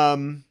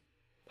 Mm-hmm.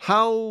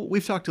 How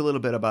we've talked a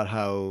little bit about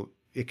how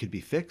it could be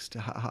fixed.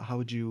 How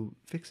would you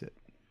fix it?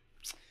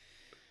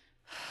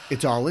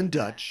 It's all in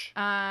Dutch.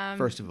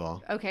 First of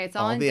all, okay, it's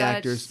all in the Dutch,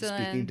 actors so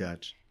speaking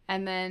Dutch.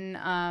 And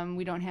then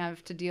we don't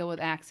have to deal with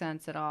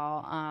accents at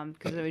all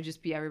because it would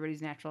just be everybody's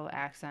natural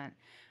accent.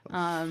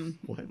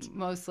 What?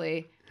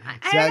 Mostly. I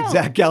don't know.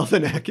 Zach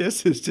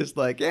Galifianakis is just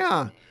like,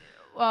 Well,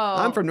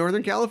 I'm from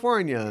Northern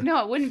California.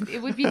 No, it wouldn't.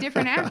 It would be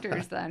different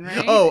actors then,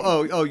 right?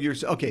 Oh, you're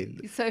okay.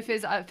 So if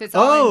it's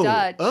all in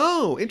Dutch.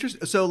 Oh,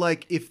 interesting. So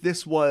like if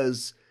this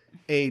was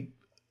a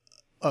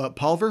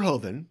Paul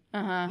Verhoeven.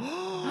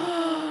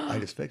 I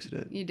just fixed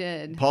it. You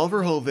did. Paul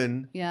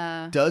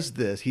Verhoeven does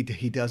this. He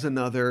does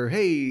another,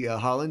 hey,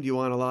 Holland, you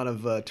want a lot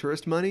of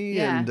tourist money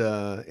and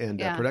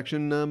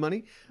production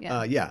money?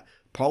 Yeah.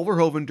 Paul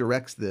Verhoeven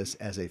directs this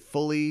as a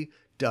fully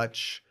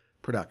Dutch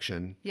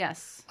production.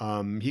 Yes.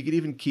 He could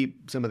even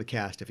keep some of the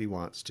cast if he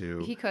wants to.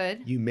 He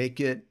could. You make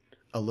it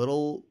a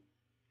little,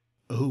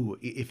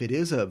 if it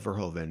is a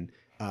Verhoeven,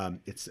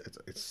 it's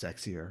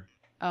sexier.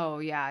 Oh,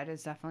 yeah, it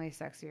is definitely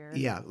sexier.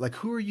 Yeah, like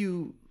who are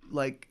you...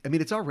 Like, I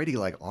mean, it's already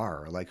like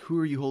R. Like, who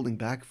are you holding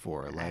back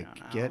for? Like,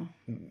 get,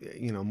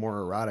 more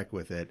erotic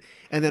with it.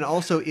 And then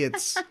also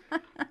it's,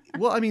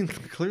 well, I mean,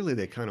 clearly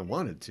they kind of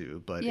wanted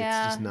to, but it's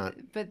just not.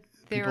 But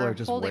people are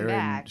just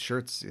wearing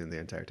shirts in the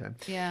entire time.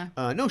 Yeah.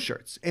 No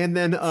shirts. And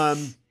then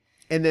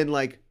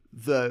like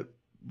the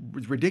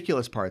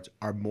ridiculous parts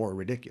are more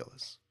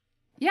ridiculous.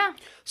 Yeah.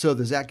 So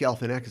the Zach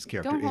Galifianakis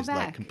character is back.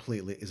 like a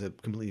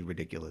completely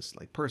ridiculous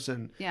like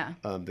person. Yeah.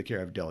 The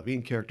Cara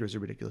Delevingne character is a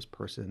ridiculous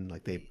person.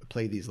 Like they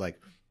play these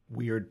like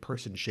weird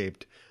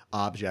person-shaped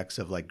objects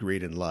of like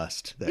greed and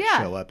lust that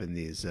show up in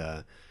these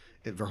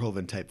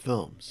Verhoeven type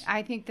films.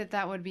 I think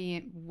that would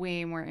be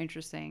way more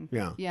interesting.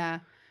 Yeah. Yeah.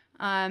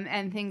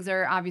 And things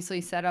are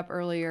obviously set up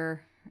earlier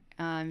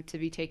to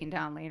be taken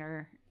down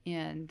later,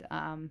 and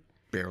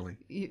barely.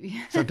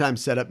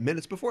 Sometimes set up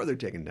minutes before they're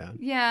taken down.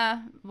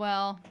 Yeah.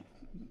 Well.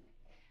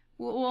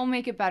 We'll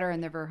make it better in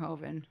the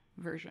Verhoeven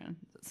version.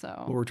 So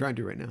well, we're trying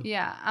to right now.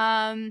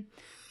 Yeah.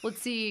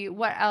 Let's see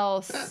what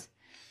else.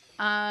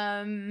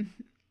 We're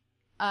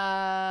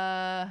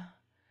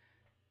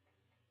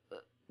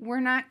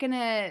not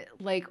gonna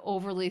like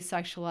overly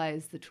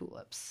sexualize the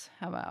tulips.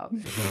 How about?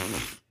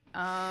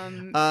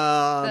 I'm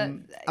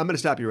gonna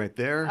stop you right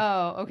there.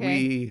 Oh, okay.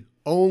 We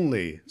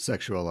only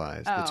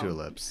sexualize the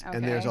tulips,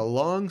 and there's a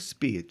long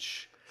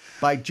speech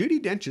by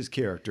Judi Dench's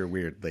character,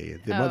 weirdly,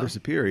 the Mother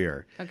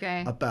Superior,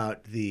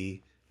 about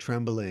the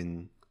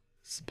trembling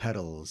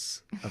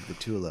petals of the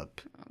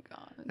tulip. Oh,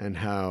 God. And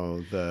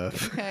how the...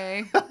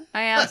 Okay.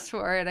 I asked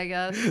for it, I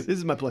guess. This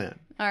is my plan.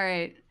 All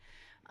right.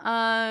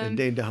 And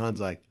Dane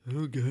DeHaan's like,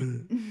 oh,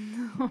 God.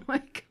 Oh,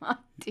 my God,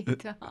 Dane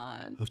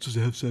DeHaan. Let's just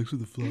have sex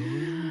with a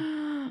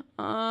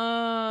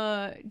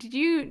flower. Did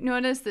you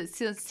notice that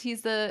since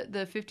he's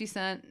the 50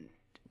 Cent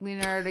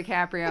Leonardo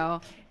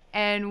DiCaprio...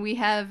 And we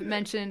have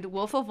mentioned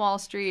Wolf of Wall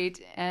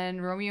Street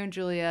and Romeo and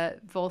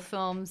Juliet, both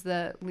films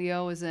that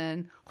Leo was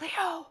in.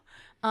 Leo!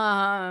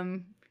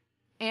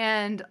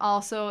 And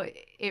also,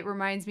 it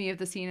reminds me of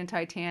the scene in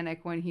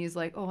Titanic when he's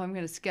like, oh, I'm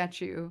going to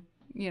sketch you,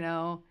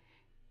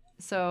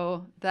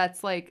 So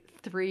that's like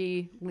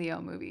 3 Leo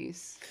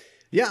movies.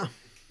 Yeah.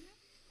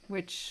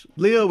 Which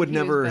Leo would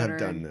never have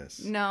done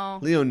this. No.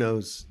 Leo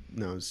knows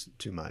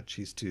too much.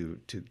 He's too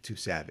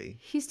savvy.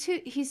 He's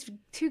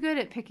too good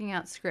at picking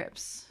out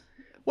scripts.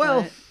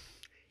 Well,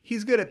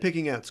 he's good at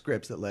picking out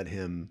scripts that let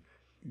him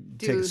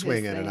take a his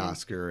swing at an thing.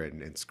 Oscar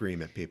and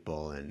scream at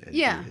people and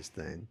Yeah. do his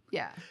thing.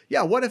 Yeah.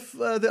 Yeah, what if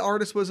the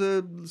artist was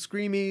a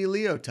screamy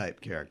Leo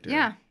type character?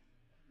 Yeah.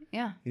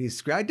 Yeah. And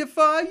he's I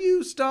defy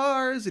you,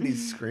 stars, and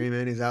he's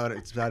screaming. It's out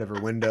of her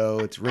window.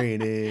 It's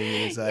raining.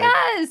 And he's like,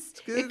 Yes.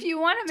 good. If you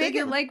want to make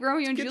Take it like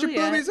Romeo and get Juliet,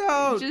 your boobies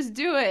out. just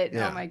do it.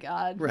 Yeah. Oh my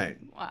God. Right.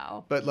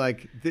 Wow. But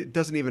like, it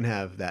doesn't even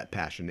have that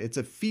passion. It's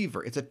a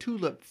fever. It's a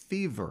tulip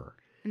fever.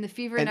 And the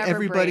fever And never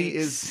everybody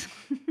breaks.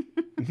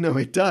 No,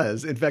 it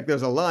does. In fact,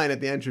 there's a line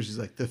at the entrance. She's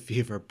like, "The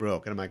fever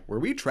broke," and I'm like, "Were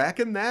we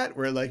tracking that?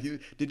 Where like,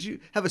 did you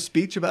have a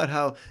speech about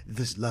how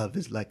this love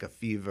is like a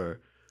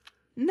fever,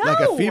 No. like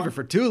a fever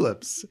for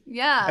tulips,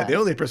 Yeah. and the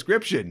only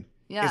prescription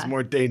Yeah. is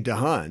more Dane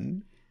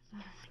DeHaan."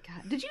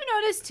 God. Did you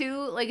notice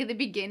too, like at the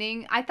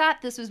beginning, I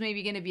thought this was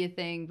maybe going to be a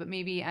thing, but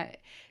maybe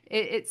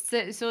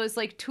it's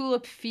like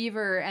tulip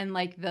fever, and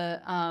like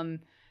the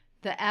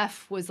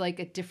F was like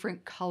a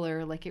different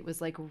color, like it was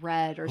like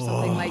red or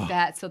something like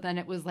that. So then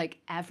it was like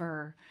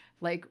ever,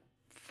 like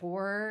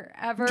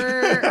forever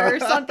or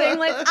something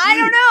like, I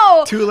don't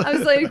know. Tulip. I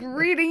was like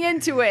reading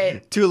into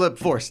it. Tulip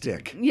four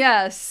stick.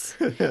 Yes.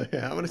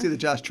 I want to see the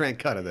Josh Trank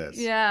cut of this.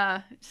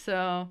 Yeah.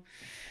 So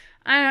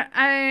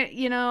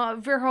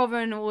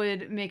Verhoeven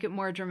would make it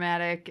more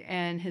dramatic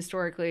and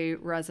historically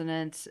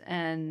resonant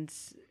and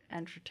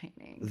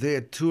entertaining.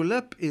 The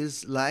tulip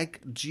is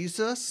like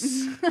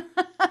Jesus.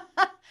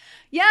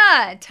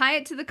 Yeah, tie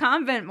it to the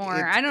convent more.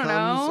 It I don't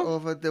comes know.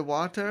 over the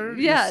water.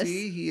 Yes. You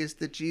see, he is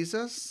the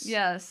Jesus.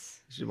 Yes.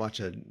 You should watch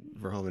a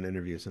Verhoeven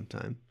interview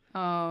sometime.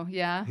 Oh,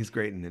 yeah. He's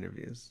great in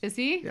interviews. Is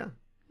he? Yeah.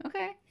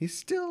 Okay. He's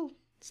still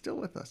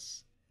with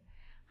us.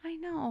 I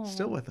know.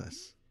 Still with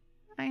us.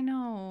 I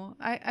know.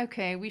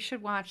 Okay, we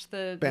should watch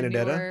the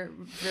Benedetta? newer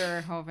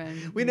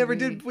Verhoeven. We never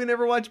movie. did. We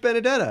never watched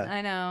Benedetta. I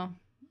know.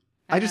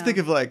 I just know. think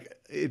of like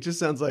it just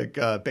sounds like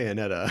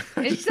Bayonetta.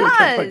 I It just think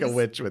of, like a does.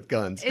 witch with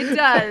guns. It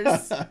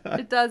does.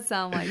 It does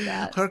sound like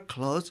that. Her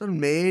clothes are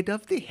made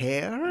of the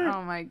hair.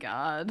 Oh my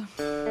God.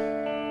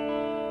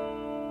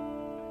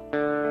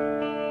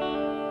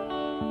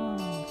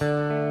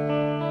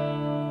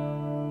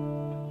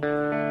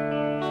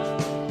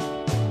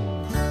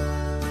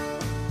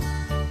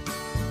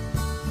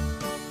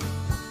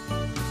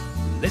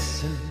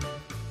 Listen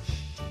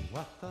to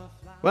what the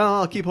Well,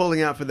 I'll keep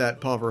holding out for that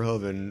Paul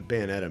Verhoeven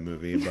Bayonetta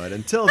movie, but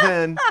until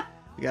then,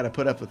 we got to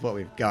put up with what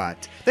we've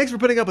got. Thanks for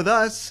putting up with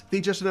us, the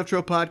Just Enough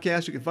Trope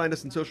podcast. You can find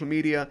us on social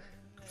media,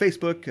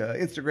 Facebook,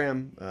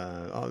 Instagram,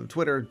 on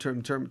Twitter,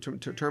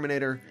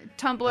 Terminator,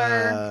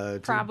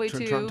 Tumblr, probably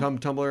too.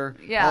 Tumblr,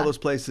 Yeah. all those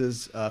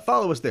places.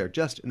 Follow us there,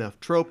 Just Enough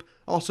Trope.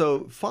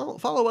 Also,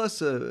 follow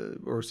us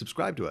or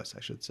subscribe to us, I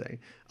should say,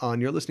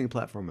 on your listening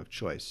platform of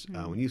choice.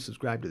 When you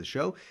subscribe to the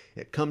show,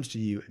 it comes to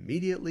you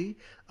immediately.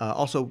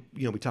 Also,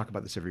 we talk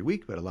about this every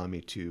week, but allow me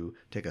to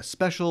take a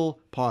special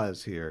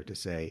pause here to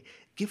say,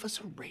 give us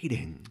a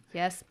rating.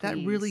 Yes, please.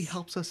 That really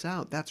helps us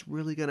out. That's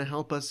really going to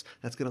help us.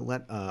 That's going to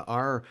let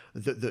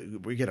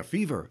we get a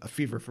fever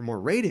for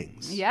more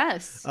ratings.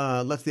 Yes.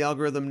 Lets the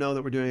algorithm know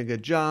that we're doing a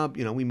good job.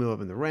 We move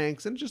up in the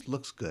ranks, and it just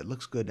looks good.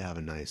 Looks good to have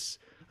a nice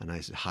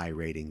high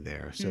rating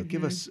there. So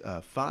give us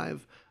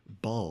 5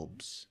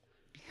 bulbs.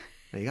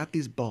 Now you got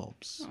these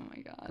bulbs, Oh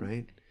my God.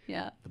 right?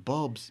 Yeah. The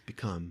bulbs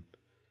become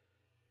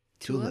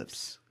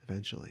tulips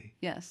eventually.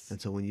 Yes.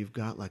 And so when you've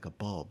got like a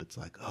bulb, it's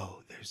like,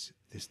 oh,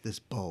 this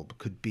bulb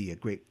could be a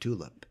great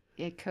tulip.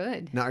 It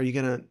could. Now, are you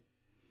gonna?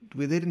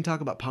 They didn't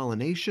talk about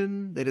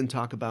pollination. They didn't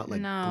talk about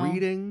like No.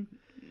 breeding.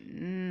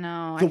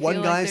 No. The I one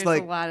feel guy's like,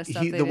 like, there's a lot of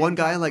stuff they the one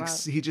didn't guy talk like about.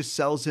 he just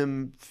sells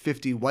him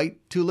 50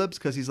 white tulips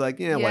because he's like,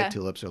 yeah, Yeah. white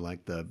tulips are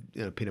like the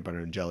peanut butter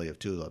and jelly of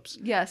tulips.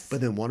 Yes.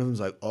 But then one of them's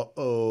like,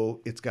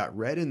 it's got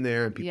red in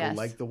there, and people Yes.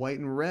 like the white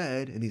and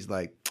red, and he's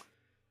like,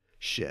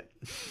 shit,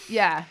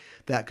 Yeah.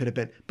 that could have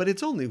been, but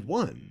it's only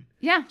one.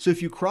 Yeah. So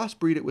if you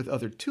crossbreed it with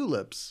other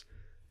tulips,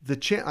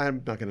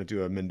 I'm not going to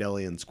do a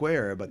Mendelian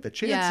square, but the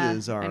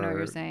chances I know what are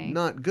you're saying.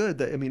 not good.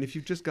 If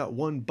you've just got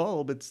one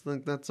bulb, it's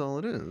like that's all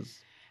it is.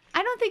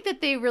 I don't think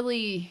that they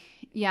really,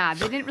 they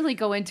didn't really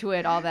go into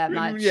it all that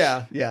much.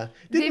 Yeah. They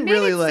Didn't made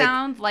really it like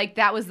sound like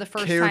that was the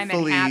first time it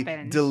carefully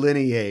happened.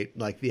 delineate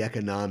like the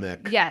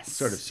economic Yes.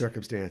 sort of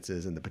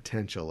circumstances and the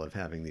potential of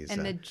having these.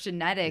 and the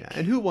genetic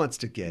and who wants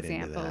to get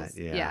examples.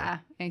 into that? Yeah,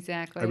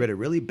 exactly. I read a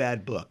really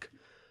bad book.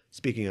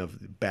 Speaking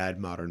of bad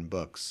modern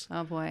books,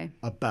 Oh boy.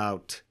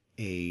 about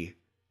a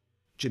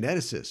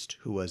geneticist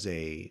who was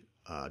a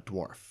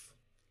dwarf.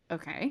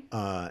 Okay.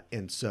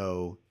 And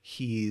so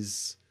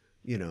he's,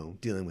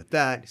 dealing with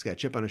that. He's got a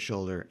chip on his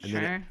shoulder. And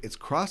then Sure. it's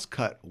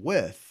cross-cut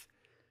with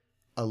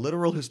a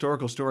literal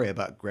historical story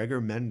about Gregor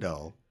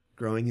Mendel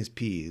growing his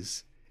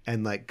peas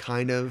and like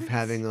kind of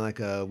having like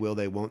a will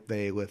they, won't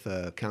they with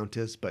a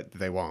countess, but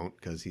they won't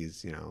because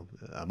he's,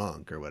 a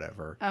monk or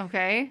whatever.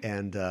 Okay.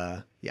 And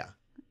yeah.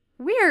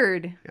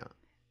 Weird.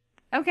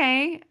 Yeah.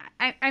 Okay.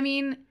 I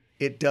mean,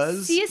 It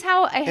does sees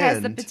how it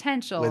has the end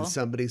potential. with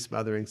somebody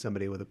smothering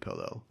somebody with a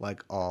pillow,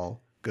 like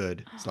all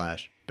good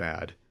 /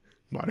 bad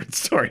modern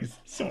stories.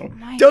 So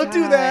my don't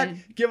do God.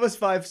 that. Give us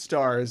 5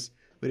 stars.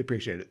 We'd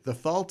appreciate it. The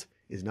fault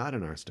is not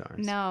in our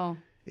stars. No.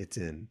 it's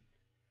in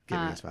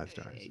giving us 5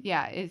 stars.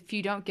 Yeah, if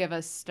you don't give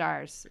us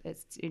stars,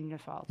 it's in your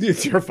fault.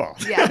 It's your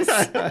fault.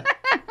 Yes.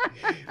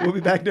 We'll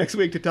be back next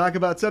week to talk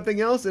about something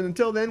else. And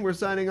until then, we're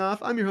signing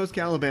off. I'm your host,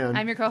 Caliban.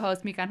 I'm your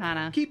co-host, Mikan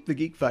Hana. Keep the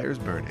geek fires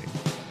burning.